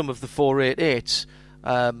some of the 488s.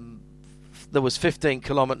 There was 15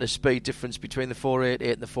 kilometre speed difference between the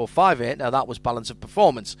 488 and the 458. Now that was balance of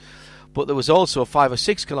performance, but there was also 5 or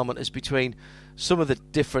 6 kilometres between some of the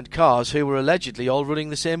different cars who were allegedly all running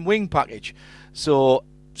the same wing package. So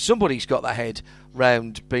somebody's got their head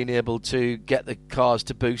round being able to get the cars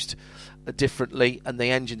to boost differently and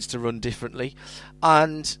the engines to run differently,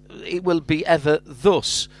 and it will be ever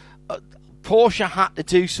thus. Porsche had to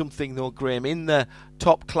do something though, Graham, in the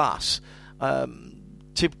top class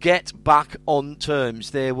to get back on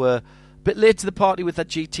terms. They were a bit late to the party with their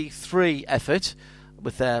GT3 effort,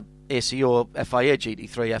 with their ACO FIA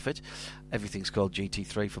GT3 effort. Everything's called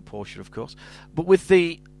GT3 for Porsche, of course. But with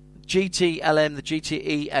the GTLM, the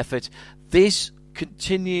GTE effort, this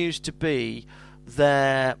continues to be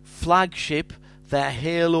their flagship, their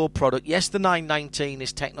halo product. Yes, the 919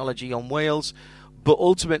 is technology on wheels, but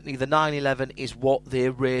ultimately the 911 is what they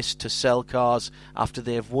race to sell cars after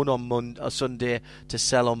they've won on Sunday to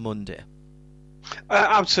sell on Monday.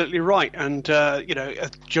 Absolutely right, and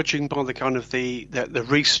judging by the kind of the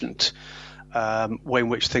recent way in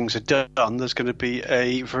which things are done, there's going to be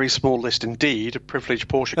a very small list indeed of privileged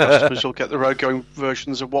Porsche customers who'll get the road-going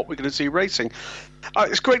versions of what we're going to see racing.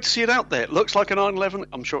 It's great to see it out there. It looks like a 911.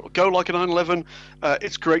 I'm sure it'll go like a 911.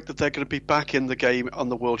 It's great that they're going to be back in the game on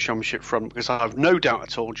the World Championship front, because I have no doubt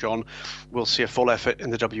at all, John, we'll see a full effort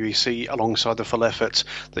in the WEC alongside the full effort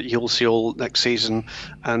that you'll see all next season,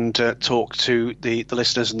 and talk to the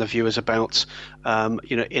listeners and the viewers about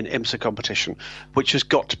in IMSA competition, which has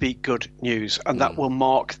got to be good news. And that will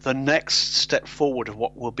mark the next step forward of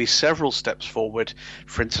what will be several steps forward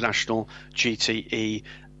for international GTE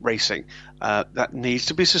racing. That needs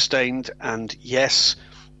to be sustained. And yes,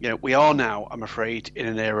 we are now, I'm afraid, in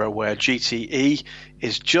an era where GTE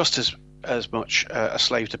is just as much a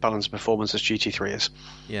slave to balance performance as GT3 is.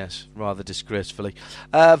 Yes, rather disgracefully.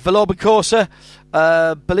 Valoba Corsa,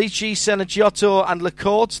 Belici, Seneggiotto and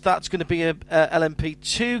Lecourt. That's going to be a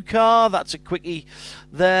LMP2 car. That's a quickie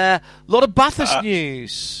there. A lot of Bathurst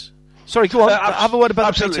news. Sorry, go on. Have a word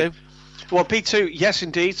about the P2. Well, P2, yes,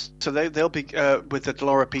 indeed. So they'll be with the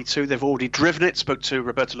Dallara P2. They've already driven it. Spoke to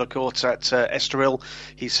Roberto Lecourt at Estoril.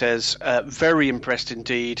 He says very impressed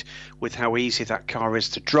indeed with how easy that car is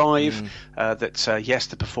to drive. Yes,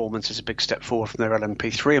 the performance is a big step forward from their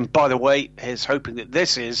LMP3. And by the way, he's hoping that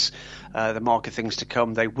this is the mark of things to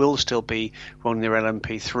come. They will still be running their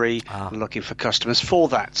LMP3 and looking for customers for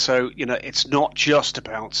that. So, it's not just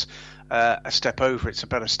about a step over, it's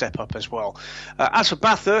about a step up as well. As for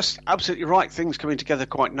Bathurst, absolutely right, things coming together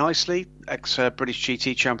quite nicely. Ex-British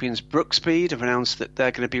GT champions Brookspeed have announced that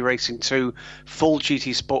they're going to be racing 2 full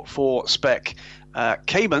GT Sport 4 spec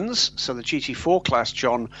Caymans, so the GT4 class,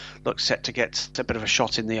 John, looks set to get a bit of a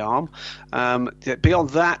shot in the arm. Beyond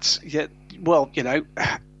that,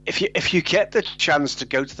 if you get the chance to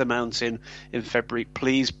go to the mountain in February,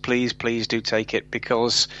 please do take it,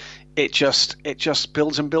 because it just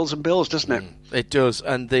builds and builds and builds, doesn't it? It does.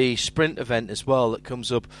 And the sprint event as well that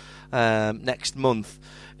comes up next month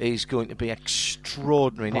is going to be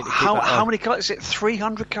extraordinary. How many cars? Is it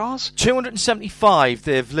 300 cars? 275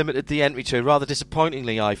 they've limited the entry to, rather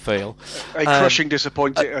disappointingly, I feel. Crushingly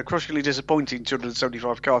disappointing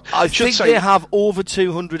 275 cars. I think they have over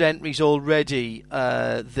 200 entries already.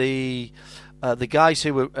 The guys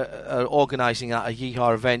who were organising at a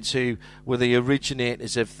Yeehaw event, who were the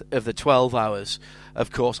originators of the 12 hours,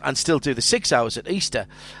 of course, and still do the 6 hours at Easter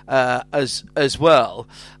as well.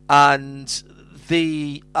 And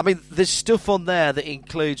there's stuff on there that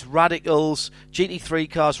includes radicals,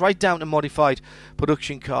 GT3 cars, right down to modified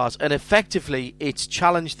production cars, and effectively it's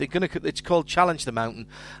it's called Challenge the Mountain,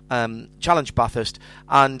 Challenge Bathurst,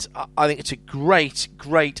 and I think it's a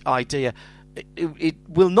great idea. it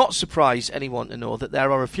will not surprise anyone to know that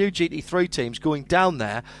there are a few GT3 teams going down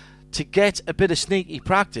there to get a bit of sneaky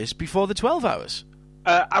practice before the 12 hours.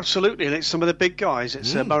 Absolutely, and it's some of the big guys.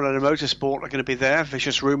 It's Marina Motorsport are going to be there.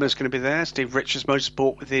 Vicious Rumour's going to be there. Steve Richards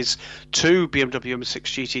Motorsport with his 2 BMW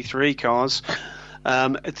M6 GT3 cars.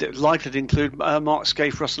 Likely to include Mark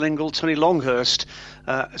Scaife, Russell Ingall, Tony Longhurst,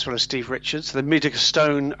 as well as Steve Richards. The Midica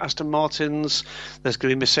Stone, Aston Martins. There's going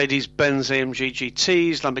to be Mercedes-Benz AMG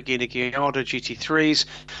GTs, Lamborghini Gallardo GT3s,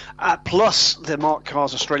 plus the Mark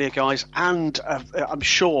Cars Australia guys, and I'm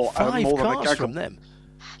sure 5 more cars than from them.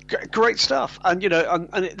 Great stuff, and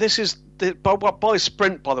and this is by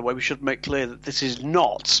sprint. By the way, we should make clear that this is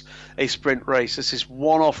not a sprint race. This is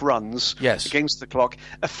one-off runs against the clock,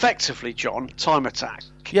 effectively, John, time attack.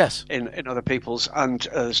 Yes, in other people's, and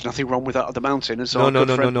there's nothing wrong with that at the mountain. No.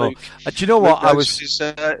 Do you know what I was? Is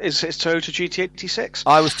Toyota GT86.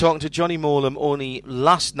 I was talking to Johnny Morlam only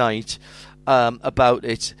last night about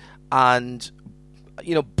it, and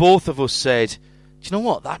both of us said, "Do you know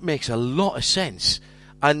what? That makes a lot of sense."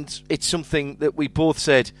 And it's something that we both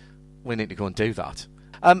said, we need to go and do that.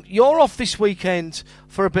 You're off this weekend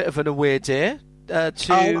for a bit of an away day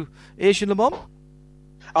to Asian Le Mans?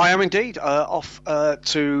 I am indeed off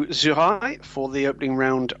to Zurich for the opening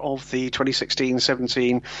round of the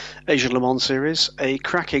 2016-17 Asian Le Mans Series. A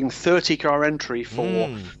cracking 30-car entry for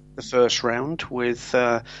the first round with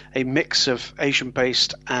a mix of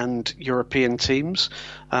Asian-based and European teams.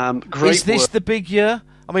 Is this the big year?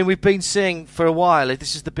 I mean, we've been saying for a while,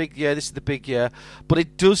 this is the big year, but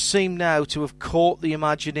it does seem now to have caught the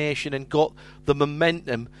imagination and got the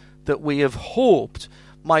momentum that we have hoped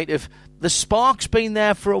might have. The spark's been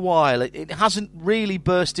there for a while. It hasn't really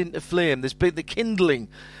burst into flame. The kindling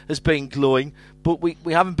has been glowing, but we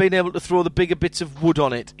haven't been able to throw the bigger bits of wood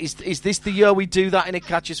on it. Is this the year we do that and it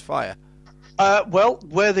catches fire? Well,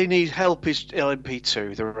 where they need help is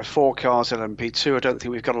LMP2. There are 4 cars in LMP2. I don't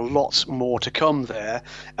think we've got a lot more to come there.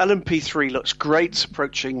 LMP3 looks great,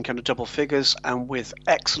 approaching kind of double figures and with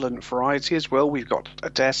excellent variety as well. We've got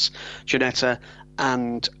Ades, Ginetta,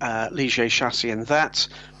 and Ligier chassis in that.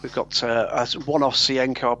 We've got a one-off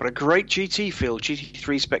CN car, but a great GT field,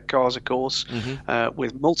 GT3 spec cars, of course,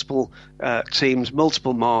 with multiple teams,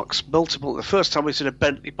 multiple marks, the first time we've seen a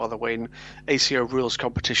Bentley, by the way, in ACO rules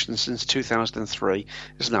competition since 2003.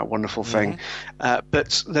 Isn't that a wonderful thing?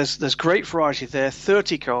 But there's great variety there,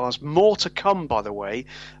 30 cars, more to come, by the way,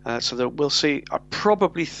 so that we'll see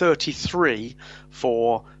probably 33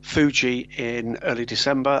 for Fuji in early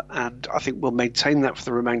December, and I think we'll maintain that for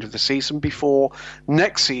the remainder of the season before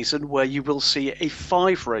next season, where you will see a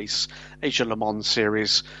 5-race Asian Le Mans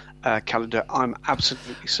Series calendar. I'm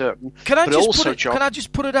absolutely certain. Can I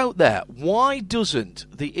just put it out there? Why doesn't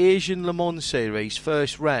the Asian Le Mans Series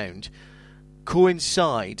first round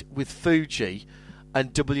coincide with Fuji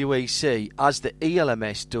and WEC as the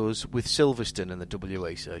ELMS does with Silverstone and the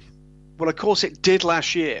WEC? Well, of course it did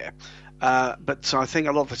last year. But I think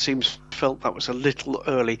a lot of the teams felt that was a little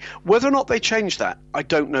early. Whether or not they changed that, I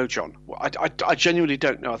don't know, John. I genuinely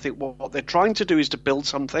don't know. I think what they're trying to do is to build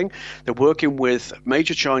something. They're working with a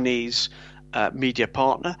major Chinese media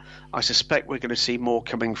partner. I suspect we're going to see more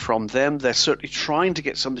coming from them. They're certainly trying to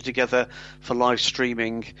get something together for live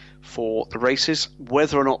streaming for the races.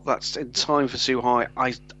 Whether or not that's in time for Zhuhai,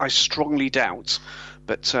 I strongly doubt.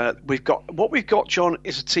 But we've got, John,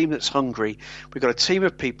 is a team that's hungry. We've got a team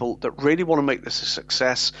of people that really want to make this a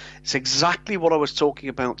success. It's exactly what I was talking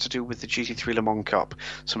about to do with the GT3 Le Mans Cup.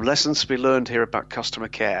 Some lessons to be learned here about customer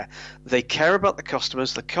care. They care about the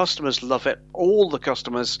customers. The customers love it. All the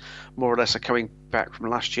customers, more or less, are coming back from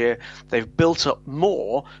last year. They've built up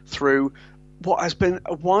more through what has been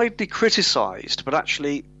a widely criticised, but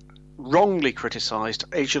actually wrongly criticised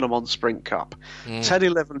Asian Le Mans Sprint Cup. 10,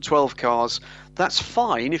 11, 12 cars. That's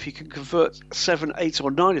fine if you can convert 7, 8 or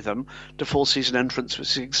 9 of them to full season entrants,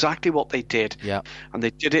 which is exactly what they did. Yeah. And they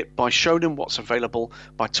did it by showing them what's available,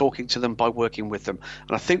 by talking to them, by working with them.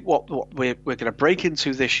 And I think what we're going to break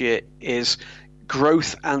into this year is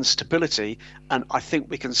growth and stability. And I think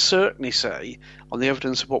we can certainly say, on the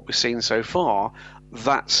evidence of what we've seen so far,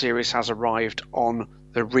 that series has arrived on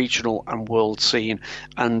the regional and world scene.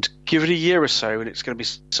 And give it a year or so, and it's going to be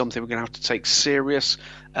something we're going to have to take serious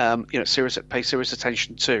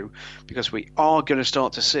attention to, because we are going to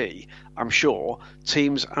start to see, I'm sure,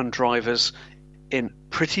 teams and drivers in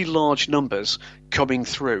pretty large numbers coming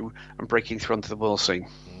through and breaking through onto the world scene.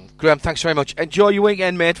 Graham, thanks very much. Enjoy your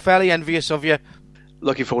weekend, mate. Fairly envious of you.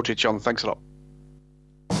 Looking forward to it, John. Thanks a lot.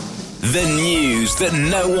 The news that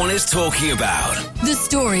no one is talking about. The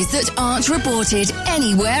stories that aren't reported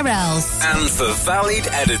anywhere else. And for valid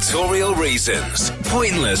editorial reasons.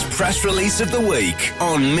 Pointless press release of the week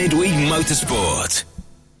on Midweek Motorsport.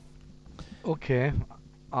 Okay,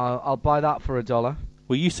 I'll buy that for $1.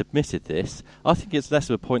 Well, you submitted this. I think it's less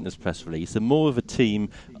of a pointless press release and more of a team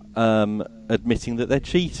admitting that they're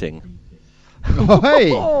cheating. Oh,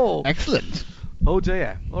 hey! Oh. Excellent. Oh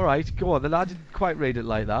dear. All right, go on. Then I didn't quite read it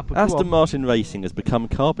like that. But Aston Martin Racing has become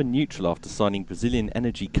carbon neutral after signing Brazilian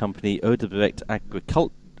energy company Odebrecht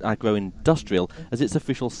Agroindustrial as its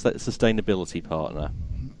official sustainability partner.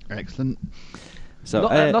 Excellent. So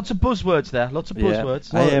lots of buzzwords there. Lots of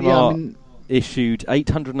buzzwords. AMR issued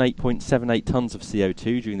 808.78 tonnes of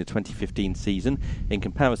CO2 during the 2015 season. In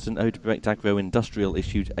comparison, Odebrecht Agroindustrial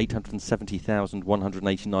issued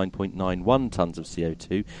 870,189.91 tonnes of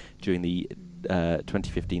CO2 during the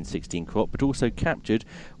 2015-16 crop, but also captured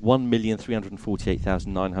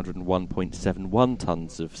 1,348,901.71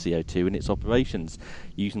 tonnes of CO2 in its operations.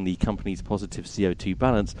 Using the company's positive CO2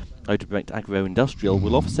 balance, Odebrecht Agroindustrial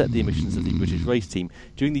will offset the emissions of the British race team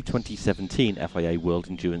during the 2017 FIA World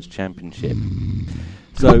Endurance Championship.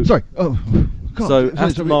 So,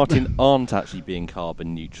 Aston Martin aren't actually being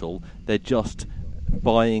carbon neutral, they're just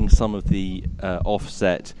buying some of the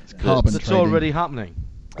offset that's already happening.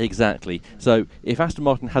 Exactly. So if Aston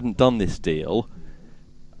Martin hadn't done this deal,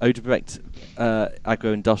 Odebrecht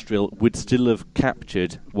Agroindustrial would still have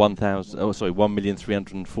captured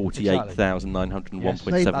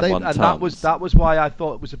 1,348,901.71 tonnes. And that was why I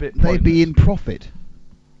thought it was a bit pointless. They'd be in profit.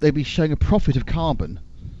 They'd be showing a profit of carbon.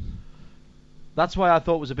 That's why I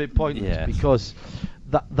thought it was a bit pointless, yes. Because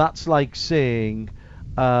that's like saying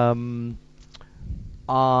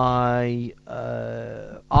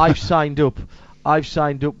I've signed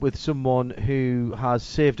up with someone who has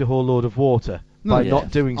saved a whole load of water by not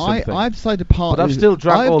doing something. I've decided to part. But I've still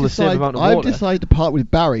drank all the same amount of water. I've decided to part with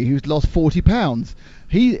Barry, who's lost 40 pounds.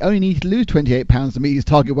 He only needs to lose 28 pounds to meet his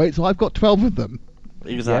target weight, so I've got 12 of them.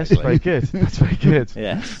 Exactly. Yes, very good. That's very good.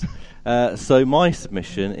 Yes. So my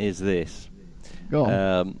submission is this. Go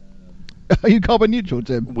on. Are you carbon neutral,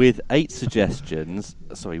 Tim? With 8 seasons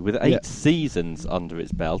under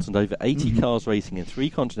its belt and over 80 cars racing in 3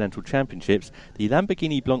 continental championships, the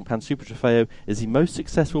Lamborghini Blancpain Super Trofeo is the most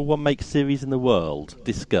successful one-make series in the world.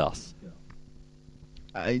 Discuss.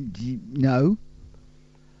 No.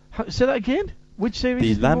 Say that again? Which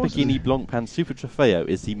series? The Lamborghini Blancpain Super Trofeo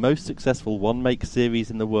is the most successful one-make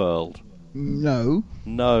series in the world. No.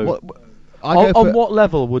 No. On what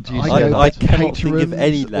level would you say? I cannot think of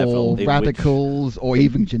any level. Or radicals, or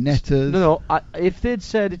even Genettas. No. If they'd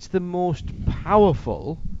said it's the most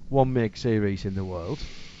powerful one-make series in the world,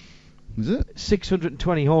 is it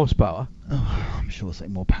 620 horsepower? Oh, I'm sure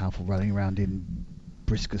something more powerful running around in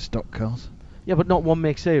brisker stock cars. Yeah, but not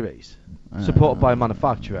one-make series, supported by a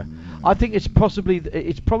manufacturer. I think it's probably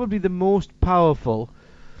the most powerful.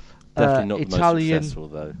 Definitely not Italian, the most successful,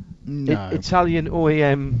 though. No. Italian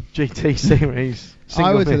OEM GT series.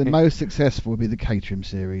 I would say the most successful would be the Caterham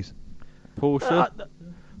series. Porsche?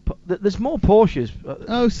 There's more Porsches.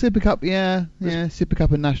 Super Cup, yeah. Super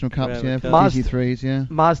Cup and National Cups, yeah. GT3s, yeah.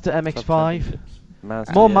 Mazda MX-5.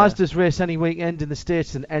 More Mazdas race any weekend in the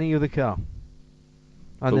States than any other car.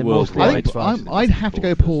 And then mostly I'd have to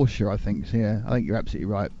go Porsche, I think. So yeah, I think you're absolutely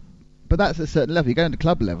right. But that's at a certain level. You go into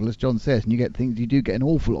club level, as John says, and you get things. You do get an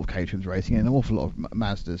awful lot of Caterhams racing and an awful lot of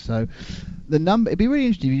Mazdas. So the number, it'd be really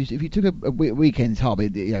interesting if you took a weekend's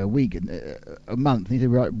hobby, a week, a month, and you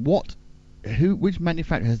said, right, which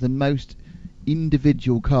manufacturer has the most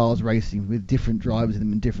individual cars racing with different drivers in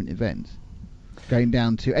them in different events, going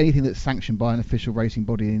down to anything that's sanctioned by an official racing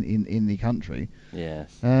body in the country.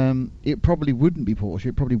 Yes. It probably wouldn't be Porsche.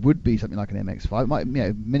 It probably would be something like an MX-5. It might,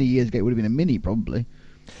 many years ago, it would have been a Mini probably.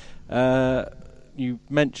 You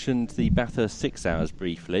mentioned the Bathurst 6 Hours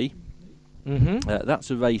briefly. Mm-hmm. That's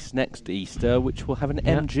a race next Easter which will have an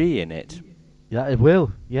MG in it. Yeah, it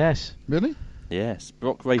will. Yes. Really? Yes.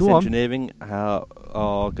 Brock Race Engineering are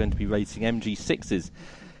going to be racing MG6s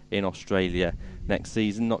in Australia next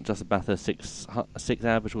season. Not just the Bathurst 6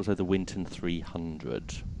 Hour, but also the Winton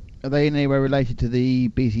 300. Are they in any way related to the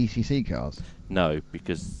BCCC cars? No,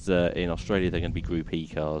 because in Australia they're going to be Group E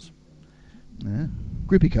cars. Yeah.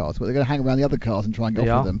 Groupie cars, but they're going to hang around the other cars and try and get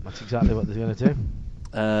off with them. That's exactly what they're going to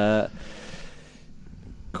do.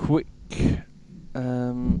 Quick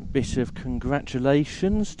bit of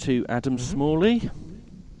congratulations to Adam Smalley.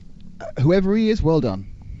 Whoever he is, well done.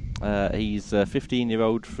 He's a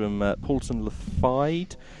 15-year-old from Paulton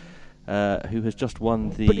Lafayette, who has just won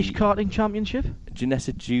the British Karting Championship?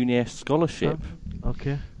 Ginetta Junior Scholarship. Oh,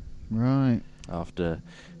 okay. Right. After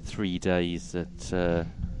 3 days at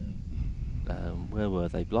where were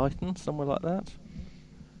they? Blyton, somewhere like that.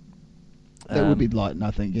 That would be Blyton,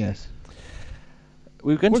 I think. Yes.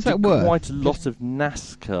 We were going What's to do that worth? quite a lot of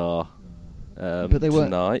NASCAR But they weren't-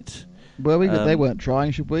 tonight. Were we? They weren't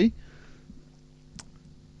trying, should we?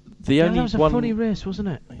 The Yeah, only that was a one, funny race, wasn't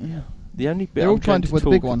it? Yeah. The only bit They're all I'm trying going to win to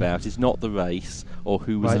the big talk one. about is not the race or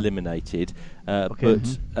who was Right. eliminated, Okay.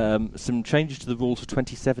 but some changes to the rules for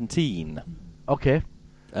 2017. Okay.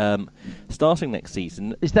 Starting next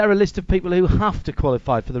season, Is there a list of people who have to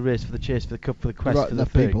qualify for the race, for the chase, for the cup, for the quest, Right, for the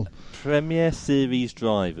enough thing? people. Premier Series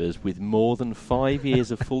drivers with more than 5 years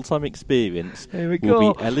of full-time experience Here we will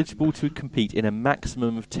go. be eligible to compete in a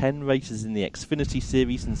maximum of 10 races in the Xfinity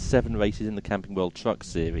Series and 7 races in the Camping World Truck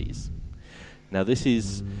Series. Now, this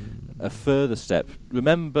is a further step.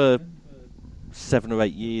 Remember 7 or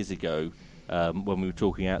 8 years ago when we were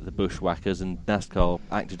talking out the bushwhackers, and NASCAR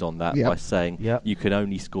acted on that Yep. by saying Yep. you can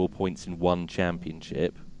only score points in one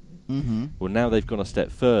championship. Mm-hmm. Well, now they've gone a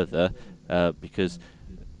step further because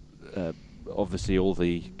obviously all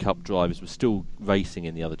the Cup drivers were still racing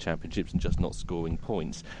in the other championships and just not scoring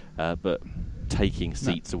points, but taking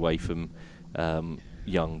seats away from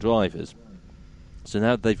young drivers. So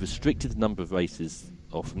now they've restricted the number of races,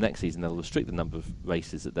 or from next season they'll restrict the number of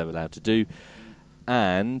races that they're allowed to do,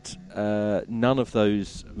 and none of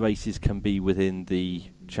those races can be within the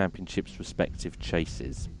championship's respective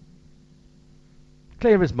chases.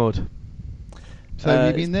 Clear as mud. So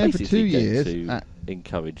you've been it's there for 2 basically going years. to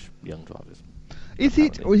encourage young drivers. Is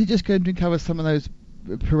it, or is it just going to encourage some of those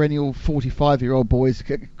perennial 45-year-old boys,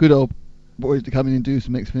 good old boys, to come in and do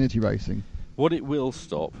some Xfinity racing? What it will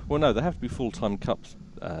stop, well, no, they have to be full-time Cup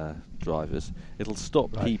drivers. It'll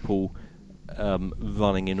stop people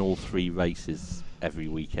running in all 3 races every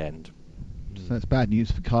weekend. So that's bad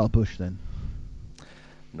news for Kyle Busch then.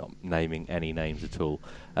 Not naming any names at all.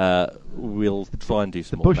 We'll try and do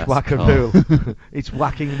some more Bushwhacker NASCAR. rule. It's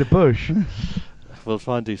whacking the bush. We'll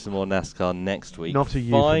try and do some more NASCAR next week. Not a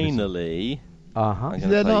euphemism. Finally, Uh-huh. I'm Is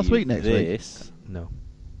gonna there play last you week next week? this. No.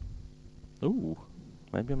 Ooh,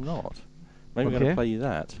 maybe I'm not. Maybe I'm going Okay. to play you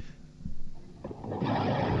that.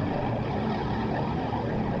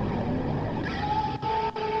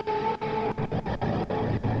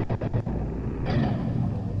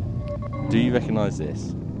 Do you recognise this?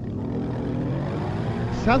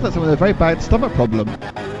 Sounds like someone with a very bad stomach problem.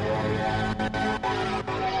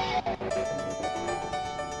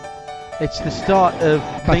 It's the start of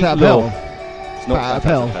Bat Meat out of Love. hell. It's not Bat of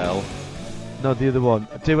Bat Out of Hell. Hell. No, the other one.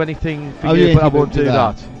 Do anything for Oh, you, yeah, but I you won't do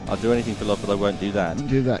that. I'll do anything for love, but I won't do that.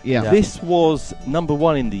 Do that, yeah. Yeah. This was number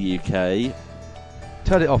 1 in the UK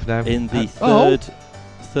Turn it off now. in the Oh.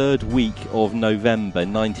 third week of November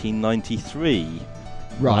 1993.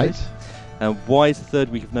 Right. And why is the third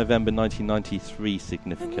week of November 1993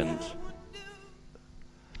 significant?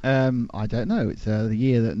 I don't know. It's the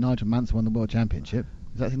year that Nigel Mansell won the World Championship.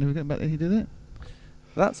 Is that significant about that he did it?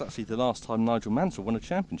 That's actually the last time Nigel Mansell won a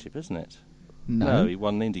championship, isn't it? No. He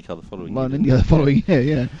won an IndyCar the following Well, year. in didn't the following year,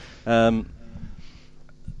 yeah. he?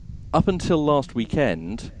 Up until last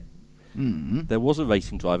weekend, Mm. there was a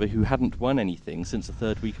racing driver who hadn't won anything since the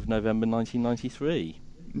third week of November 1993.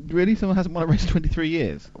 Really? Someone hasn't won a race in 23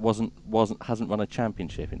 years? Hasn't won a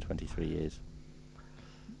championship in 23 years.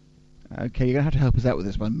 Okay, you're going to have to help us out with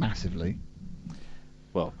this one massively.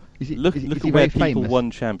 Well, Is he- look is he at very where people famous?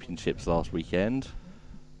 won championships last weekend.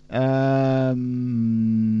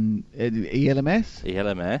 ELMS?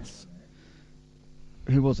 ELMS.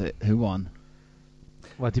 Who was it? Who won?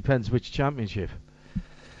 Well, it depends which championship.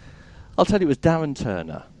 I'll tell you, it was Darren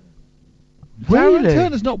Turner. Darren Really?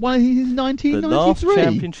 Turner's not won in The last 1993.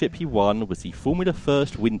 championship he won was the Formula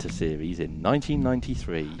First Winter Series in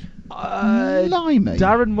 1993. Blimey.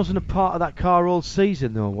 Darren wasn't a part of that car all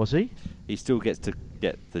season, though, was he? He still gets to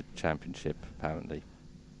get the championship, apparently.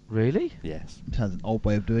 Really? Yes. Sounds an old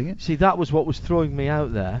way of doing it. See, that was what was throwing me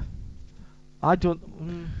out there. I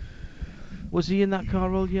don't... was he in that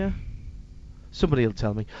car all year? Somebody will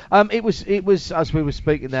tell me. It was as we were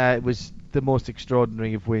speaking there, it was the most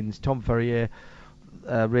extraordinary of wins. Tom Ferrier,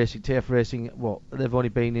 Racing, TF Racing, they've only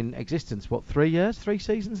been in existence, 3 years, 3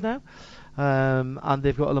 seasons now? And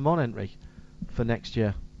they've got a Le Mans entry for next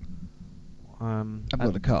year. I've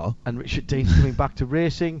got a car. And Richard Dean's coming back to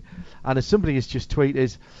racing. And as somebody has just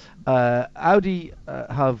tweeted, Audi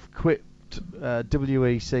have quit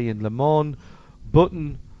WEC and Le Mans.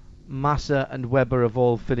 Button, Massa and Webber have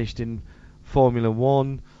all finished in Formula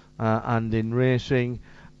 1 and in racing.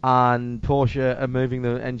 And Porsche are moving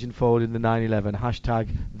the engine forward in the 911. Hashtag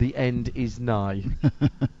the end is nigh.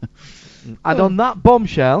 And on that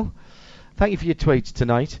bombshell, thank you for your tweets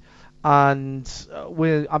tonight. and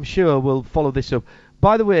I'm sure we'll follow this up.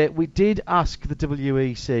 By the way, we did ask the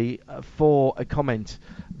WEC for a comment.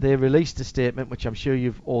 They released a statement, which I'm sure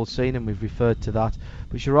you've all seen, and we've referred to that.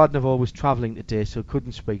 But Sharadnavor was travelling today, so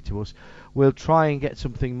couldn't speak to us. We'll try and get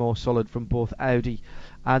something more solid from both Audi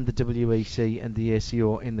and the WEC and the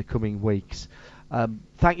ACO in the coming weeks.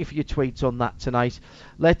 Thank you for your tweets on that tonight.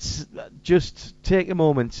 Let's just take a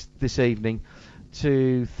moment this evening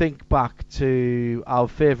to think back to our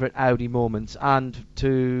favourite Audi moments and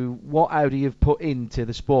to what Audi have put into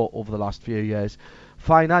the sport over the last few years.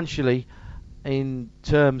 Financially, in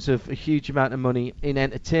terms of a huge amount of money, in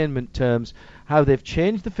entertainment terms, how they've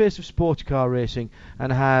changed the face of sports car racing,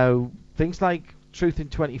 and how things like Truth in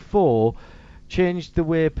 24 changed the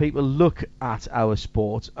way people look at our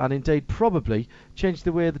sport, and indeed probably changed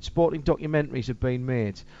the way that sporting documentaries have been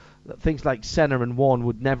made. Things like Senna and One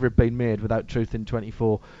would never have been made without Truth in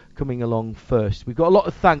 24 coming along first. We've got a lot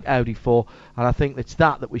to thank Audi for, and I think it's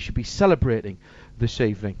that we should be celebrating this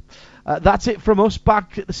evening. That's it from us.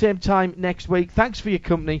 Back at the same time next week. Thanks for your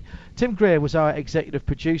company. Tim Gray was our executive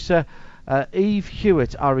producer. Eve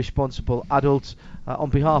Hewitt, our responsible adult.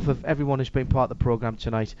 On behalf of everyone who's been part of the programme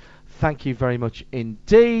tonight, thank you very much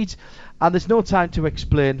indeed. And there's no time to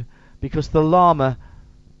explain, because the llama,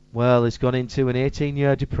 well, has gone into an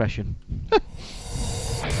 18-year depression.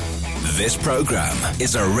 This programme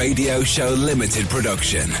is a Radio Show Limited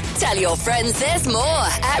production. Tell your friends there's more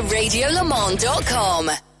at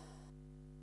radiolemans.com.